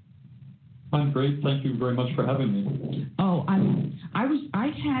 I'm great. Thank you very much for having me. Oh, I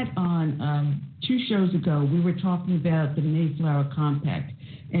had on 2 shows ago, we were talking about the Mayflower Compact.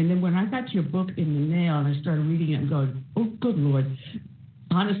 And then when I got your book in the mail and I started reading it and going, oh, good Lord.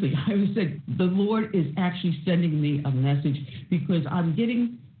 Honestly, I said, the Lord is actually sending me a message because I'm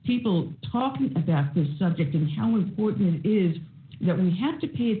getting people talking about this subject and how important it is that we have to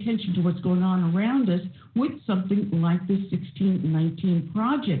pay attention to what's going on around us with something like this 1619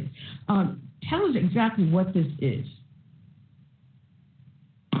 Project. Tell us exactly what this is.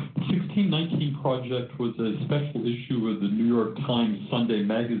 1619 Project was a special issue of the New York Times Sunday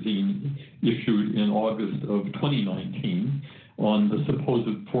magazine issued in August of 2019 on the supposed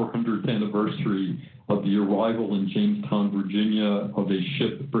 400th anniversary of the arrival in Jamestown, Virginia, of a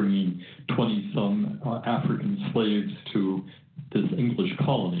ship bringing 20-some African slaves to this English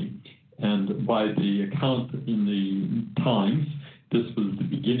colony. And by the account in the Times, this was the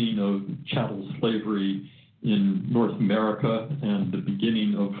beginning of chattel slavery in North America and the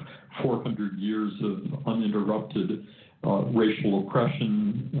beginning of 400 years of uninterrupted racial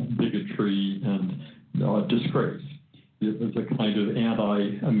oppression, bigotry, and disgrace. It was a kind of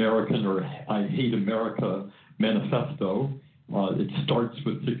anti-American or I hate America manifesto. It starts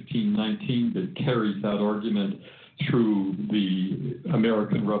with 1619, but carries that argument through the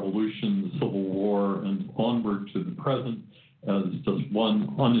American Revolution, the Civil War, and onward to the present as just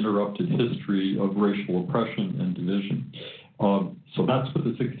one uninterrupted history of racial oppression and division. So that's what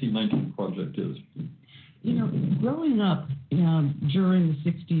the 1619 Project is. Growing up during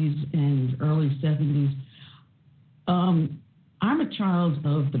the 60s and early 70s, I'm a child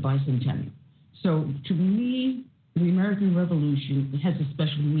of the bicentennial. So to me, the American Revolution has a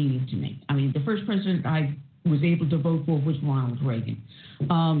special meaning to me. I mean, the first president I was able to vote for was Ronald Reagan.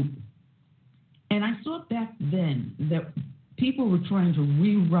 And I thought back then that people were trying to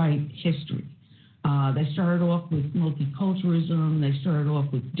rewrite history. They started off with multiculturalism. They started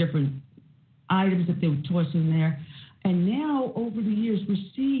off with different items that they would toss in there. And now, over the years, we're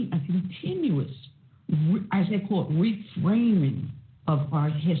seeing a continuous, as they call it, reframing of our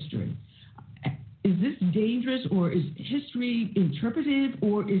history. Is this dangerous, or is history interpretive,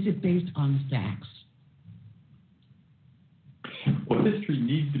 or is it based on facts? Well, history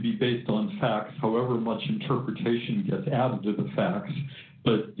needs to be based on facts, however much interpretation gets added to the facts.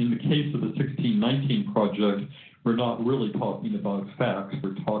 But in the case of the 1619 Project, we're not really talking about facts.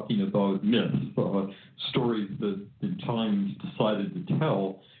 We're talking about myths, stories that the Times decided to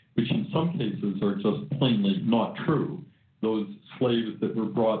tell, which in some cases are just plainly not true. Those slaves that were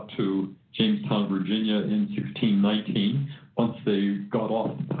brought to Jamestown, Virginia in 1619, once they got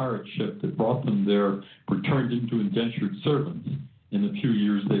off the pirate ship that brought them there, were turned into indentured servants. In a few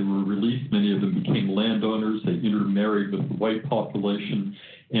years, they were released. Many of them became landowners. They intermarried with the white population,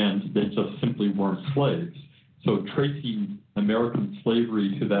 and they just simply weren't slaves. So tracing American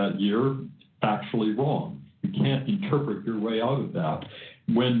slavery to that year, factually wrong. You can't interpret your way out of that.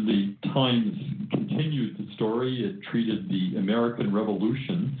 When the Times continued the story, it treated the American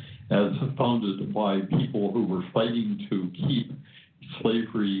Revolution as founded by people who were fighting to keep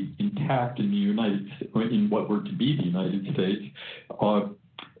slavery intact in what were to be the United States, out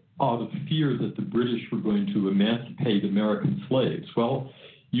of fear that the British were going to emancipate American slaves. Well,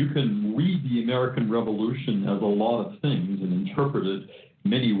 you can read the American Revolution as a lot of things and interpret it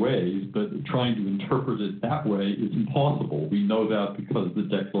many ways, but trying to interpret it that way is impossible. We know that because the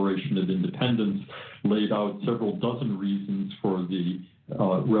Declaration of Independence laid out several dozen reasons for the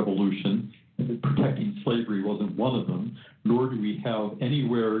revolution. Protecting slavery wasn't one of them, nor do we have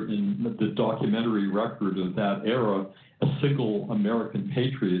anywhere in the documentary record of that era a single American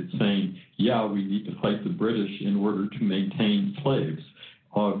patriot saying, yeah, we need to fight the British in order to maintain slaves.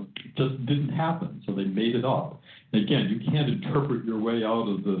 It just didn't happen, so they made it up. Again, you can't interpret your way out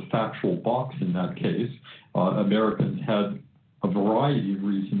of the factual box in that case. Americans had a variety of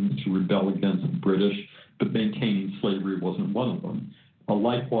reasons to rebel against the British, but maintaining slavery wasn't one of them.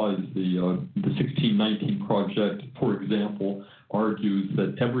 Likewise, the 1619 Project, for example, argues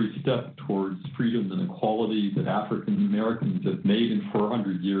that every step towards freedom and equality that African Americans have made in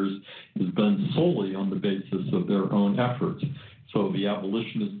 400 years has been solely on the basis of their own efforts. So the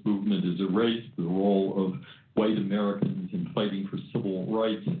abolitionist movement is erased. The role of white Americans in fighting for civil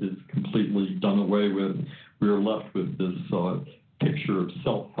rights is completely done away with. We are left with this picture of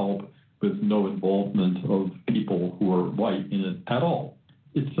self-help with no involvement of people who are white in it at all.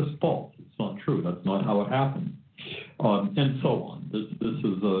 It's just false. It's not true. That's not how it happened. And so on. This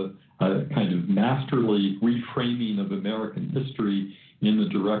is a kind of masterly reframing of American history in the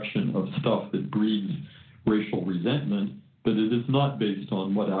direction of stuff that breeds racial resentment, but it is not based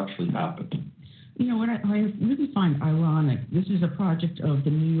on what actually happened. You know, what I really find ironic, this is a project of the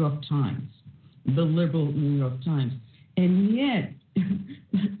New York Times, the liberal New York Times, and yet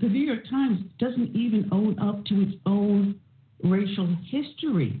the New York Times doesn't even own up to its own racial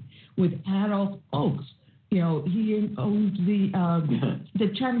history with Adolph Oaks. You know, he owned the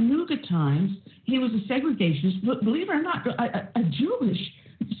Chattanooga Times. He was a segregationist, but believe it or not, a Jewish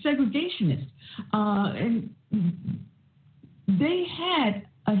segregationist. And they had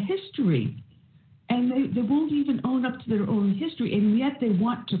a history, and they won't even own up to their own history, and yet they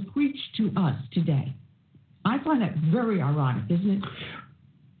want to preach to us today. I find that very ironic, isn't it?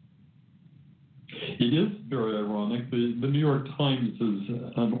 It is very ironic. The New York Times is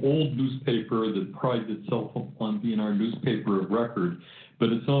an old newspaper that prides itself on being our newspaper of record, but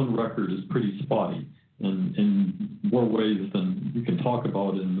its own record is pretty spotty in more ways than we can talk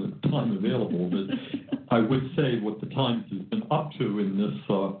about in the time available. But I would say what the Times has been up to in this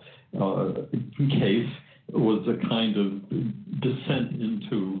case was a kind of descent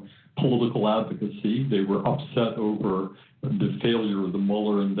into political advocacy. They were upset over the failure of the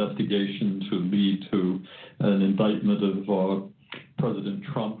Mueller investigation to lead to an indictment of President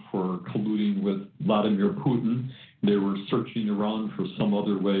Trump for colluding with Vladimir Putin. They were searching around for some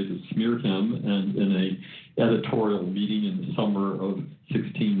other way to smear him, and in an editorial meeting in the summer of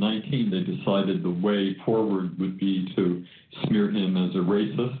 1619, they decided the way forward would be to smear him as a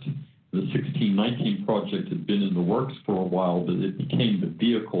racist. The 1619 Project had been in the works for a while, but it became the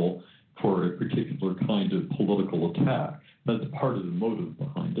vehicle for a particular kind of political attack. That's part of the motive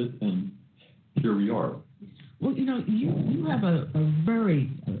behind it, and here we are. Well, you have a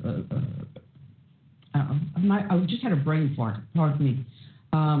very I just had a brain fart, pardon me,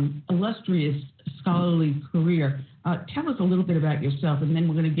 illustrious scholarly career. Tell us a little bit about yourself, and then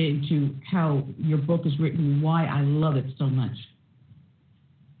we're going to get into how your book is written and why I love it so much.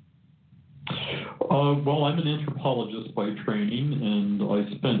 Well, I'm an anthropologist by training, and I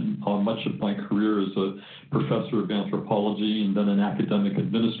spent much of my career as a professor of anthropology and then an academic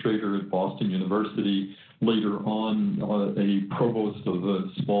administrator at Boston University, later on a provost of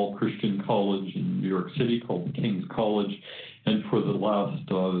a small Christian college in New York City called the King's College. And for the last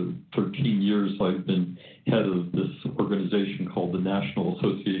 13 years, I've been head of this organization called the National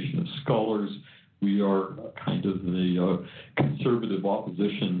Association of Scholars. We are kind of the conservative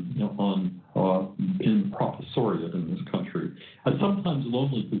opposition in the professoriate in this country. A sometimes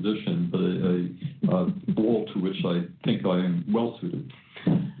lonely position, but a role to which I think I am well suited.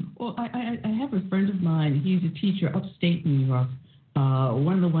 Well, I have a friend of mine. He's a teacher upstate New York.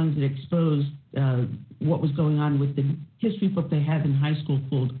 One of the ones that exposed what was going on with the history book they have in high school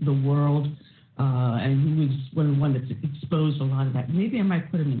called The World. And he was one of the ones that exposed a lot of that. Maybe I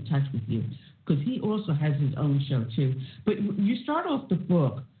might put him in touch with you, because he also has his own show too. But you start off the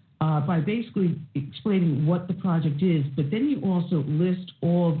book by basically explaining what the project is, but then you also list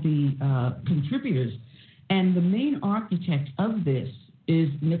all the contributors. And the main architect of this is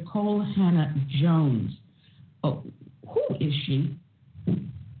Nicole Hannah Jones. Oh, who is she?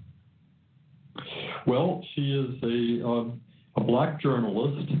 Well, she is a black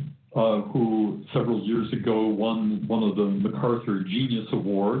journalist who several years ago won one of the MacArthur Genius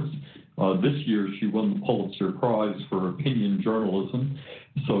Awards. This year she won the Pulitzer Prize for opinion journalism.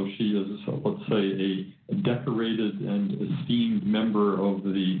 So she is, let's say, a decorated and esteemed member of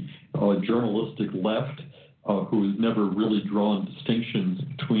the journalistic left who has never really drawn distinctions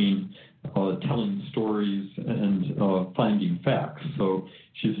between telling stories and finding facts. So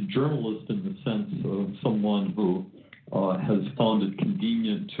she's a journalist in the sense of someone who has found it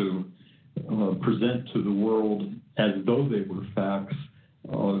convenient to present to the world, as though they were facts,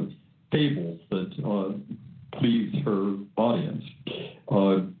 fables that please her audience.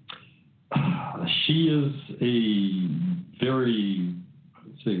 She is a very,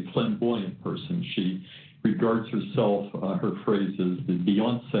 say, flamboyant person. She regards herself, her phrase is the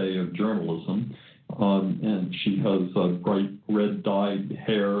Beyonce of journalism, and she has bright red dyed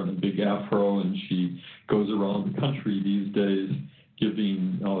hair and a big afro, and she goes around the country these days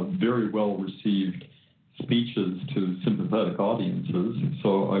giving very well received speeches to sympathetic audiences.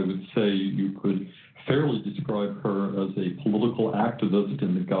 So I would say you could fairly describe her as a political activist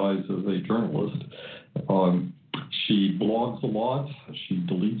in the guise of a journalist. She blogs a lot. She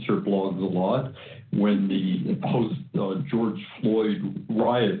deletes her blogs a lot. When the post-George Floyd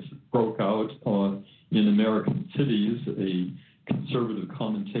riots broke out in American cities, a conservative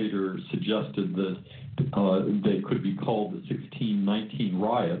commentator suggested that they could be called the 1619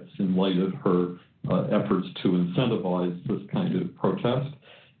 riots in light of her efforts to incentivize this kind of protest.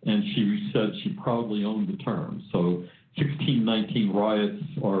 And she said she proudly owned the term. So 1619 riots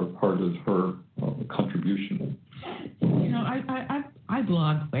are part of her contribution. I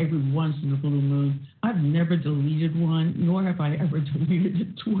blog every once in a blue moon. I've never deleted one, nor have I ever deleted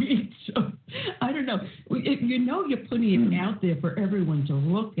a tweet. So I don't know. You're putting it out there for everyone to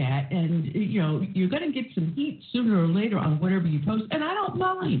look at, and you're going to get some heat sooner or later on whatever you post, and I don't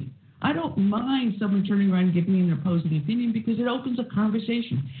mind. I don't mind someone turning around and giving me an opposing opinion because it opens a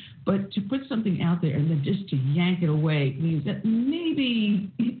conversation. But to put something out there and then just to yank it away means that maybe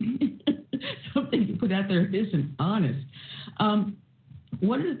something you put out there isn't honest.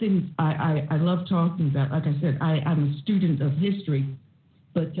 One of the things I love talking about, like I said, I'm a student of history,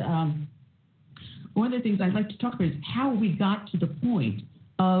 but one of the things I'd like to talk about is how we got to the point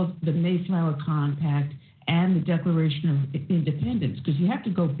of the Mayflower Compact and the Declaration of Independence, because you have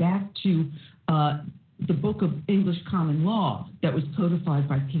to go back to the Book of English Common Law that was codified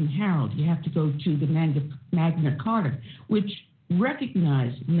by King Harold. You have to go to the Magna Carta, which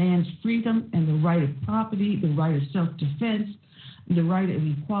recognized man's freedom and the right of property, the right of self-defense, the right of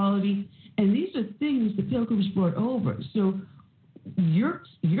equality, and these are things the Pilgrims brought over. So you're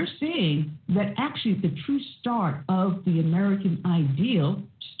saying that actually the true start of the American ideal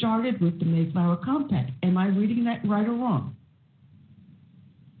started with the Mayflower Compact. Am I reading that right or wrong?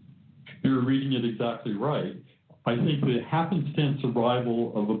 You're reading it exactly right. I think the happenstance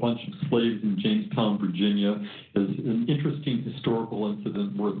arrival of a bunch of slaves in Jamestown, Virginia, is an interesting historical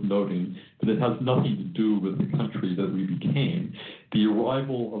incident worth noting, but it has nothing to do with the country that we became. The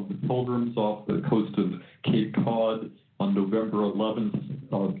arrival of the Pilgrims off the coast of Cape Cod on November 11th,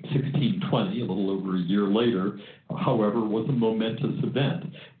 1620, a little over a year later, however, was a momentous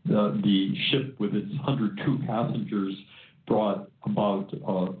event. The ship with its 102 passengers brought about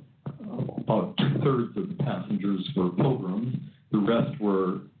two-thirds of the passengers were Pilgrims. The rest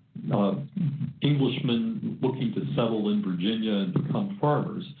were Englishmen looking to settle in Virginia and become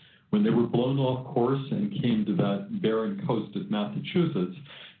farmers. When they were blown off course and came to that barren coast of Massachusetts,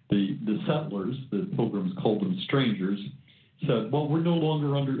 the settlers, the Pilgrims called them strangers, said, well, we're no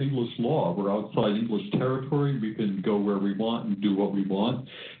longer under English law. We're outside English territory. We can go where we want and do what we want.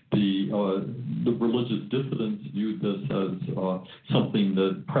 The religious dissidents viewed this as something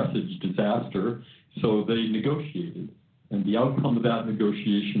that presaged disaster, so they negotiated. And the outcome of that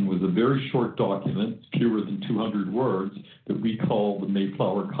negotiation was a very short document, fewer than 200 words, that we call the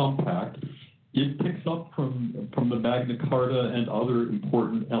Mayflower Compact. It picks up from the Magna Carta and other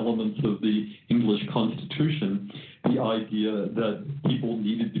important elements of the English Constitution the idea that people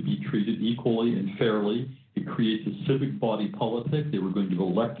needed to be treated equally and fairly. It creates a civic body politic. They were going to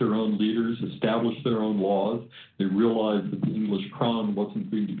elect their own leaders, establish their own laws. They realized that the English crown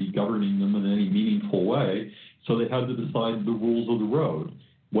wasn't going to be governing them in any meaningful way, so they had to decide the rules of the road.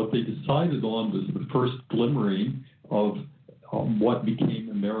 What they decided on was the first glimmering of what became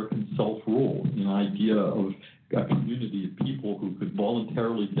American self-rule, an idea of a community of people who could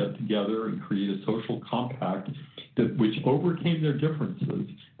voluntarily get together and create a social compact which overcame their differences.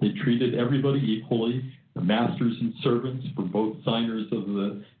 They treated everybody equally. The masters and servants were both signers of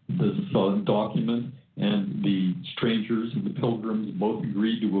this document, and the strangers and the Pilgrims both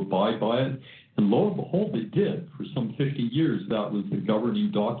agreed to abide by it. And lo and behold, they did. For some 50 years, that was the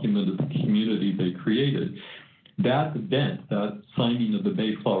governing document of the community they created. That event, that signing of the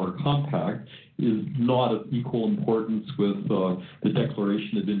Mayflower Compact, is not of equal importance with the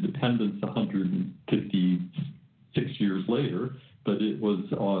Declaration of Independence 156 years later, but it was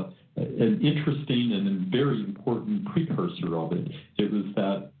an interesting and a very important precursor of it. It was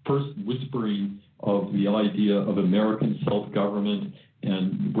that first whispering of the idea of American self-government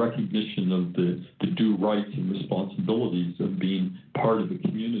and recognition of the due rights and responsibilities of being part of a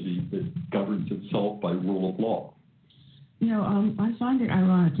community that governs itself by rule of law. You know, I find it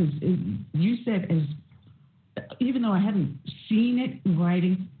ironic because you said, even though I haven't seen it in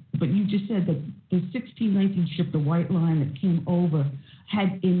writing, but you just said that the 1619 ship, the White Line that came over,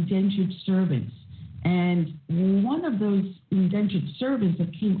 had indentured servants. And one of those indentured servants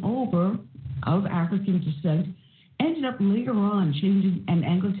that came over of African descent ended up later on changing and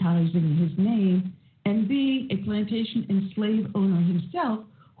anglicizing his name and being a plantation and slave owner himself,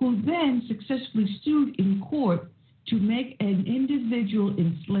 who then successfully sued in court to make an individual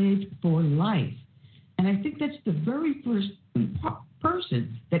enslaved for life. And I think that's the very first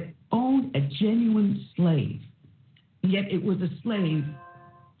person that owned a genuine slave. Yet it was a slave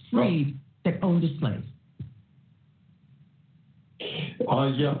freed that owned a slave.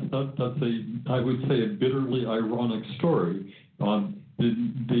 Yes, that's I would say, a bitterly ironic story. The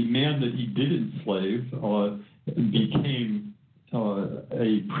man that he did enslave became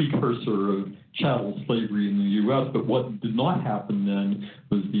a precursor of chattel slavery in the U.S., but what did not happen then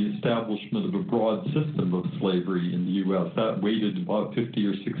was the establishment of a broad system of slavery in the U.S. That waited about 50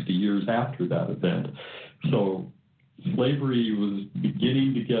 or 60 years after that event. So slavery was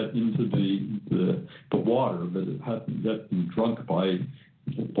beginning to get into the water, but it hadn't yet been drunk by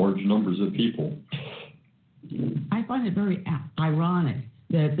large numbers of people. I find it very ironic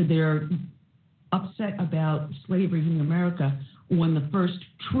that they're upset about slavery in America when the first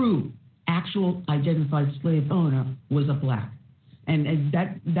true, actual identified slave owner was a black. And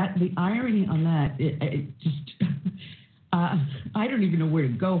that the irony on that, it just I don't even know where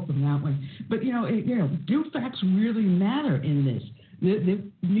to go from that one. But do facts really matter in this? The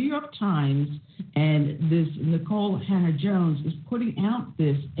New York Times and this Nicole Hannah-Jones is putting out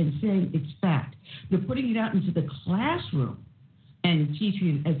this and saying it's fact. They're putting it out into the classroom and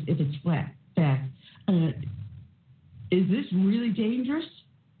teaching it as if it's fact. Is this really dangerous?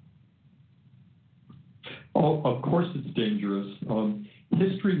 Oh, of course it's dangerous.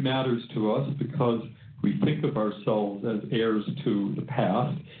 History matters to us because we think of ourselves as heirs to the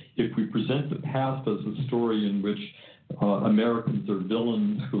past. If we present the past as a story in which Americans are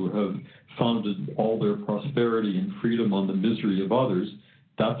villains who have founded all their prosperity and freedom on the misery of others,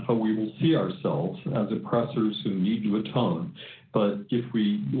 that's how we will see ourselves, as oppressors who need to atone. But if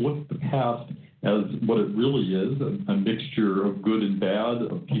we look at the past as what it really is, a mixture of good and bad,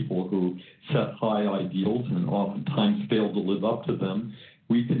 of people who set high ideals and oftentimes fail to live up to them,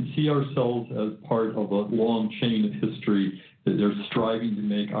 we can see ourselves as part of a long chain of history that they're striving to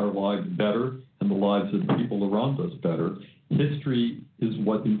make our lives better and the lives of the people around us better. History is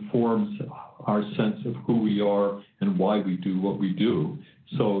what informs our sense of who we are and why we do what we do.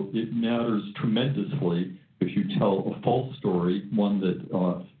 So it matters tremendously if you tell a false story, one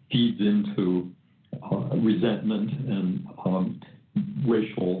that feeds into resentment and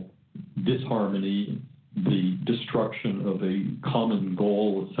racial disharmony, the destruction of a common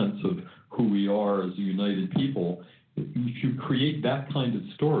goal, a sense of who we are as a united people. If you create that kind of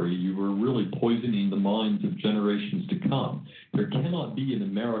story, you are really poisoning the minds of generations to come. There cannot be an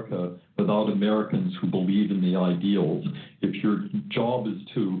America without Americans who believe in the ideals. If your job is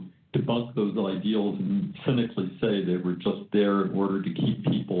to debunk those ideals and cynically say they were just there in order to keep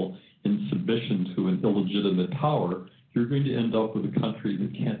people in submission to an illegitimate power, you're going to end up with a country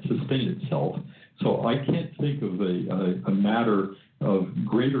that can't sustain itself. So I can't think of a matter of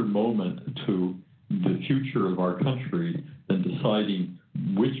greater moment to the future of our country than deciding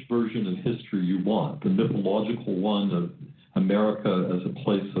which version of history you want, the mythological one of America as a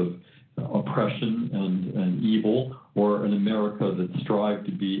place of oppression and evil, or an America that strived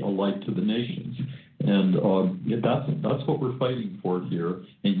to be a light to the nations. And that's what we're fighting for here.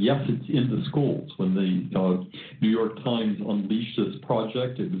 And yes, it's in the schools. When the New York Times unleashed this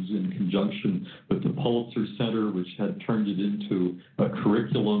project, it was in conjunction with the Pulitzer Center, which had turned it into a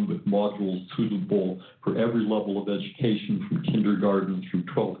curriculum with modules suitable for every level of education from kindergarten through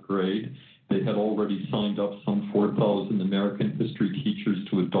 12th grade. They had already signed up some 4,000 American history teachers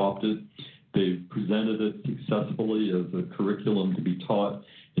to adopt it. They've presented it successfully as a curriculum to be taught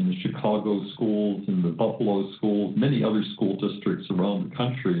in the Chicago schools, in the Buffalo schools. Many other school districts around the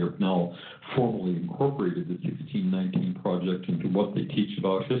country have now formally incorporated the 1619 Project into what they teach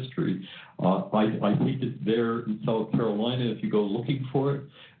about history. I think it's there in South Carolina if you go looking for it.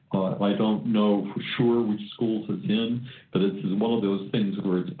 I don't know for sure which schools it's in, but it's one of those things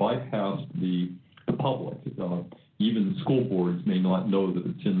where it's bypassed the public. Even school boards may not know that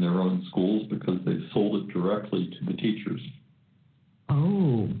it's in their own schools because they've sold it directly to the teachers.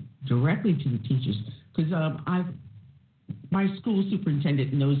 Oh, directly to the teachers. Because my school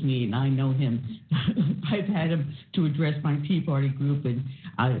superintendent knows me and I know him. I've had him to address my Tea Party group, and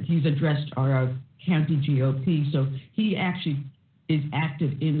he's addressed our county GOP. So he actually is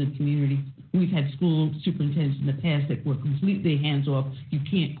active in the community. We've had school superintendents in the past that were completely hands-off. You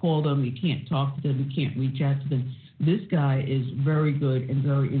can't call them, you can't talk to them, you can't reach out to them. This guy is very good and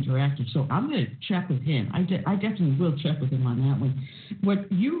very interactive. So I'm going to check with him. I definitely will check with him on that one.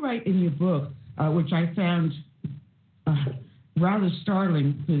 What you write in your book, which I found rather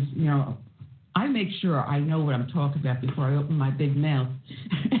startling, because, you know, I make sure I know what I'm talking about before I open my big mouth.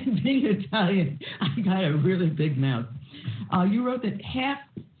 And being Italian, I got a really big mouth. You wrote that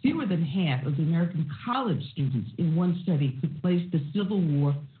fewer than half of the American college students in one study could place the Civil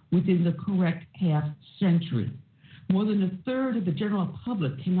War within the correct half century. More than a third of the general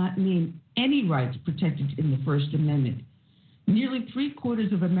public cannot name any rights protected in the First Amendment. Nearly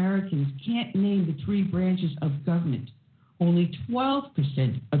 3/4 of Americans can't name the three branches of government. Only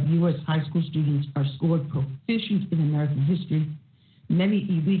 12% of U.S. high school students are scored proficient in American history. Many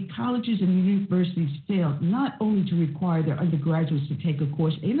elite colleges and universities fail not only to require their undergraduates to take a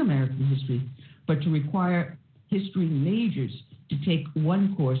course in American history, but to require history majors to take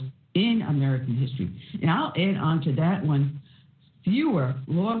one course in American history. And I'll add on to that one, fewer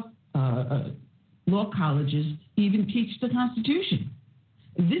law colleges even teach the Constitution.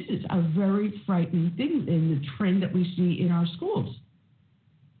 This is a very frightening thing in the trend that we see in our schools.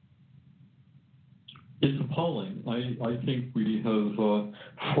 It's appalling. I think we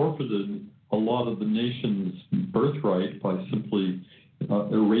have forfeited a lot of the nation's birthright by simply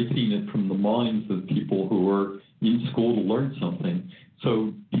erasing it from the minds of people who are in school to learn something.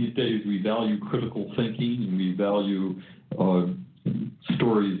 So these days we value critical thinking and we value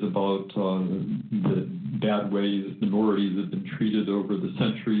stories about the bad ways minorities have been treated over the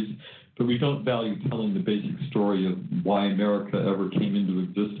centuries, but we don't value telling the basic story of why America ever came into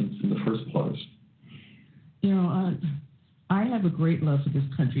existence in the first place. You know, I have a great love for this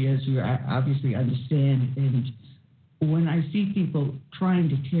country, as you obviously understand, and when I see people trying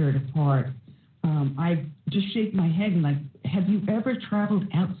to tear it apart, I just shake my head and like, have you ever traveled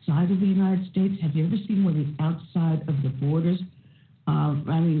outside of the United States? Have you ever seen what is outside of the borders?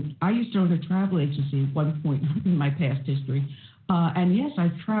 I mean, I used to own a travel agency at one point in my past history. And yes,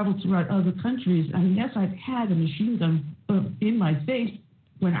 I've traveled throughout other countries. And yes, I've had a machine gun in my face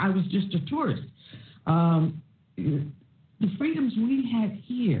when I was just a tourist. The freedoms we have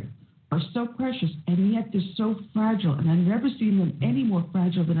here are so precious, and yet they're so fragile, and I've never seen them any more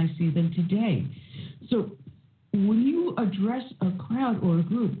fragile than I see them today. So when you address a crowd or a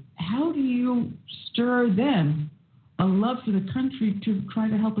group, how do you stir them a love for the country to try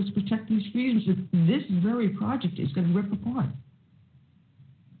to help us protect these freedoms that this very project is going to rip apart?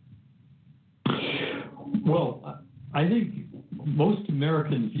 Well, I think most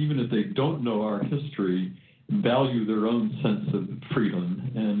Americans, even if they don't know our history, value their own sense of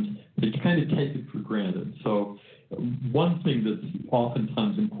freedom, and they kind of take it for granted. So one thing that's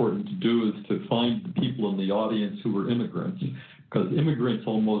oftentimes important to do is to find the people in the audience who are immigrants, because immigrants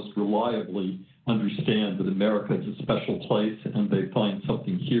almost reliably understand that America is a special place and they find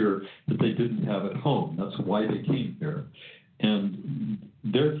something here that they didn't have at home. That's why they came here. And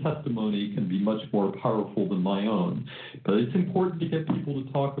their testimony can be much more powerful than my own. But it's important to get people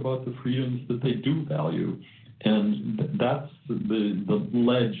to talk about the freedoms that they do value. And that's the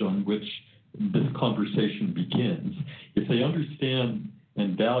ledge on which this conversation begins. If they understand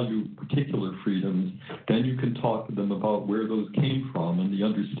and value particular freedoms, then you can talk to them about where those came from and the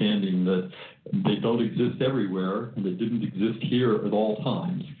understanding that they don't exist everywhere and they didn't exist here at all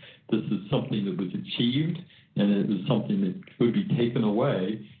times. This is something that was achieved, and it is something that could be taken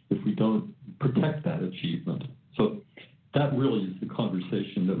away if we don't protect that achievement. So that really is the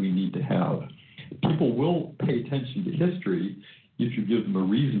conversation that we need to have. People will pay attention to history if you give them a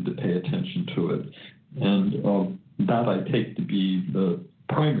reason to pay attention to it. And that I take to be the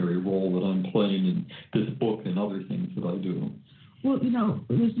primary role that I'm playing in this book and other things that I do. Well,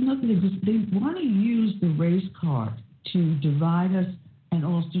 there's nothing. They want to use the race card to divide us and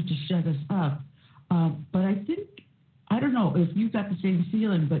also to shut us up. But I don't know if you've got the same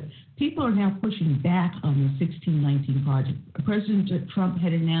feeling, but people are now pushing back on the 1619 project. President Trump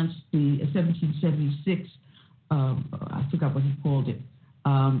had announced the 1776, I forgot what he called it,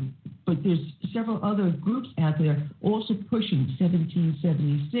 but there's several other groups out there also pushing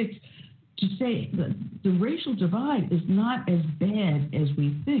 1776 to say that the racial divide is not as bad as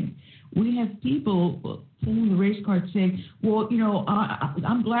we think. We have people pulling the race card saying, well,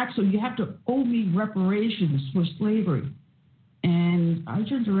 I'm black, so you have to owe me reparations for slavery. And I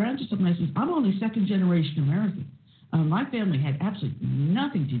turned around to someone and I said, I'm only second-generation American. My family had absolutely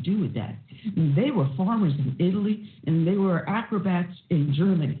nothing to do with that. They were farmers in Italy, and they were acrobats in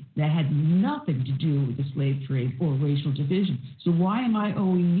Germany. That had nothing to do with the slave trade or racial division. So why am I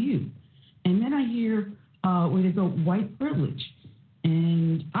owing you? And then I hear where they go, white privilege.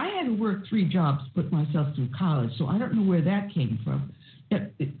 And I had to work 3 jobs to put myself through college, so I don't know where that came from.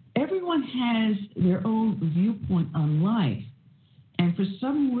 Everyone has their own viewpoint on life. And for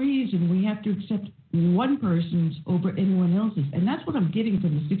some reason, we have to accept one person's over anyone else's. And that's what I'm getting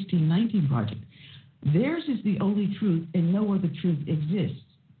from the 1619 project. Theirs is the only truth, and no other truth exists.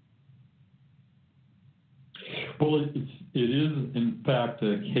 Well, it is, in fact,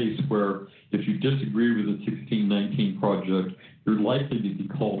 a case where if you disagree with the 1619 project, you're likely to be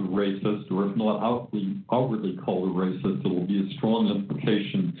called a racist, or if not outwardly called a racist, it will be a strong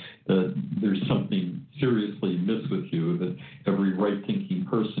implication that there's something seriously amiss with you, that every right-thinking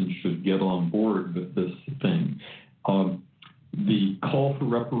person should get on board with this thing. The call for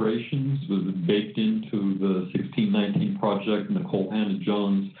reparations was baked into the 1619 project. Nicole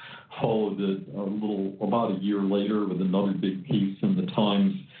Hannah-Jones followed it about a year later with another big piece in the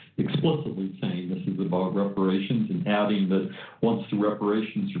Times explicitly saying this is about reparations and adding that once the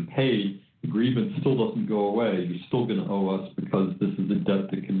reparations are paid, the grievance still doesn't go away. You're still going to owe us because this is a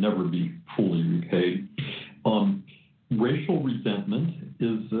debt that can never be fully repaid. Racial resentment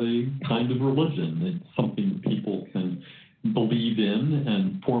is a kind of religion. It's something that people can believe in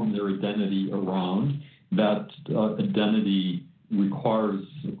and form their identity around. That identity requires,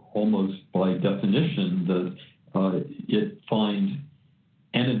 almost by definition, that it find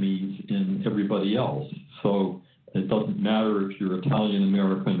enemies in everybody else. So it doesn't matter if you're Italian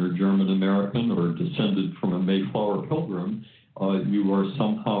American or German American or descended from a Mayflower pilgrim, you are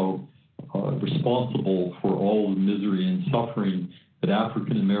somehow responsible for all the misery and suffering that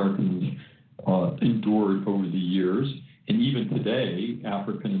African Americans endured over the years. And even today,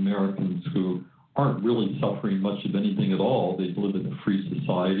 African Americans who aren't really suffering much of anything at all, they live in a free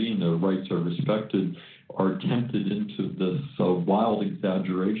society and their rights are respected, are tempted into this wild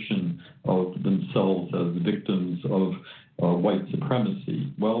exaggeration of themselves as victims of white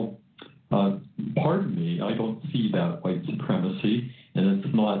supremacy. Well, pardon me, I don't see that white supremacy, and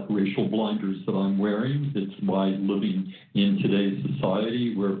it's not racial blinders that I'm wearing. It's by living in today's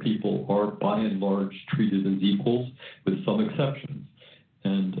society where people are, by and large, treated as equals, with some exceptions.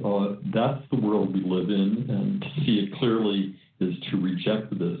 And that's the world we live in, and to see it clearly is to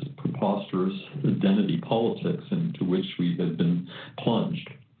reject this preposterous identity politics into which we have been plunged.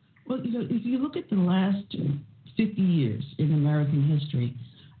 Well, if you look at the last 50 years in American history,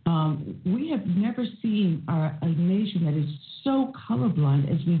 we have never seen a nation that is so colorblind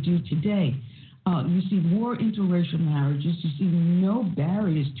as we do today. You see more interracial marriages. You see no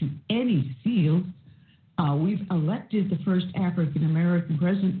barriers to any field. We've elected the first African-American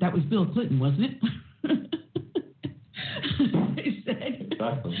president. That was Bill Clinton, wasn't it? They said.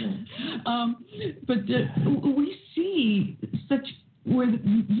 Exactly. But we see such where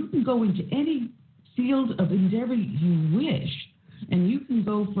you can go into any field of endeavor you wish, and you can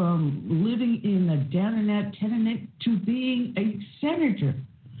go from living in a down-and-out tenement to being a senator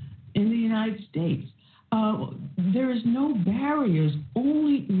in the United States. There is no barriers,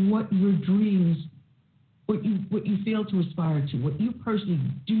 only what your dreams, what you fail to aspire to, what you personally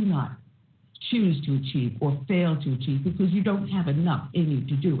do not choose to achieve or fail to achieve because you don't have enough in you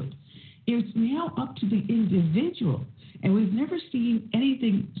to do it. It's now up to the individual, and we've never seen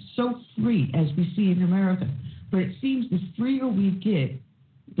anything so free as we see in America. But it seems the freer we get,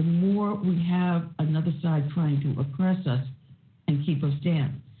 the more we have another side trying to oppress us and keep us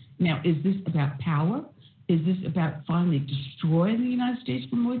down. Now, is this about power? Is this about finally destroying the United States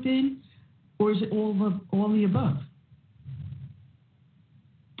from within? Or is it all the above?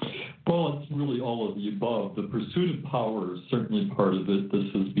 Well, it's really all of the above. The pursuit of power is certainly part of it. This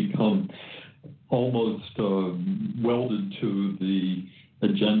has become almost welded to the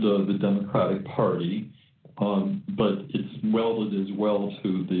agenda of the Democratic Party, but it's welded as well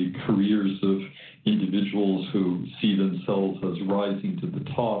to the careers of individuals who see themselves as rising to the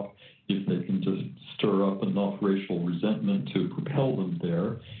top if they can just stir up enough racial resentment to propel them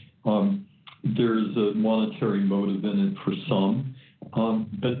there. There's a monetary motive in it for some,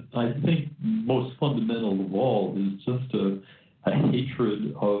 but I think most fundamental of all is just a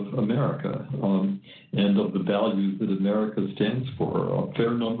hatred of America and of the values that America stands for. A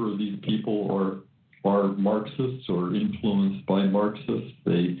fair number of these people are Marxists or influenced by Marxists.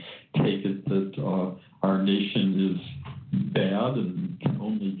 They take it that our nation is bad and can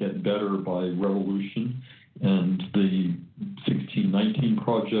only get better by revolution, and the 1619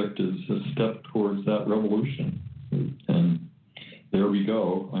 Project is a step towards that revolution. And there we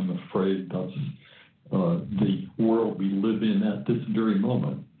go. I'm afraid that's the world we live in at this very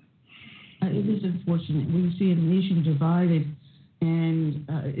moment. It is unfortunate. We see a nation divided, and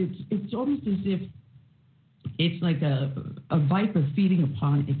it's almost as if it's like a viper feeding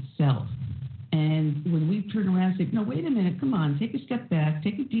upon itself. And when we turn around and say, no, wait a minute, come on, take a step back,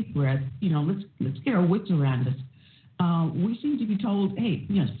 take a deep breath, let's get our wits around us. We seem to be told, hey,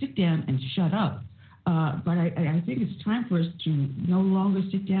 sit down and shut up. But I think it's time for us to no longer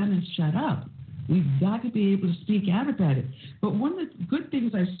sit down and shut up. We've got to be able to speak out about it. But one of the good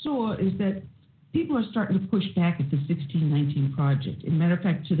things I saw is that people are starting to push back at the 1619 Project. As a matter of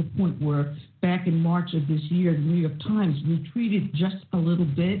fact, to the point where back in March of this year, the New York Times retweeted just a little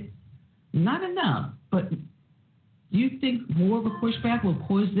bit. Not enough, but do you think more of a pushback will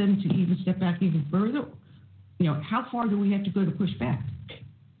cause them to even step back even further? How far do we have to go to push back?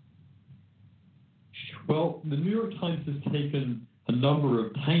 Well, the New York Times has taken a number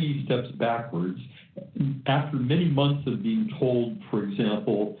of tiny steps backwards after many months of being told, for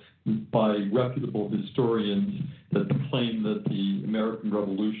example, by reputable historians that the claim that the American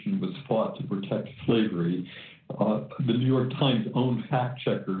Revolution was fought to protect slavery. The New York Times' own fact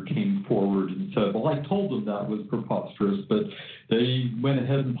checker came forward and said, well, I told them that was preposterous, but they went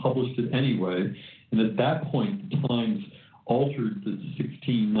ahead and published it anyway. And at that point, the Times altered the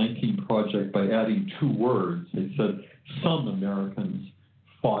 1619 Project by adding two words. They said some Americans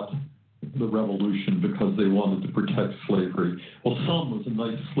fought the revolution because they wanted to protect slavery. Well, some was a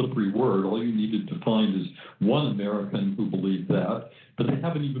nice slippery word. All you needed to find is one American who believed that, but they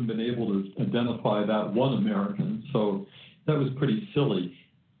haven't even been able to identify that one American, so that was pretty silly.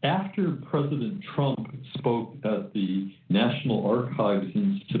 After President Trump spoke at the National Archives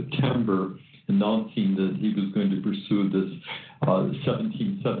in September, announcing that he was going to pursue this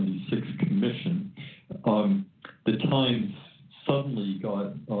 1776 commission, the Times suddenly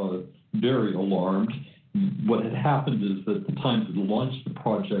got very alarmed. What had happened is that the Times had launched the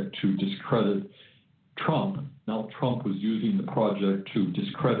project to discredit Trump. Now Trump was using the project to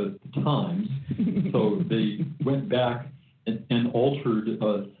discredit the Times. So they went back and altered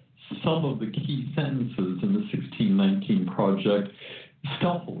some of the key sentences in the 1619 Project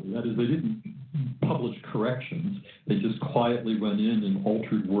stealthily. That is, they didn't publish corrections. They just quietly went in and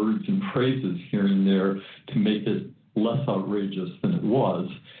altered words and phrases here and there to make it less outrageous than it was.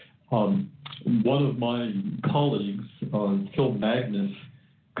 One of my colleagues, Phil Magnus,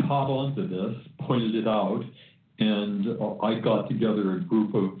 caught on to this, pointed it out, and I got together a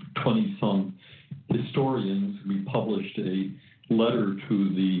group of 20-some historians. We published a letter to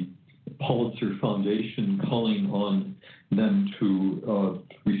the Pulitzer Foundation calling on them to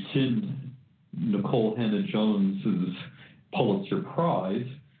rescind Nicole Hannah-Jones's Pulitzer Prize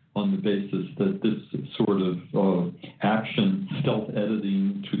on the basis that this sort of action, stealth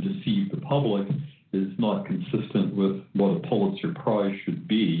editing to deceive the public, is not consistent with what a Pulitzer Prize should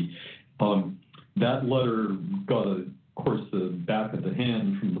be. That letter got, of course, the back of the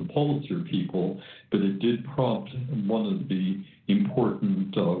hand from the Pulitzer people, but it did prompt one of the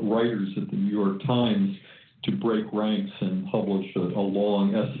important writers at the New York Times to break ranks and publish a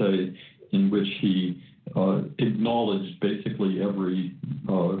long essay in which he acknowledged basically every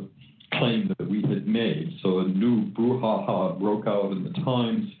claim that we had made. So a new brouhaha broke out in the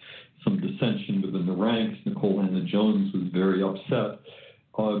Times, some dissension within the ranks. Nicole Hannah-Jones was very upset.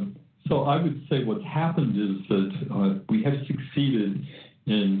 So I would say what's happened is that we have succeeded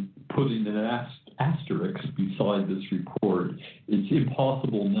in putting an asterisk beside this report. It's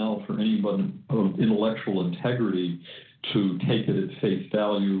impossible now for anyone of intellectual integrity to take it at face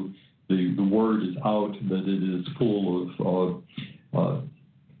value. The word is out that it is full of,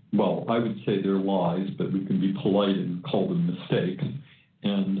 well, I would say they're lies, but we can be polite and call them mistakes,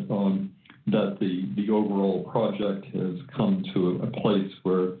 and that the overall project has come to a place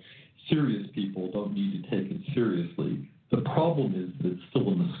where serious people don't need to take it seriously. The problem is that it's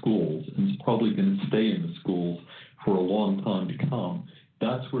still in the schools, and it's probably going to stay in the schools for a long time to come.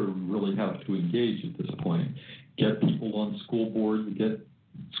 That's where we really have to engage at this point. Get people on school boards, get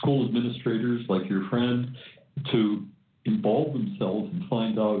school administrators like your friend to involve themselves and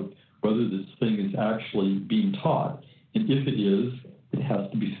find out whether this thing is actually being taught. And if it is, it has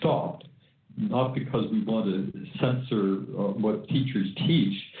to be stopped. Not because we want to censor what teachers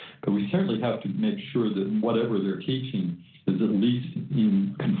teach, but we certainly have to make sure that whatever they're teaching is at least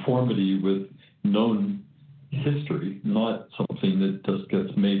in conformity with known history, not something that just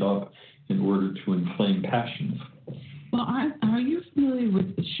gets made up in order to inflame passions. Well, are you familiar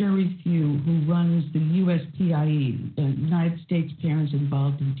with Sherry Few, who runs the USPIE, the United States Parents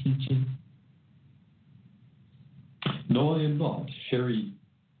Involved in Teaching? No, I am not. Sherry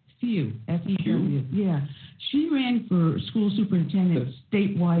Few, F-E-W. Yeah. She ran for school superintendent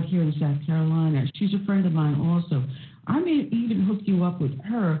statewide here in South Carolina. She's a friend of mine also. I may even hook you up with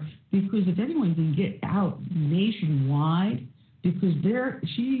her, because if anyone can get out nationwide, because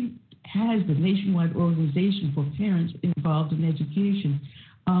she has the nationwide organization for parents involved in education.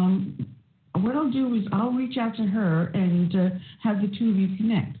 What I'll do is I'll reach out to her and have the two of you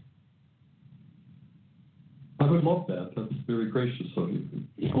connect. I would love that. That's very gracious of you.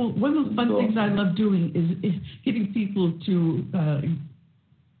 Well, one of the fun things I love doing is getting people to,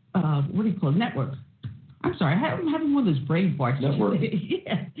 network. I'm sorry, I'm having one of those brain farts. Network.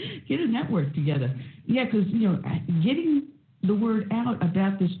 Yeah, get a network together. Yeah, because, getting the word out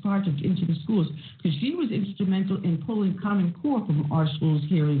about this project into the schools, because she was instrumental in pulling Common Core from our schools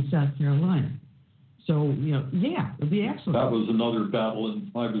here in South Carolina. So, it'd be excellent. That was another battle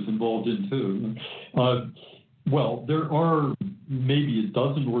I was involved in, too. Well, there are maybe a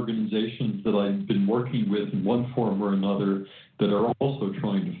dozen organizations that I've been working with in one form or another that are also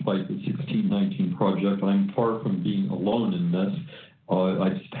trying to fight the 1619 Project. I'm far from being alone in this. I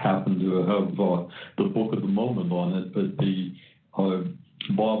just happen to have the book of the moment on it, but the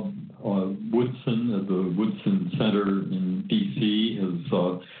Bob Woodson at the Woodson Center in D.C.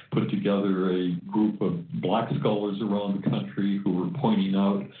 has put together a group of black scholars around the country who are pointing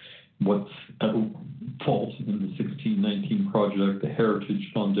out what's at fault in the 1619 Project, the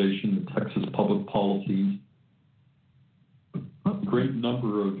Heritage Foundation, the Texas Public Policy. A great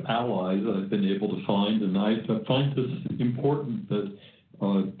number of allies I've been able to find, and I find this important that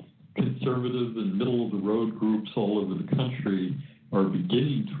conservative and middle-of-the-road groups all over the country are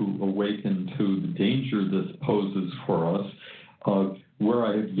beginning to awaken to the danger this poses for us. Where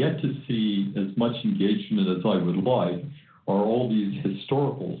I have yet to see as much engagement as I would like are all these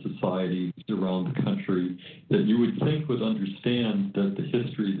historical societies around the country that you would think would understand that the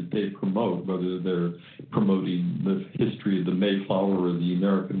history that they promote, whether they're promoting the history of the Mayflower or the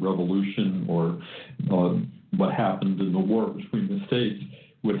American Revolution or what happened in the war between the states,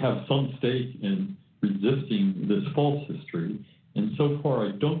 would have some stake in resisting this false history. And so far,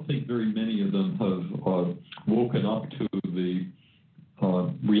 I don't think very many of them have woken up to the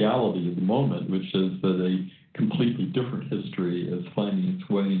reality of the moment, which is that a completely different history is finding its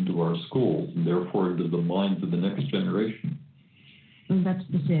way into our schools and therefore into the minds of the next generation. And that's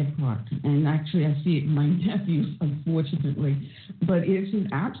the sad part. And actually, I see it in my nephews, unfortunately. But it's an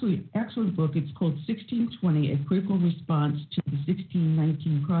absolutely excellent book. It's called 1620, A Critical Response to the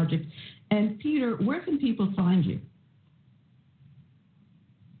 1619 Project. And Peter, where can people find you?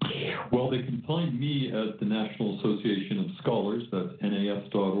 Well, they can find me at the National Association of Scholars, that's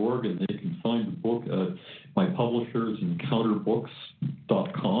nas.org, and they can find the book at my publishers,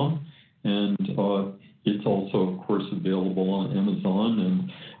 encounterbooks.com. And it's also, of course, available on Amazon,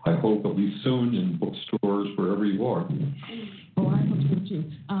 and I hope at least soon in bookstores wherever you are. Oh, I hope so too.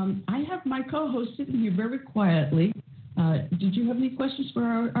 I have my co-host sitting here very quietly. Did you have any questions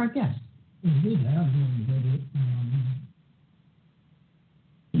for our guest? We did have one, but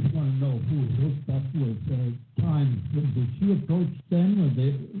I just want to know who hooked up with Times. Did she approach them, or they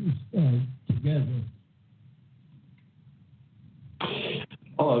together?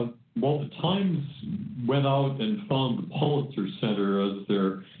 Well, the Times went out and found the Pulitzer Center as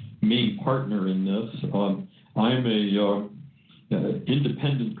their main partner in this. I'm a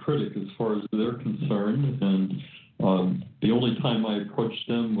independent critic as far as they're concerned, and the only time I approached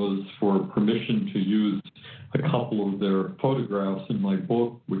them was for permission to use a couple of their photographs in my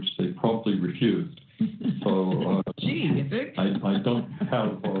book, which they promptly refused. So I don't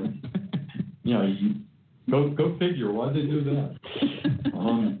have, go figure, why'd they do that?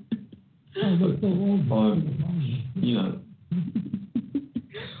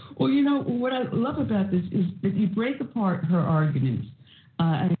 Well, what I love about this is that you break apart her arguments,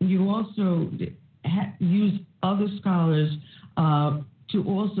 and you also use other scholars to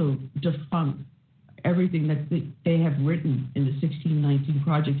also debunk everything that they have written in the 1619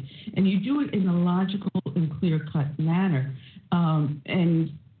 Project. And you do it in a logical and clear-cut manner.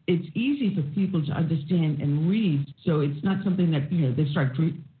 And it's easy for people to understand and read, so it's not something that, they start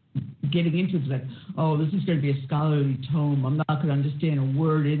getting into. It's like, oh, this is going to be a scholarly tome. I'm not going to understand a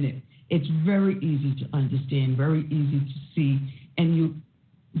word in it. It's very easy to understand, very easy to see, and you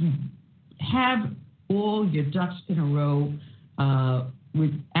have all your ducks in a row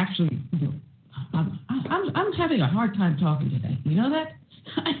with actually, I'm having a hard time talking today. You know that?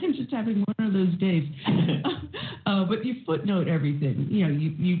 I'm just having one of those days. But you footnote everything.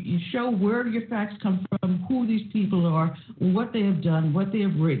 You show where your facts come from, who these people are, what they have done, what they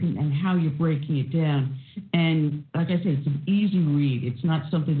have written, and how you're breaking it down. And like I said, it's an easy read. It's not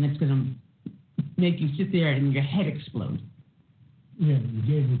something that's going to make you sit there and your head explode. Yeah, you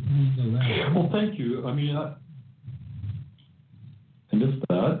gave it to me. Well, thank you. I mean, I missed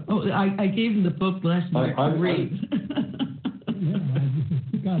that. Oh, I gave him the book last night to read. Yeah, I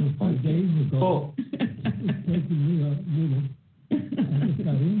just got it 2 days ago. Oh. It's taking me a minute. I just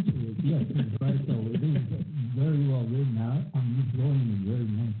got into it. Yes, it's right, so it is very well written out. I'm enjoying it very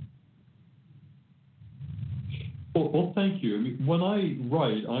much. Well, thank you. I mean, when I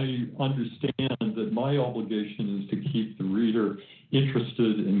write, I understand that my obligation is to keep the reader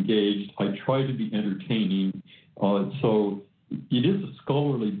interested, engaged. I try to be entertaining. So it is a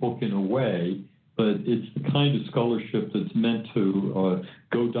scholarly book in a way, but it's the kind of scholarship that's meant to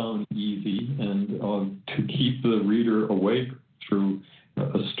go down easy and to keep the reader awake through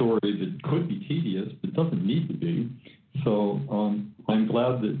a story that could be tedious, but doesn't need to be. So I'm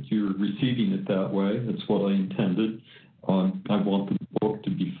glad that you're receiving it that way. That's what I intended. I want the book to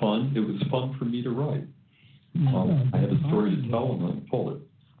be fun. It was fun for me to write. I had a story to tell, and I told it.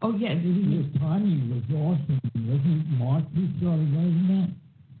 Oh, yeah. Your timing was awesome. Wasn't Mark who started writing that?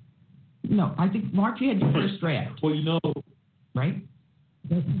 No, I think, Mark, you had your first draft. Well, right?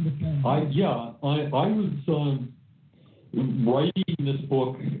 I was writing this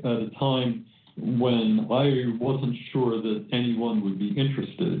book at a time when I wasn't sure that anyone would be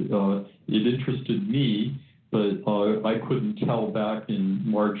interested. It interested me, but I couldn't tell back in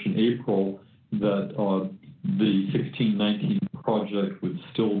March and April that the 1619 project would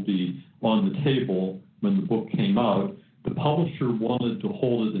still be on the table when the book came out. The publisher wanted to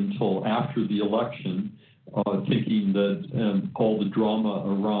hold it until after the election, thinking that all the drama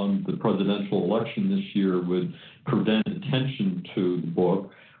around the presidential election this year would prevent attention to the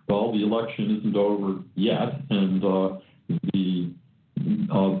book. Well, the election isn't over yet, and the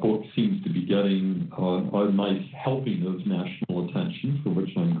book seems to be getting a nice helping of national attention, for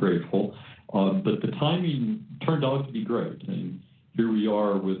which I'm grateful. But the timing turned out to be great. And here we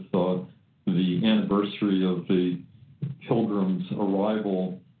are with the anniversary of the Pilgrim's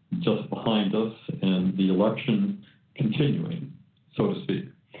arrival just behind us and the election continuing, so to speak.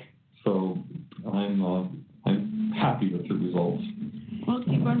 So I'm happy with the results. Well,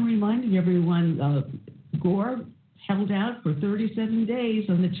 keep on reminding everyone, Gore held out for 37 days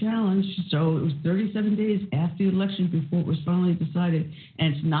on the challenge, so it was 37 days after the election before it was finally decided,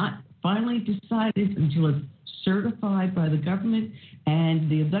 and it's not finally decided until it's certified by the government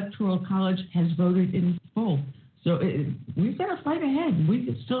and the Electoral College has voted in full. So we've got to fight ahead.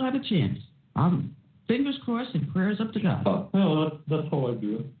 We still have a chance. Fingers crossed and prayers up to God. Well, that's how I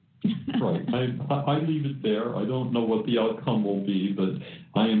do it. Right. I leave it there. I don't know what the outcome will be, but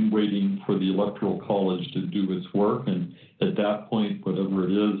I am waiting for the Electoral College to do its work, and at that point, whatever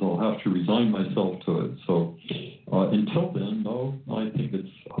it is, I'll have to resign myself to it. So until then, no, I think it's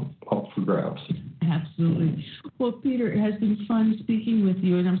up for grabs. Absolutely. Well, Peter, it has been fun speaking with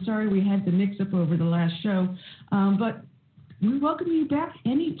you, and I'm sorry we had the mix-up over the last show, but we welcome you back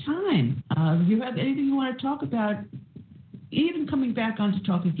anytime. If you have anything you want to talk about, even coming back on to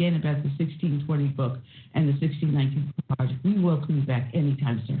talk again about the 1620 book and the 1619 project, we welcome you back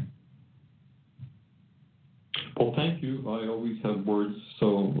anytime, sir. Well, thank you. I always have words,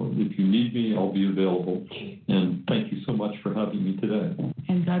 so if you need me, I'll be available. And thank you so much for having me today.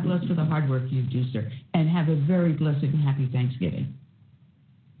 And God bless for the hard work you do, sir. And have a very blessed and happy Thanksgiving.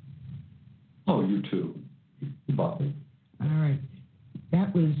 Oh, you too. Bye. All right.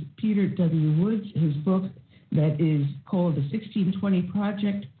 That was Peter W. Woods, his book that is called The 1620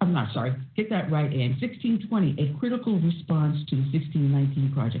 Project. I'm not sorry. Get that right, Ann. 1620, A Critical Response to the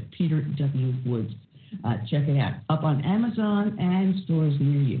 1619 Project. Peter W. Woods. Check it out. Up on Amazon and stores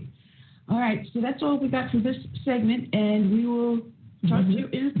near you. All right. So that's all we got for this segment, and we will talk to you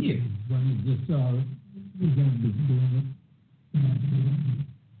in a few.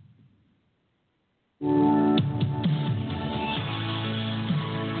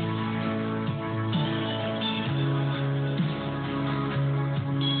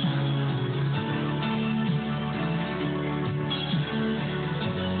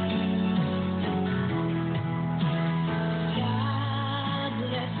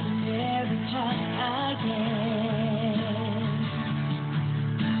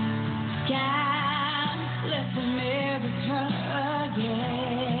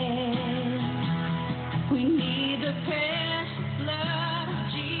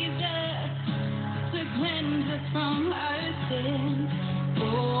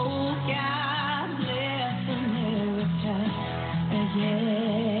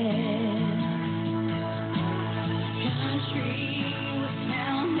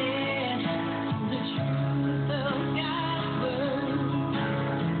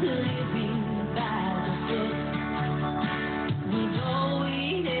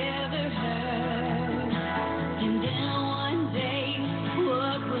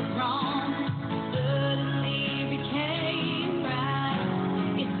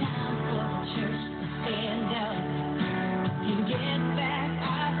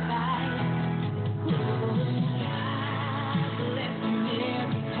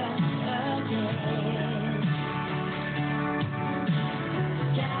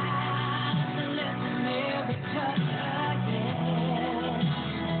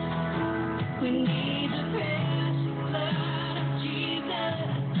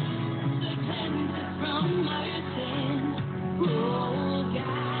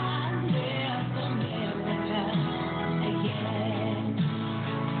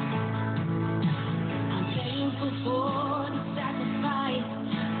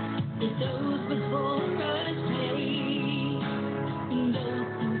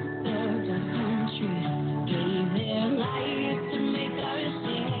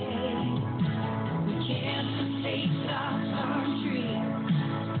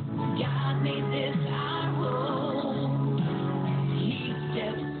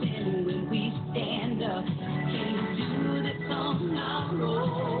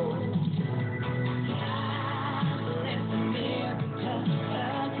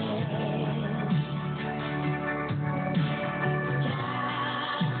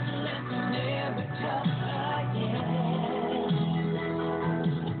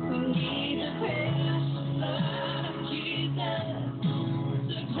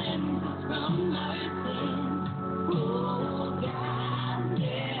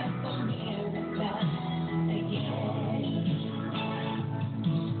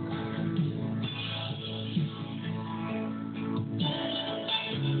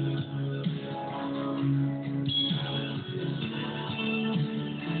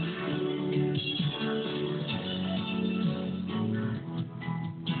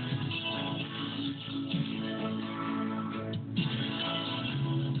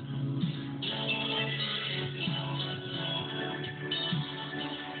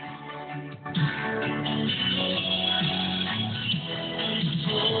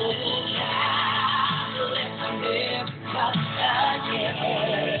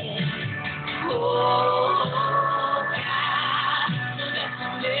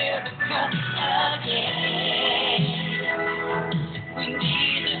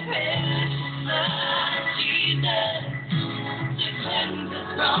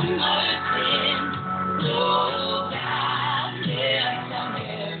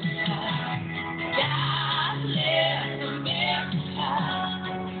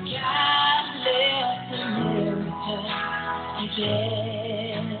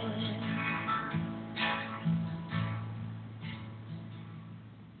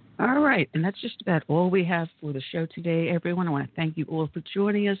 All right, and that's just about all we have for the show today, everyone. I want to thank you all for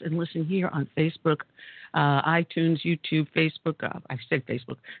joining us and listening here on Facebook, iTunes, YouTube, Facebook, I said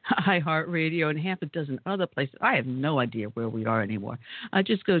Facebook, iHeartRadio, and half a dozen other places. I have no idea where we are anymore.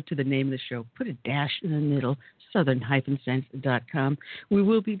 Just go to the name of the show, put a dash in the middle, southern-sense.com. We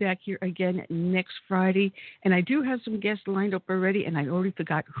will be back here again next Friday, and I do have some guests lined up already, and I already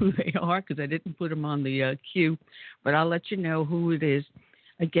forgot who they are because I didn't put them on the queue, but I'll let you know who it is.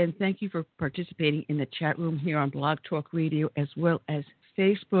 Again, thank you for participating in the chat room here on Blog Talk Radio as well as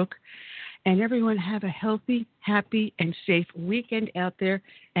Facebook. And everyone have a healthy, happy, and safe weekend out there.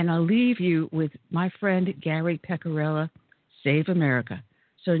 And I'll leave you with my friend Gary Pecorella, Save America.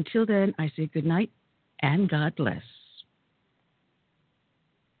 So until then, I say good night and God bless.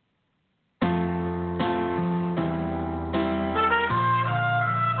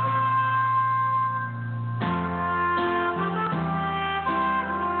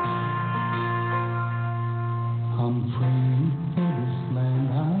 I'm praying for this land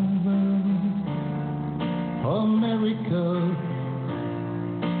I love, America,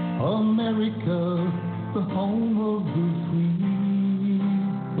 America, the home of the free.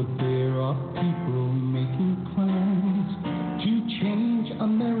 But there are people making plans to change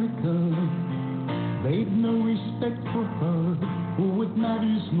America. They've no respect for her or what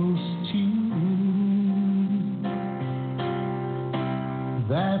matters most to you.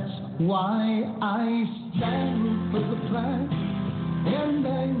 That's why I stand for the flag and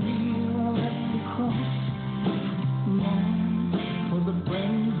I kneel at the cross. Long for the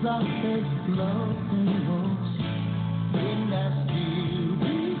friends I had loved and lost. In that still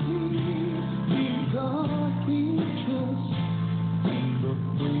in God we trust. In the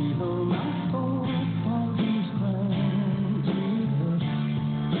freedom I fought for these lands with us.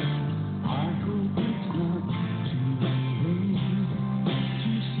 I hope it's not too late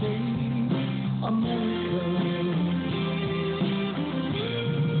to save America.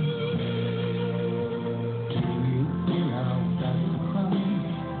 To win out that crime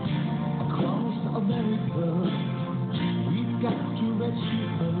across America, we've got to rescue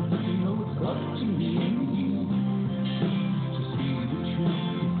her. But you know it's up to me and you to see the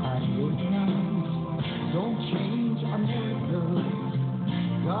truth.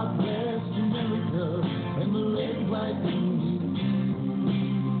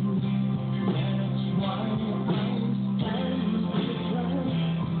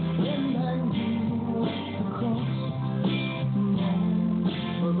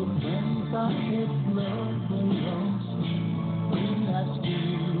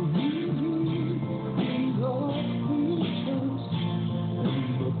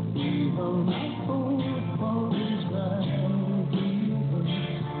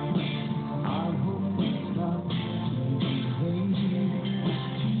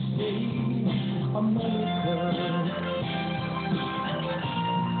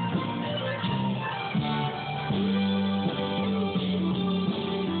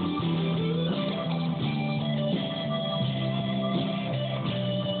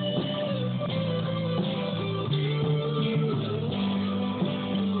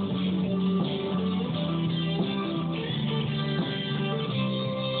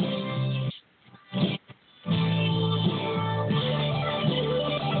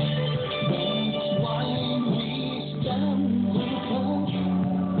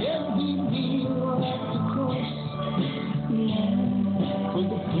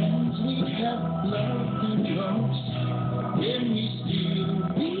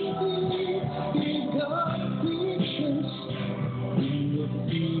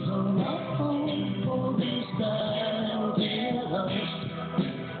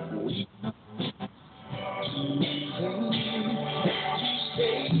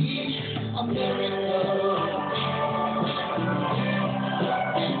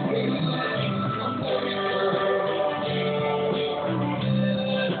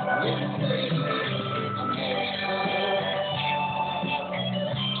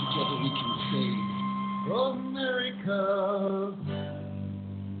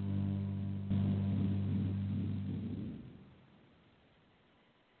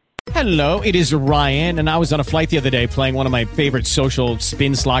 Hello, it is Ryan, and I was on a flight the other day playing one of my favorite social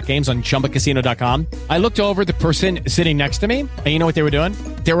spin slot games on ChumbaCasino.com. I looked over at the person sitting next to me, and you know what they were doing?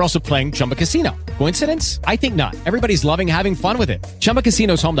 They were also playing Chumba Casino. Coincidence? I think not. Everybody's loving having fun with it. Chumba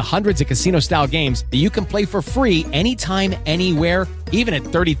Casino is home to hundreds of casino-style games that you can play for free anytime, anywhere, even at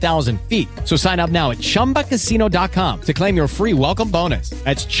 30,000 feet. So sign up now at ChumbaCasino.com to claim your free welcome bonus.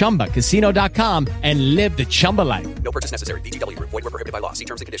 That's ChumbaCasino.com and live the Chumba life. No purchase necessary. VGW. Void where prohibited by law. See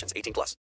terms and conditions. 18+.